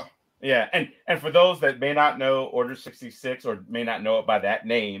 Yeah. Yeah, and for those that may not know Order 66 or may not know it by that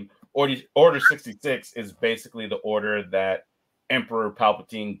name, Order 66 is basically the order that Emperor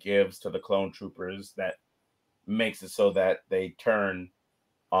Palpatine gives to the clone troopers that makes it so that they turn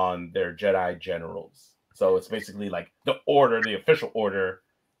on their Jedi generals. So it's basically like the official order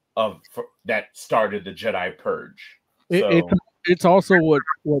that started the Jedi Purge. It's also what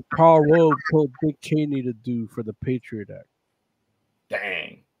Karl Rove told Dick Cheney to do for the Patriot Act.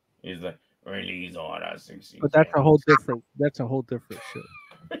 Dang. He's like, release Order 66. But that's a whole different shit.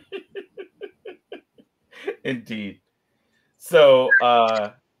 Indeed. So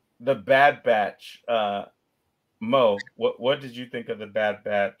the Bad Batch, Mo, what did you think of the Bad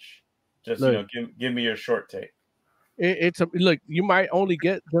Batch? Just Look, give me your short take. Look, you might only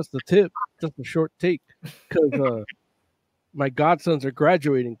get just the tip, just a short take, because my godsons are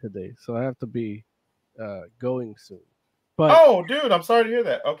graduating today, so I have to be going soon. But oh, dude, I'm sorry to hear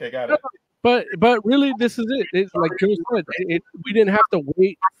that. Okay, got it. But really, this is it. It's like Joe said, we didn't have to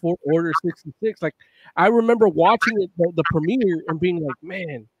wait for Order 66. Like, I remember watching it, the premiere, and being like,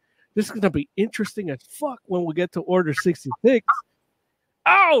 man, this is gonna be interesting as fuck when we get to Order 66.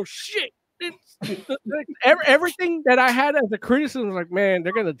 Oh shit! Everything that I had as a criticism was like, man,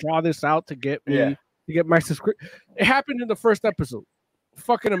 they're gonna draw this out to get me to get my subscription. It happened in the first episode.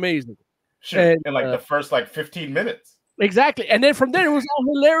 Fucking amazing. Sure. In like the first 15 minutes. Exactly. And then from there, it was all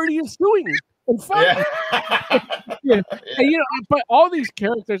hilarity ensuing and fun. Yeah. And, but all these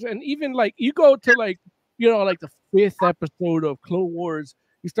characters, and even you go to like the 5th episode of Clone Wars,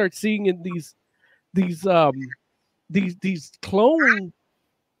 you start seeing in these clones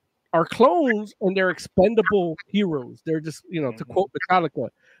are clones, and they're expendable heroes. They're just, to quote Metallica,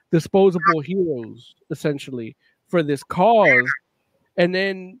 disposable heroes, essentially, for this cause. And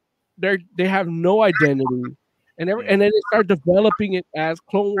then they have no identity. And then they start developing it as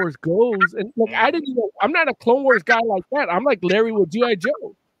Clone Wars goes. And look, I'm not a Clone Wars guy like that. I'm like Larry with G.I.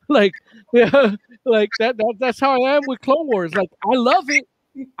 Joe. That's how I am with Clone Wars. Like, I love it.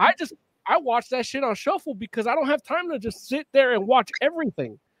 I watch that shit on shuffle because I don't have time to just sit there and watch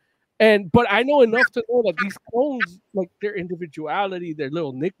everything. But I know enough to know that these clones, like their individuality, their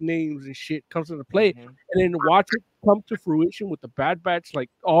little nicknames and shit comes into play. And then watch it come to fruition with the Bad Batch,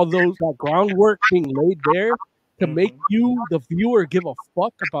 like all that groundwork being laid there to make you, the viewer, give a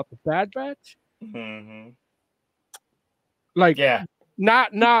fuck about the Bad Batch. Like,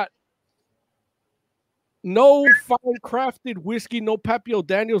 not no fine crafted whiskey, no Papio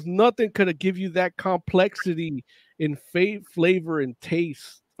Daniels, nothing could have give you that complexity in flavor and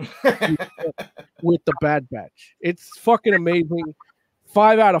taste with the Bad Batch. It's fucking amazing.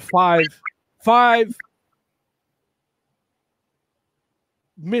 5 out of 5. 5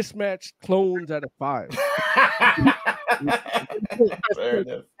 mismatched clones out of 5.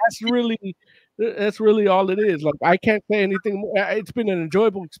 That's really all it is. Like, I can't say anything more. It's been an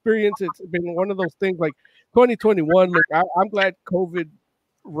enjoyable experience. It's been one of those things like 2021. Look, I'm glad COVID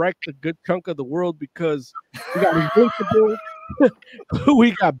wrecked a good chunk of the world because we got Invincible,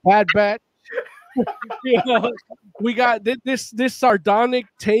 we got Bad Batch, you know, we got this sardonic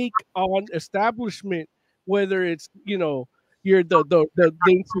take on establishment, whether it's, you know, you're the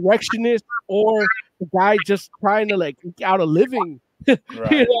insurrectionist or the guy just trying to like eke out a living.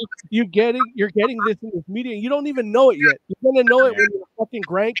 Right. You know, you're getting this in this media. You don't even know it yet. You're gonna know it when your fucking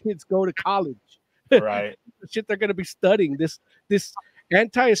grandkids go to college. Right. The shit they're gonna be studying. This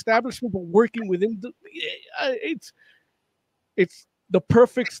anti-establishment, but working within the. It's the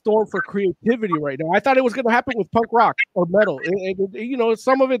perfect storm for creativity right now. I thought it was gonna happen with punk rock or metal. You know,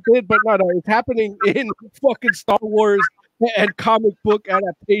 some of it did, but no, it's happening in fucking Star Wars and comic book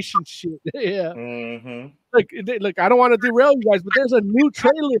adaptation shit. Yeah. Mm-hmm. Look, I don't want to derail you guys, but there's a new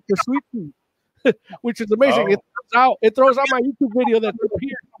trailer for Sweet Tooth, which is amazing. Oh. It throws out my YouTube video that's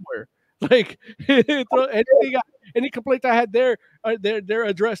here somewhere. Like, any complaints I had there, they're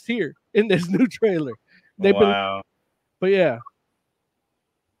addressed here in this new trailer. Wow. But yeah.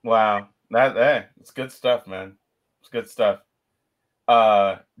 Wow. It's good stuff, man. It's good stuff.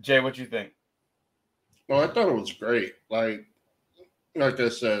 Jay, what you think? Well, I thought it was great. Like I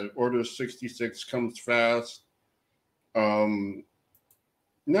said, Order 66 comes fast. Not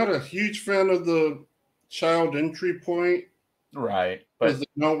a huge fan of the child entry point. Right. Because they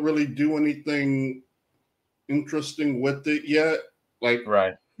don't really do anything interesting with it yet. Like,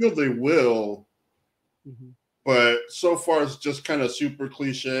 right. I feel they will. Mm-hmm. But so far, it's just kind of super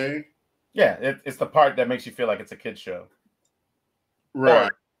cliche. Yeah, it's the part that makes you feel like it's a kid's show. Right.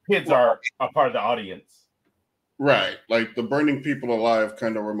 Or kids are a part of the audience. Right. Like the Burning People Alive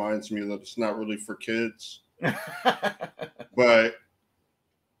kind of reminds me that it's not really for kids. But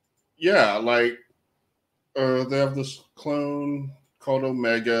yeah, like they have this clone called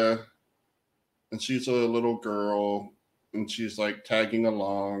Omega, and she's a little girl, and she's like tagging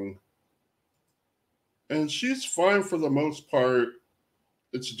along. And she's fine for the most part.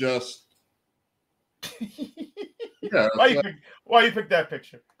 It's just yeah. Why you pick that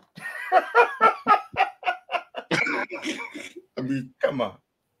picture? I mean, come on.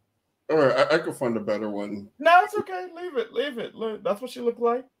 All right, I could find a better one. No, it's okay. Leave it. Look, that's what she looked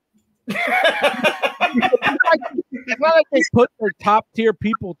like. It's not like they put their top tier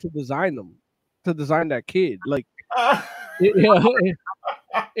people to design that kid. Like,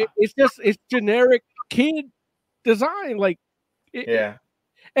 it's generic kid design. Like, yeah.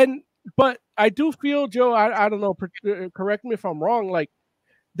 But I do feel, Joe, I don't know, correct me if I'm wrong, like,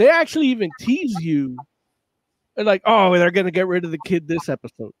 they actually even tease you, like, oh, they're going to get rid of the kid this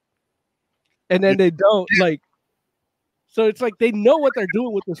episode. And then they don't, like, so it's like they know what they're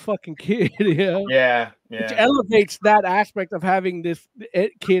doing with this fucking kid, you know? Yeah. Which elevates that aspect of having this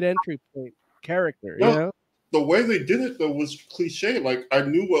kid entry point character, you know? The way they did it, though, was cliche. Like, I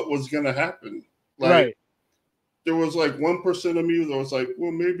knew what was going to happen. Like, right. There was like 1% of me that was like,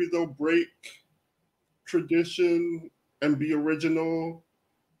 well, maybe they'll break tradition and be original.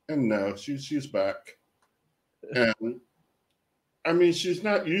 And no, she's back. And I mean, she's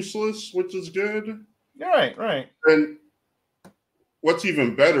not useless, which is good. Right. And what's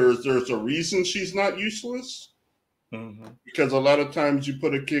even better is there's a reason she's not useless. Mm-hmm. Because a lot of times you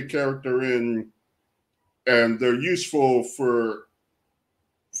put a kid character in and they're useful for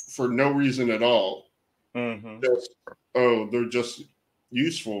no reason at all. Mm-hmm. They're just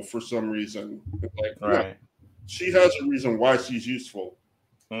useful for some reason. Like, right. No, she has a reason why she's useful.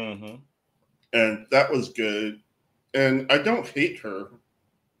 Mm-hmm. And that was good. And I don't hate her,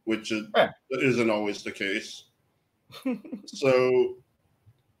 which isn't always the case. So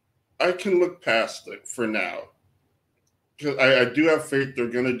I can look past it for now. Because I do have faith they're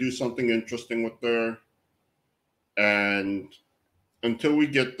going to do something interesting with her. And until we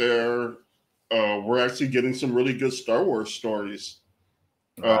get there, we're actually getting some really good Star Wars stories.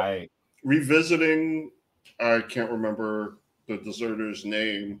 Right. Revisiting, I can't remember the deserter's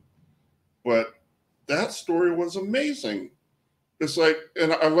name, but that story was amazing. It's like,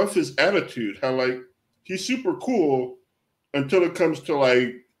 and I love his attitude, how like he's super cool until it comes to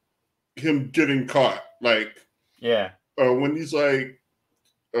like him getting caught. Like, yeah. When he's like,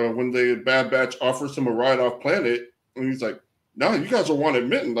 when the Bad Batch offers him a ride off planet, and he's like, "No, you guys are wanted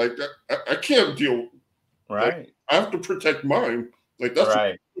men. Like, I can't deal. Right. Like, I have to protect mine. Like, that's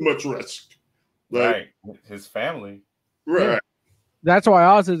Right. too much risk." Like, Right. His family. right. Yeah. That's why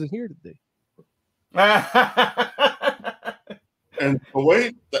Oz isn't here today. And the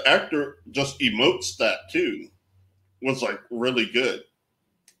way the actor just emotes that too was like really good.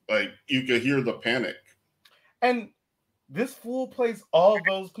 Like you could hear the panic. And this fool plays all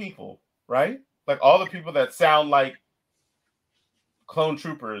those people, right? Like all the people that sound like clone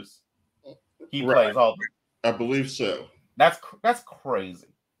troopers. He Right. plays all of them. I believe so. That's crazy.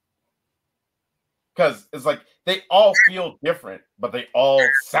 Because it's like they all feel different, but they all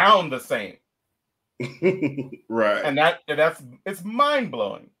sound the same. Right. And that's it's mind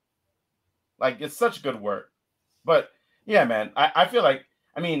blowing. Like it's such good work. But yeah, man, I feel like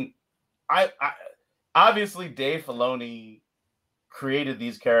I obviously Dave Filoni created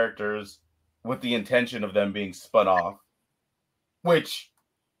these characters with the intention of them being spun off, which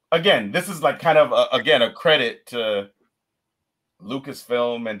again, this is like kind of a credit to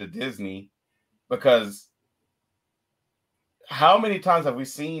Lucasfilm and to Disney, because how many times have we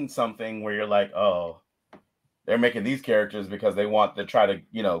seen something where you're like, oh, they're making these characters because they want to try to,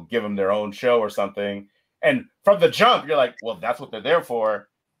 give them their own show or something. And from the jump, you're like, well, that's what they're there for.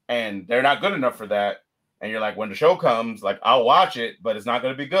 And they're not good enough for that. And you're like, when the show comes, like, I'll watch it, but it's not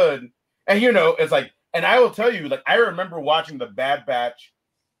going to be good. And, it's like, and I will tell you, like, I remember watching the Bad Batch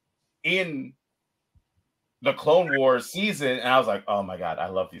in the Clone Wars season. And I was like, oh my God, I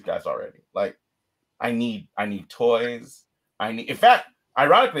love these guys already. Like, I need toys. In fact,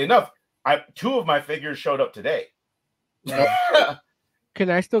 ironically enough, two of my figures showed up today. Can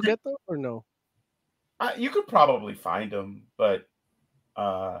I still get them or no? You could probably find them, but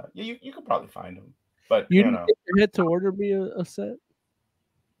you could probably find them. But you had to order me a set.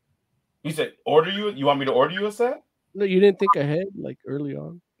 You said order you? You want me to order you a set? No, you didn't think ahead like early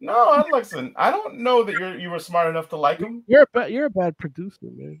on. No, listen. I don't know that you were smart enough to like them. You're a bad producer,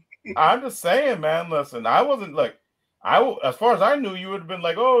 man. I'm just saying, man. Listen, I wasn't like as far as I knew, you would have been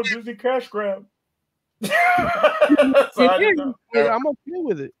like, oh, Disney cash grab. So I'm okay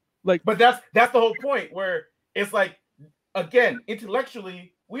with it. Like, but that's the whole point where it's like, again,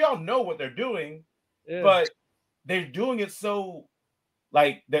 intellectually, we all know what they're doing, but they're doing it so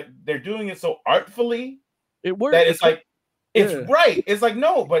like that they're doing it so artfully. It works. That it's like it's right. It's like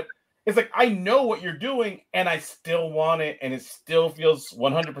no, but it's like I know what you're doing and I still want it and it still feels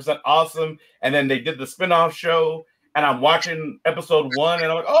 100% awesome. And then they did the spin-off show and I'm watching episode 1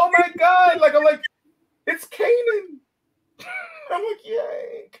 and I'm like, oh my God, I'm like, it's Kanan. I'm like,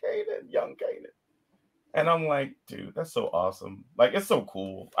 yay, Kanan, young Kanan. And I'm like, dude, that's so awesome. Like, it's so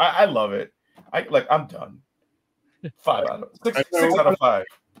cool. I love it. I'm done. 5 out of 6 out of 5.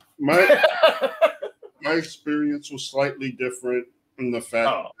 My experience was slightly different in the fact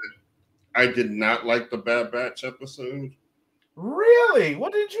that I did not like the Bad Batch episode. Really?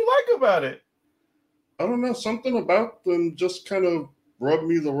 What did you like about it? I don't know. Something about them just kind of rubbed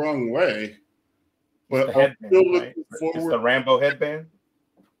me the wrong way. But I'm still looking forward. It's the Rambo headband?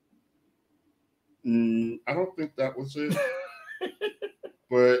 I don't think that was it.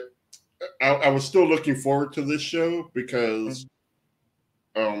 But I was still looking forward to this show because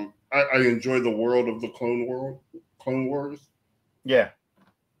I enjoy the world of the Clone Wars. Yeah.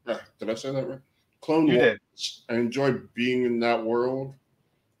 Did I say that right? Clone Wars. Did. I enjoy being in that world.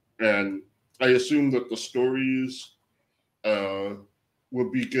 And I assume that the stories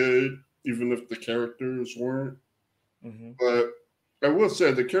would be good, even if the characters weren't. Mm-hmm. But I will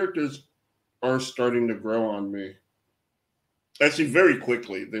say the characters are starting to grow on me. Actually, very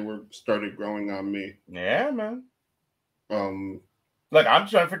quickly, they started growing on me. Yeah, man. Like I'm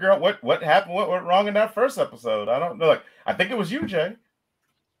trying to figure out what happened, what went wrong in that first episode. I don't know. Like, I think it was you, Jay.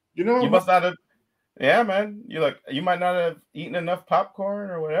 You must not have. Yeah, man. You might not have eaten enough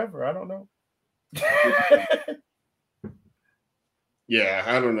popcorn or whatever. I don't know. Yeah,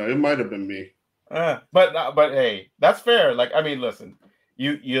 I don't know. It might have been me. But hey, that's fair. Like, I mean, listen,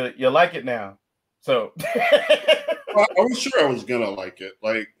 you like it now, so. I was sure I was gonna like it.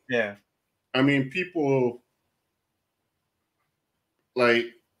 Like, yeah. I mean, people like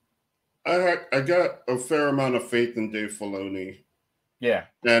I got a fair amount of faith in Dave Filoni. Yeah.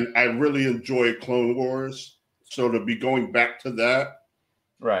 And I really enjoy Clone Wars. So to be going back to that,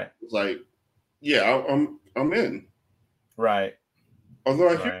 right? It's like, yeah, I'm in. Right. Although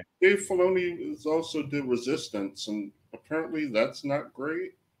I hear Dave Filoni also did Resistance, and apparently that's not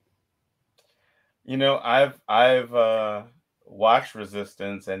great. I've watched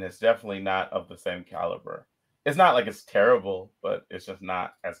Resistance, and it's definitely not of the same caliber. It's not like it's terrible, but it's just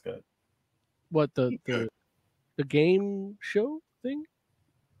not as good. What the game show thing?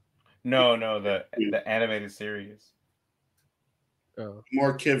 No, the animated series. Oh,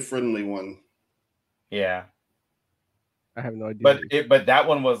 More kid friendly one. Yeah, I have no idea. but that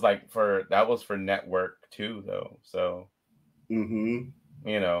one was for network too, though. So Mm-hmm.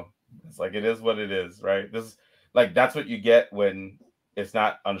 it's like it is what it is, right? This is like that's what you get when it's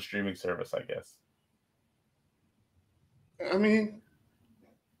not on a streaming service, I guess. I mean,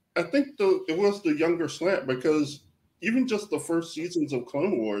 I think it was the younger slant because even just the first seasons of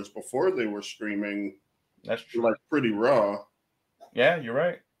Clone Wars before they were streaming, That's true. were like pretty raw. Yeah, you're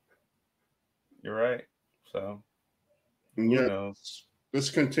right. You're right. So And who yet, knows? this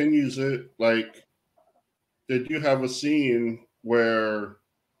continues it. Like, they do have a scene where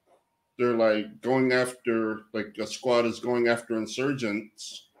they're like going after, like a squad is going after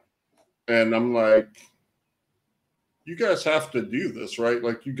insurgents, and I'm like, you guys have to do this, right?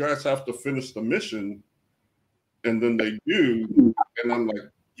 Like, you guys have to finish the mission, and then they do, and I'm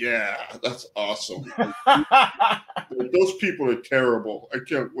like, yeah, that's awesome. Like, those people are terrible. I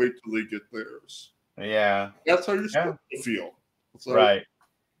can't wait till they get theirs. Yeah, That's how you're supposed to feel. So, right.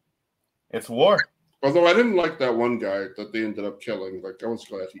 It's war. although I didn't like that one guy that they ended up killing. Like, I was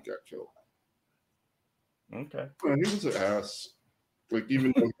glad he got killed. Okay. Man, he was an ass. Like,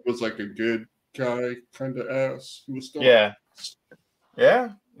 even though he was like a good guy kind of ass, he was still Yeah. Yeah.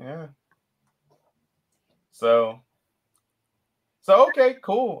 So okay,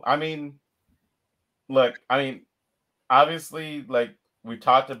 cool. I mean, look, obviously, like we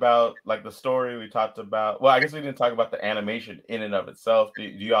talked about like the story, we talked about I guess we didn't talk about the animation in and of itself. Do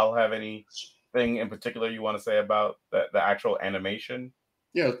you all have anything in particular you want to say about the actual animation?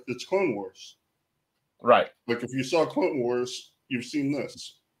 Yeah, it's Clone Wars. Right. Like, if you saw Clone Wars, you've seen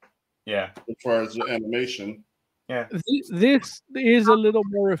this. Yeah. As far as the animation. Yeah. This is a little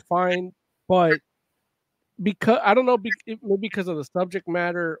more refined, but because I don't know, maybe because of the subject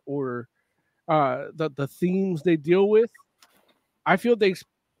matter or the themes they deal with, I feel they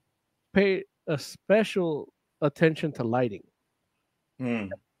pay a special attention to lighting,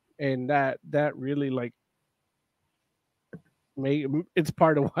 and that really like it's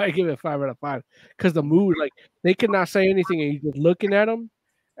part of why I give it 5 out of 5, because the mood, like they cannot say anything and you're just looking at them,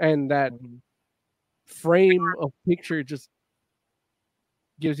 and that frame of picture just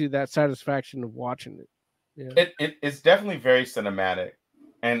gives you that satisfaction of watching it. Yeah. It's definitely very cinematic,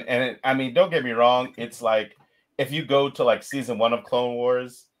 and don't get me wrong. It's like if you go to like season 1 of Clone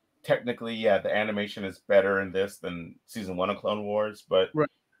Wars, technically, yeah, the animation is better in this than season 1 of Clone Wars. But But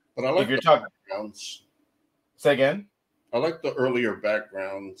I like if you're the talking, backgrounds. Say again. I like the earlier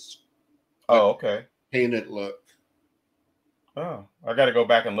backgrounds. Oh, okay. Painted look. Oh, I got to go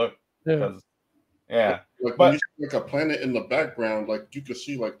back and look. Because, yeah. Like when you see like a planet in the background, like you could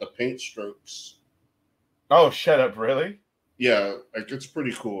see like the paint strokes. Oh, shut up! Really? Yeah, like it's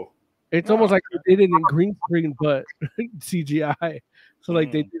pretty cool. It's almost like they did it in green screen, but CGI. So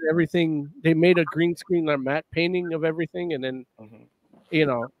like they did everything. They made a green screen, a matte painting of everything, and then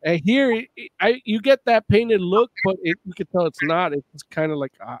and here you get that painted look, but you can tell it's not. It's kind of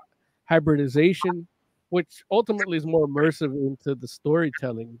like a hybridization, which ultimately is more immersive into the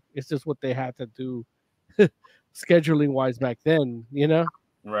storytelling. It's just what they had to do, scheduling wise back then.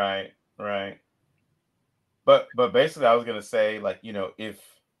 Right. But basically, I was gonna say, like, if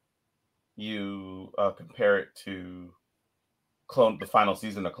you compare it to the final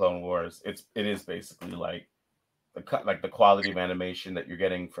season of Clone Wars, it is basically like the quality of animation that you're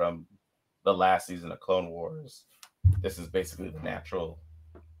getting from the last season of Clone Wars. This is basically the natural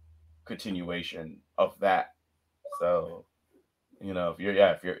continuation of that. So,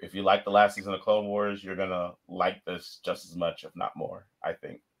 if you like the last season of Clone Wars, you're gonna like this just as much, if not more, I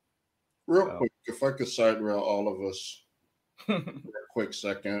think. Real quick, if I could side rail all of us for a quick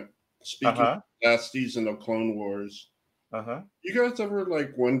second. Speaking of last season of Clone Wars, you guys ever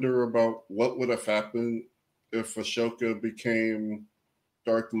like wonder about what would have happened if Ahsoka became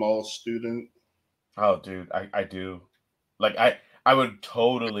Darth Maul's student? Oh, dude, I do. Like, I would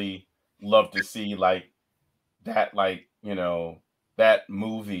totally love to see like that, like, that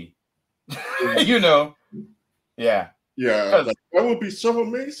movie. Yeah. Yeah, like, that would be so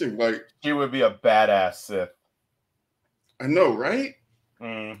amazing. Like, she would be a badass Sith. I know, right?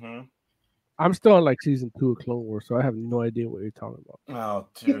 Mm-hmm. I'm still on like season 2 of Clone Wars, so I have no idea what you're talking about. Oh,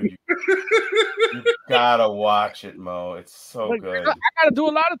 dude, you gotta watch it, Mo. It's so good. I gotta do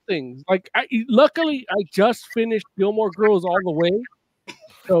a lot of things. Like, luckily, I just finished Gilmore Girls all the way,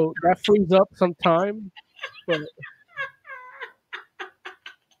 so that frees up some time. But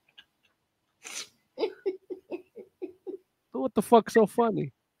What the fuck's so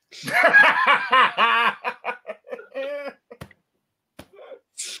funny?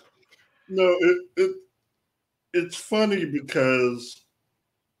 No, it's funny because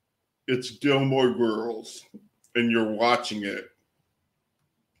it's Gilmore Girls, and you're watching it.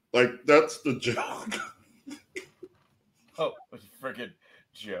 Like that's the joke. Oh, freaking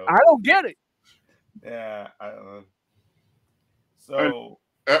joke. I don't get it. Yeah, I don't know. So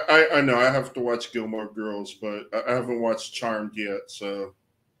I know I have to watch Gilmore Girls, but I haven't watched Charmed yet, so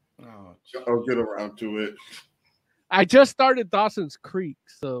I'll get around to it. I just started Dawson's Creek,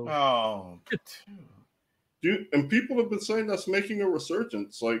 so Dude, and people have been saying that's making a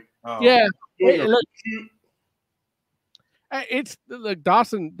resurgence. Like, yeah, doing a look, reshoot. it's like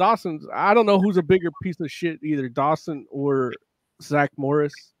Dawson's. I don't know who's a bigger piece of shit, either Dawson or Zach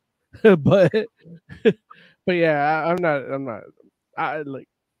Morris, but yeah,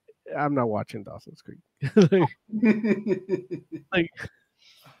 I'm not watching Dawson's Creek. like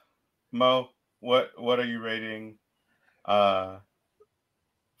Mo, what are you rating? Friggin'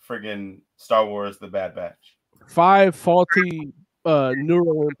 Star Wars: The Bad Batch. 5 faulty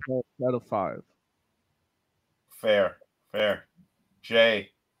neural implants out of 5. Fair. Jay,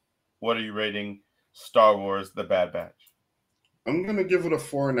 what are you rating Star Wars: The Bad Batch? I'm gonna give it a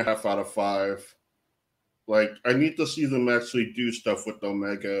 4.5 out of 5. Like, I need to see them actually do stuff with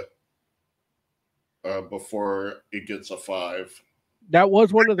Omega before it gets a 5. That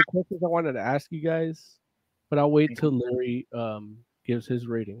was one of the questions I wanted to ask you guys, but I'll wait till Larry gives his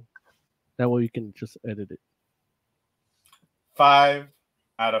rating. That way you can just edit it. 5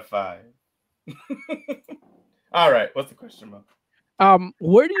 out of 5. All right, what's the question, Mo?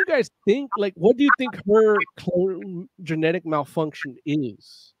 Where do you guys think? Like, what do you think her clone genetic malfunction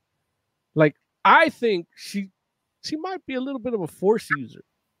is? Like, I think she might be a little bit of a Force user.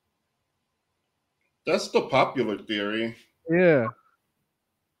 That's the popular theory. Yeah.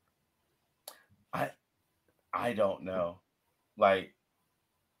 I don't know. Like,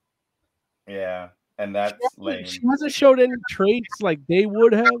 yeah, and that's lame. She hasn't showed any traits like they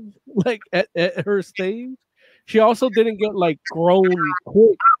would have, like at her stage. She also didn't get like grown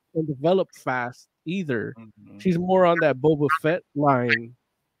quick and develop fast either. Mm-hmm. She's more on that Boba Fett line,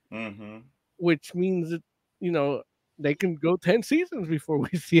 which means that they can go 10 seasons before we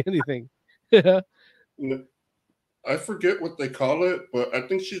see anything. I forget what they call it, but I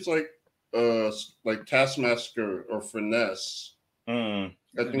think she's like Taskmaster or Finesse. I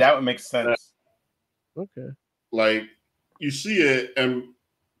think that would make sense. Okay. Like, you see it, and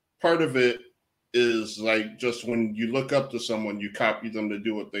part of it is like just when you look up to someone, you copy them to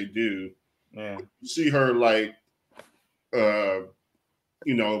do what they do. Yeah. You see her like,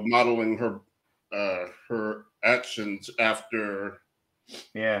 modeling her actions after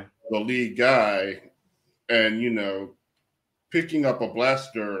the lead guy, and picking up a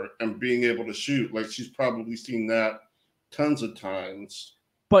blaster and being able to shoot. Like, she's probably seen that tons of times.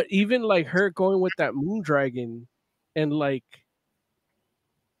 But even like her going with that moon dragon and like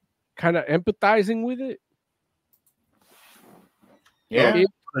kind of empathizing with it. Yeah. The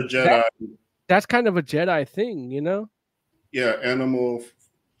Jedi. That's kind of a Jedi thing, Yeah, animal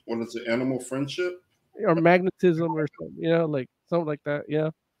friendship? Or magnetism or something, like something like that,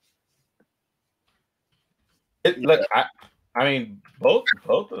 yeah. Look, I mean, both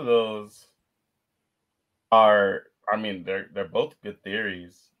of those are. I mean, they're both good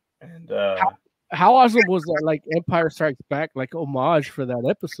theories, and how awesome was that? Like Empire Strikes Back, like homage for that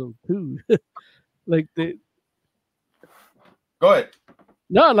episode too. Like go ahead.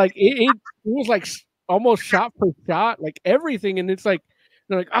 No, like it was like almost shot for shot, like everything, and it's like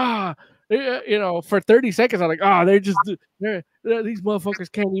they're like for 30 seconds, I'm like, these motherfuckers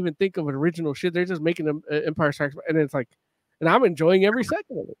can't even think of original shit. They're just making them Empire Strikes Back, and it's like. And I'm enjoying every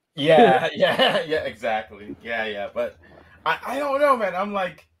second of it. Yeah, exactly. Yeah. But I don't know, man. I'm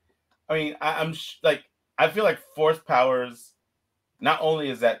like, I mean, I feel like Force powers. Not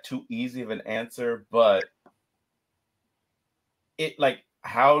only is that too easy of an answer, but it like,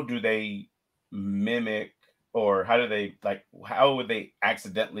 how do they mimic, or how would they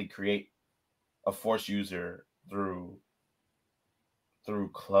accidentally create a Force user through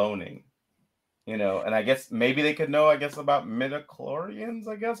cloning? And I guess maybe they could know, about midichlorians,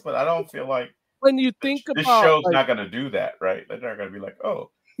 but I don't feel like when you think this about show's not going to do that, right? They're not going to be like,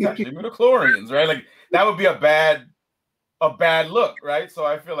 oh, it's actually midichlorians, right? Like that would be a bad look, right? So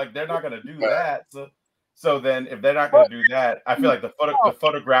I feel like they're not going to do that. So then, if they're not going to do that, I feel like the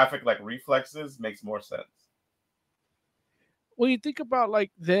photographic like reflexes makes more sense. When you think about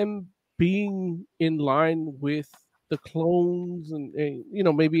like them being in line with the clones and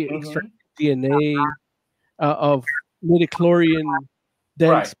maybe extract DNA of midichlorian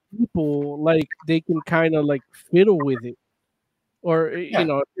dense Right. people, like they can kind of like fiddle with it, or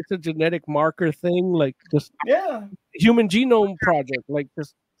Yeah. it's a genetic marker thing, like just Yeah. Human Genome Project, like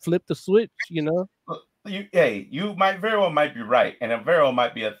just flip the switch, Look, you might very well might be right, and it very well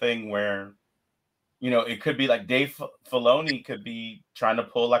might be a thing where it could be like Dave Filoni could be trying to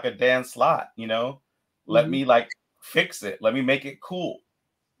pull like a Dan Slott, let Mhm. me like fix it, let me make it cool,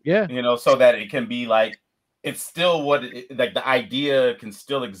 Yeah, so that it can be like it's still like the idea can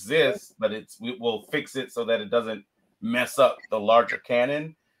still exist, but we'll fix it so that it doesn't mess up the larger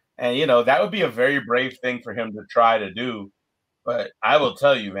canon, and that would be a very brave thing for him to try to do. But I will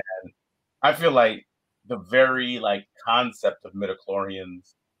tell you, man, I feel like the very like concept of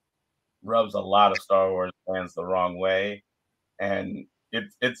midichlorians rubs a lot of Star Wars fans the wrong way, and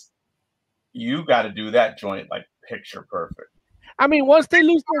it's you got to do that joint like picture perfect. I mean, once they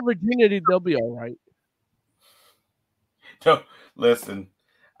lose their virginity, they'll be all right. So listen,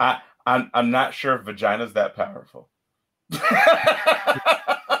 I'm not sure if vagina's that powerful.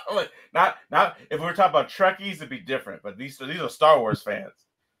 not if we were talking about Trekkies, it'd be different. But these are Star Wars fans.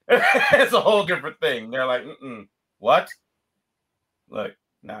 It's a whole different thing. They're like, what? Look,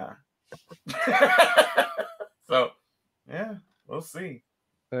 nah. So, yeah, we'll see.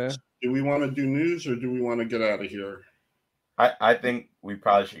 Yeah. Do we want to do news or do we want to get out of here? I think we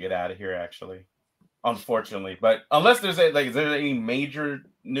probably should get out of here, actually. Unfortunately, but unless is there any major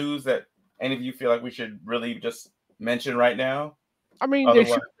news that any of you feel like we should really just mention right now? I mean, they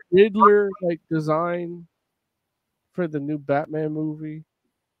showed Riddler like design for the new Batman movie.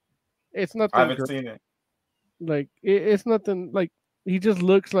 It's nothing. I haven't seen it. Like it's nothing. Like he just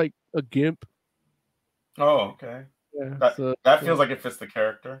looks like a gimp. Oh, okay. Yeah, that feels like it fits the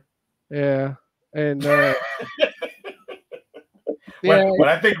character. Yeah, and when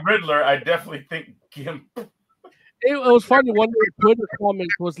I think Riddler, I definitely think Gimp. It was funny. One of the Twitter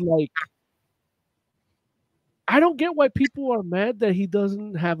comments was like, "I don't get why people are mad that he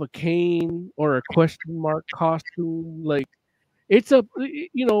doesn't have a cane or a question mark costume. Like, it's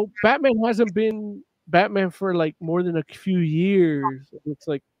Batman hasn't been Batman for like more than a few years. It's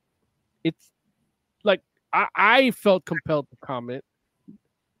like I felt compelled to comment,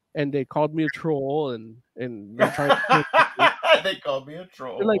 and they called me a troll, and they're trying to they called me a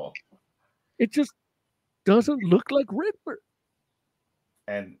troll. Like, it just doesn't look like Riddler.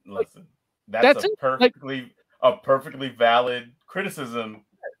 And listen, that's a perfectly valid criticism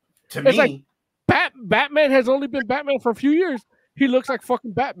to me. Like, Batman has only been Batman for a few years. He looks like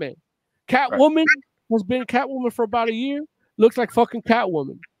fucking Batman. Catwoman has been Catwoman for about a year. Looks like fucking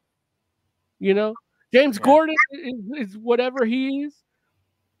Catwoman. James Gordon is whatever he is.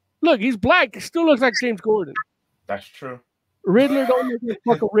 Look, he's black. He still looks like James Gordon. That's true. Riddler don't look like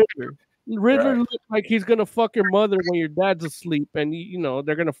fucking Riddler. Riddler looks like he's gonna fuck your mother when your dad's asleep, and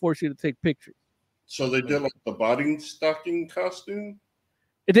they're gonna force you to take pictures. So they did like the body stocking costume.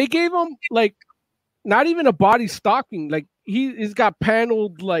 They gave him like not even a body stocking. Like he's got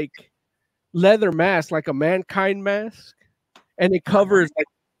paneled like leather mask, like a Mankind mask, and it covers like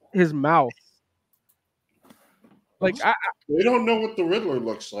his mouth. Like we don't know what the Riddler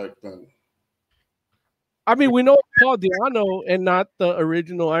looks like then. I mean, we know Paul Diano and not the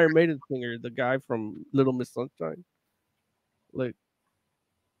original Iron Maiden singer, the guy from Little Miss Sunshine. Like,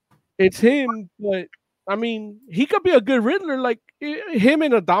 it's him, but I mean, he could be a good Riddler. Like him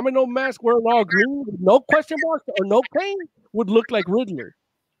in a domino mask, wearing all green, with no question marks or no cane, would look like Riddler.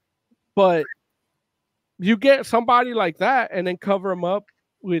 But you get somebody like that and then cover him up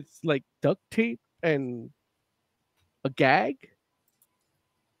with like duct tape and a gag.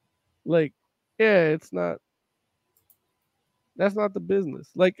 Like, yeah, that's not the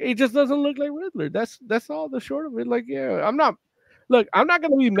business. Like, it just doesn't look like Riddler. That's all the short of it. Like, yeah, I'm not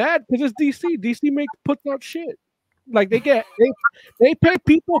gonna be mad because it's DC. DC puts out shit. Like they pay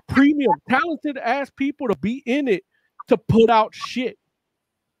people premium, talented ass people to be in it to put out shit.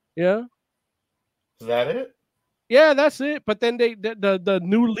 Yeah. Is that it? Yeah, that's it. But then the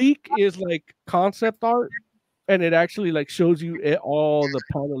new leak is like concept art, and it actually like shows you all the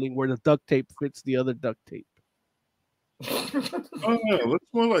paneling where the duct tape fits the other duct tape. Oh no, looks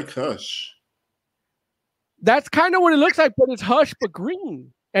more like Hush. That's kind of what it looks like, but it's Hush but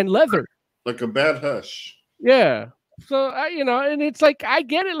green and leather. Like a bad Hush. Yeah. So and it's like I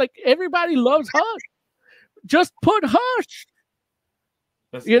get it. Like everybody loves Hush. Just put Hush.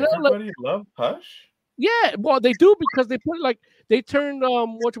 Does everybody love Hush? Yeah, well they do because they put they turned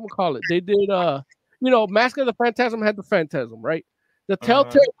whatchamacallit. They did Mask of the Phantasm had the Phantasm, right? The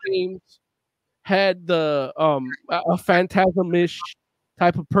Telltale games had the a phantasm-ish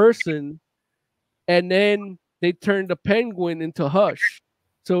type of person, and then they turned the Penguin into Hush.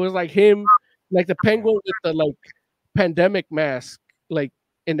 So it was like him, like the Penguin with the like pandemic mask, like,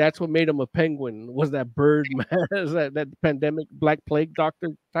 and that's what made him a penguin. Was that bird mask, that pandemic Black Plague doctor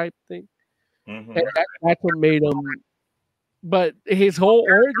type thing? Mhm. And that's what made him. But his whole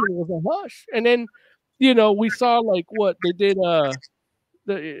origin was a Hush, and then we saw like what they did,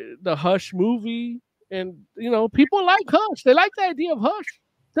 the Hush movie, and people like Hush. They like the idea of Hush.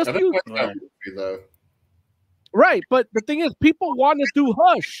 That's I don't cute. like that Right. movie though. Right, but the thing is, people want to do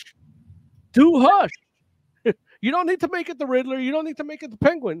Hush. Do Hush. You don't need to make it the Riddler. You don't need to make it the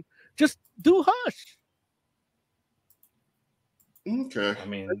Penguin. Just do Hush. Okay. I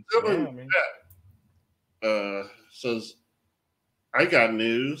mean, Dylan yeah, I mean, says, I got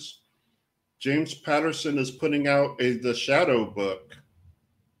news. James Patterson is putting out The Shadow book.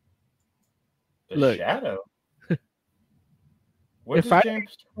 the Look. Shadow. What If does I-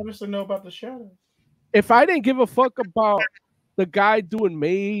 James Patterson know about the Shadow? If I didn't give a fuck about the guy doing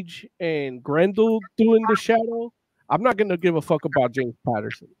Mage and Grendel doing the Shadow, I'm not gonna give a fuck about James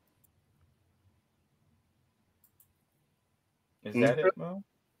Patterson. Is that it, Mo?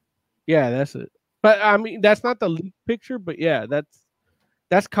 Yeah, that's it. But I mean, that's not the leak picture. But yeah, that's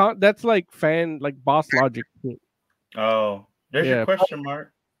like Boss Logic shit. Oh, there's Yeah. your question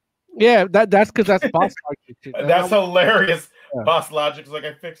mark. Yeah, that's because that's Boss Logic shit. That's hilarious. Yeah. Boss Logic's like,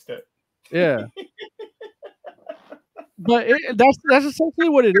 I fixed it. Yeah. But that's essentially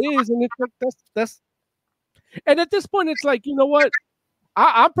what it is, and it's like that's. And at this point, it's like, you know what?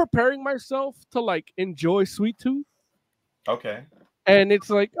 I'm preparing myself to like enjoy Sweet Tooth, Okay. and it's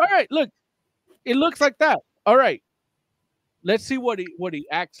like, all right, look, it looks like that. All right, let's see what he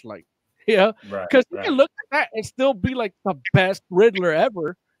acts like. Yeah, Right. because he Right. can look at that and still be like the best Riddler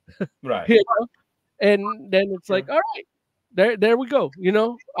ever. Right. You know? And then it's like, all right, there we go.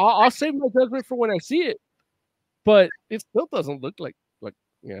 I'll save my judgment for when I see it, but it still doesn't look like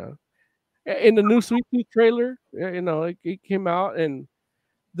in the new Sweet Tooth trailer. It came out, and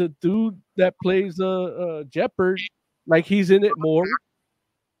the dude that plays Jeopard, like, he's in it more,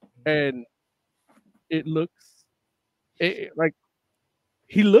 and it looks like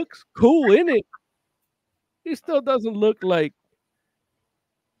he looks cool in it. He still doesn't look like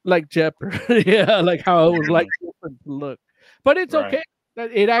Jeopard. Yeah, like how it was like Jeopard to look. But it's Right. okay.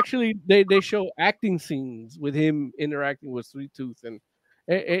 It actually they show acting scenes with him interacting with Sweet Tooth, and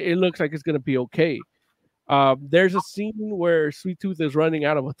it looks like it's gonna be okay. There's a scene where Sweet Tooth is running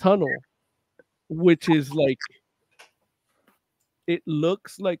out of a tunnel, which is like, it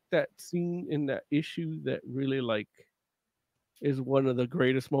looks like that scene in that issue that really like is one of the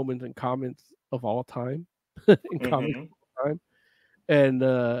greatest moments in comics of all time. In comics Mhm. of all time. And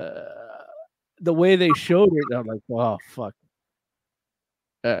the way they showed it, I'm like, oh fuck.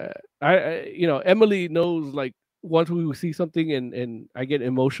 Emily knows, like, once we see something and I get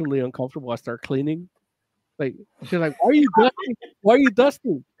emotionally uncomfortable, I start cleaning. Like, she's like, why are you dusting? Why are you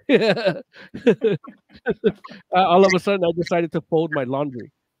dusting? All of a sudden, I decided to fold my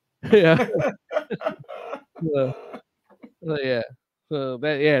laundry. Yeah. Yeah. So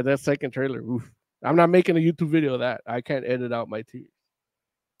that second trailer. Oof. I'm not making a YouTube video of that. I can't edit out my tears.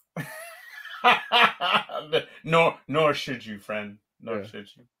 Nor should you, friend. Nor Yeah. should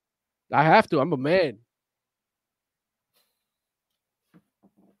you. I have to. I'm a man.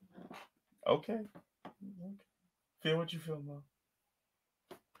 Okay. Feel what you feel, Mo.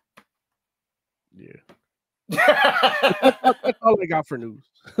 Yeah. That's That's all I got for news.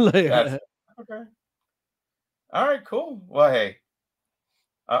 Like, okay. All right, cool. Well, hey.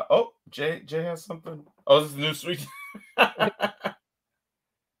 Jay has something. Oh, this is new sweet.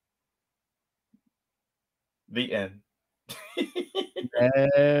 The end.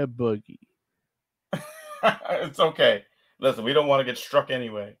 Boogie. It's okay. Listen, we don't want to get struck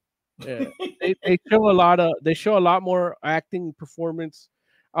anyway. Yeah. They show a lot more acting performance.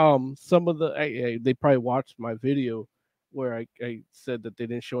 Some of they probably watched my video where I said that they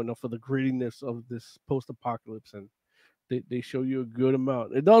didn't show enough of the grittiness of this post-apocalypse, and they show you a good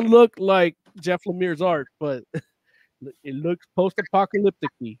amount. It don't look like Jeff Lemire's art, but it looks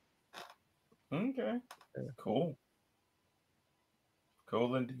post-apocalyptic-y. Okay. Cool.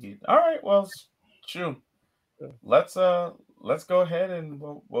 Cool indeed. All right. Well, shoot. Let's go ahead and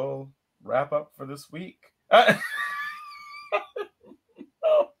we'll wrap up for this week.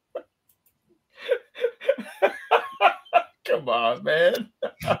 Come on, man.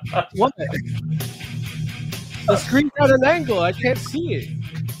 What? The screen's at an angle. I can't see it.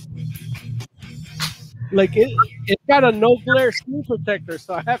 Like, it's got a no glare screen protector,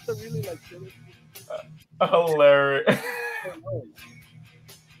 so I have to really like. Hilarious.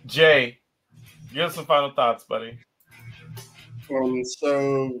 Jay, Give us some final thoughts, buddy.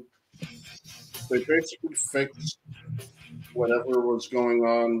 So they basically fixed whatever was going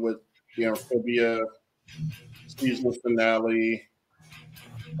on with the Amphibia season finale.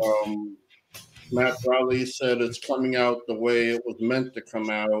 Matt Riley said it's coming out the way it was meant to come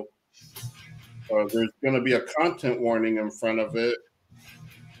out. There's going to be a content warning in front of it,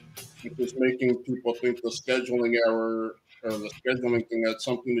 which is making people think the scheduling error or the scheduling thing had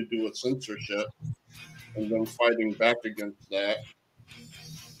something to do with censorship, and them fighting back against that.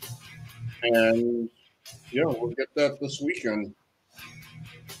 And yeah, we'll get that this weekend.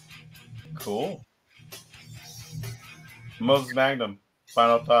 Cool. Moses Magnum,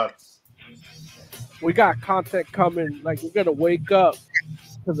 final thoughts. We got content coming. Like, we're gonna wake up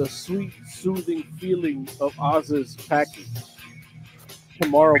to the sweet, soothing feeling of Oz's package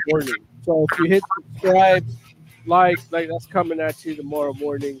tomorrow morning. So if you hit subscribe, like that's coming at you tomorrow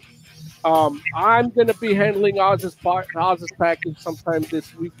morning. I'm gonna be handling Oz's package sometime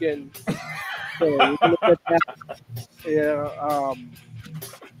this weekend. So we're gonna get that. Yeah.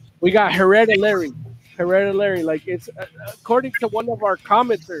 We got Hereditary. Like, it's according to one of our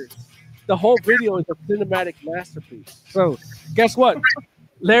commenters, the whole video is a cinematic masterpiece. So guess what?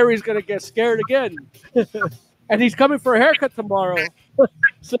 Larry's gonna get scared again, and he's coming for a haircut tomorrow.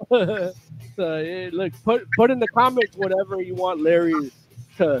 so look, put in the comments whatever you want Larry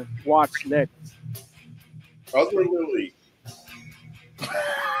to watch next. Other Lily.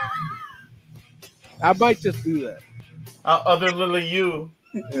 I might just do that. Other Lily, you.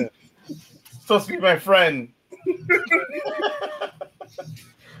 Yeah. Supposed to be my friend.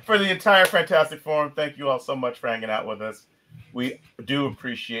 For the entire Fantastic Forum, thank you all so much for hanging out with us. We do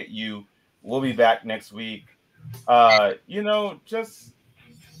appreciate you. We'll be back next week. Just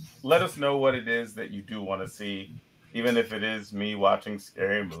let us know what it is that you do want to see, even if it is me watching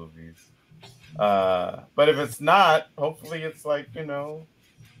scary movies. But if it's not, hopefully it's like,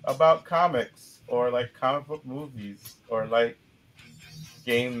 about comics or like comic book movies or like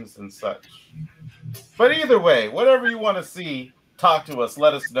games and such. But either way, whatever you want to see, talk to us.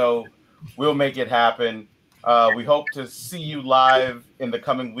 Let us know. We'll make it happen. We hope to see you live in the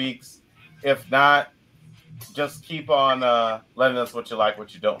coming weeks. If not, just keep on letting us what you like,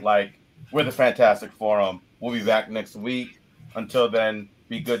 what you don't like. We're the Fantastic Forum. We'll be back next week. Until then,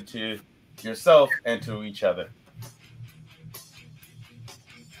 be good to yourself and to each other.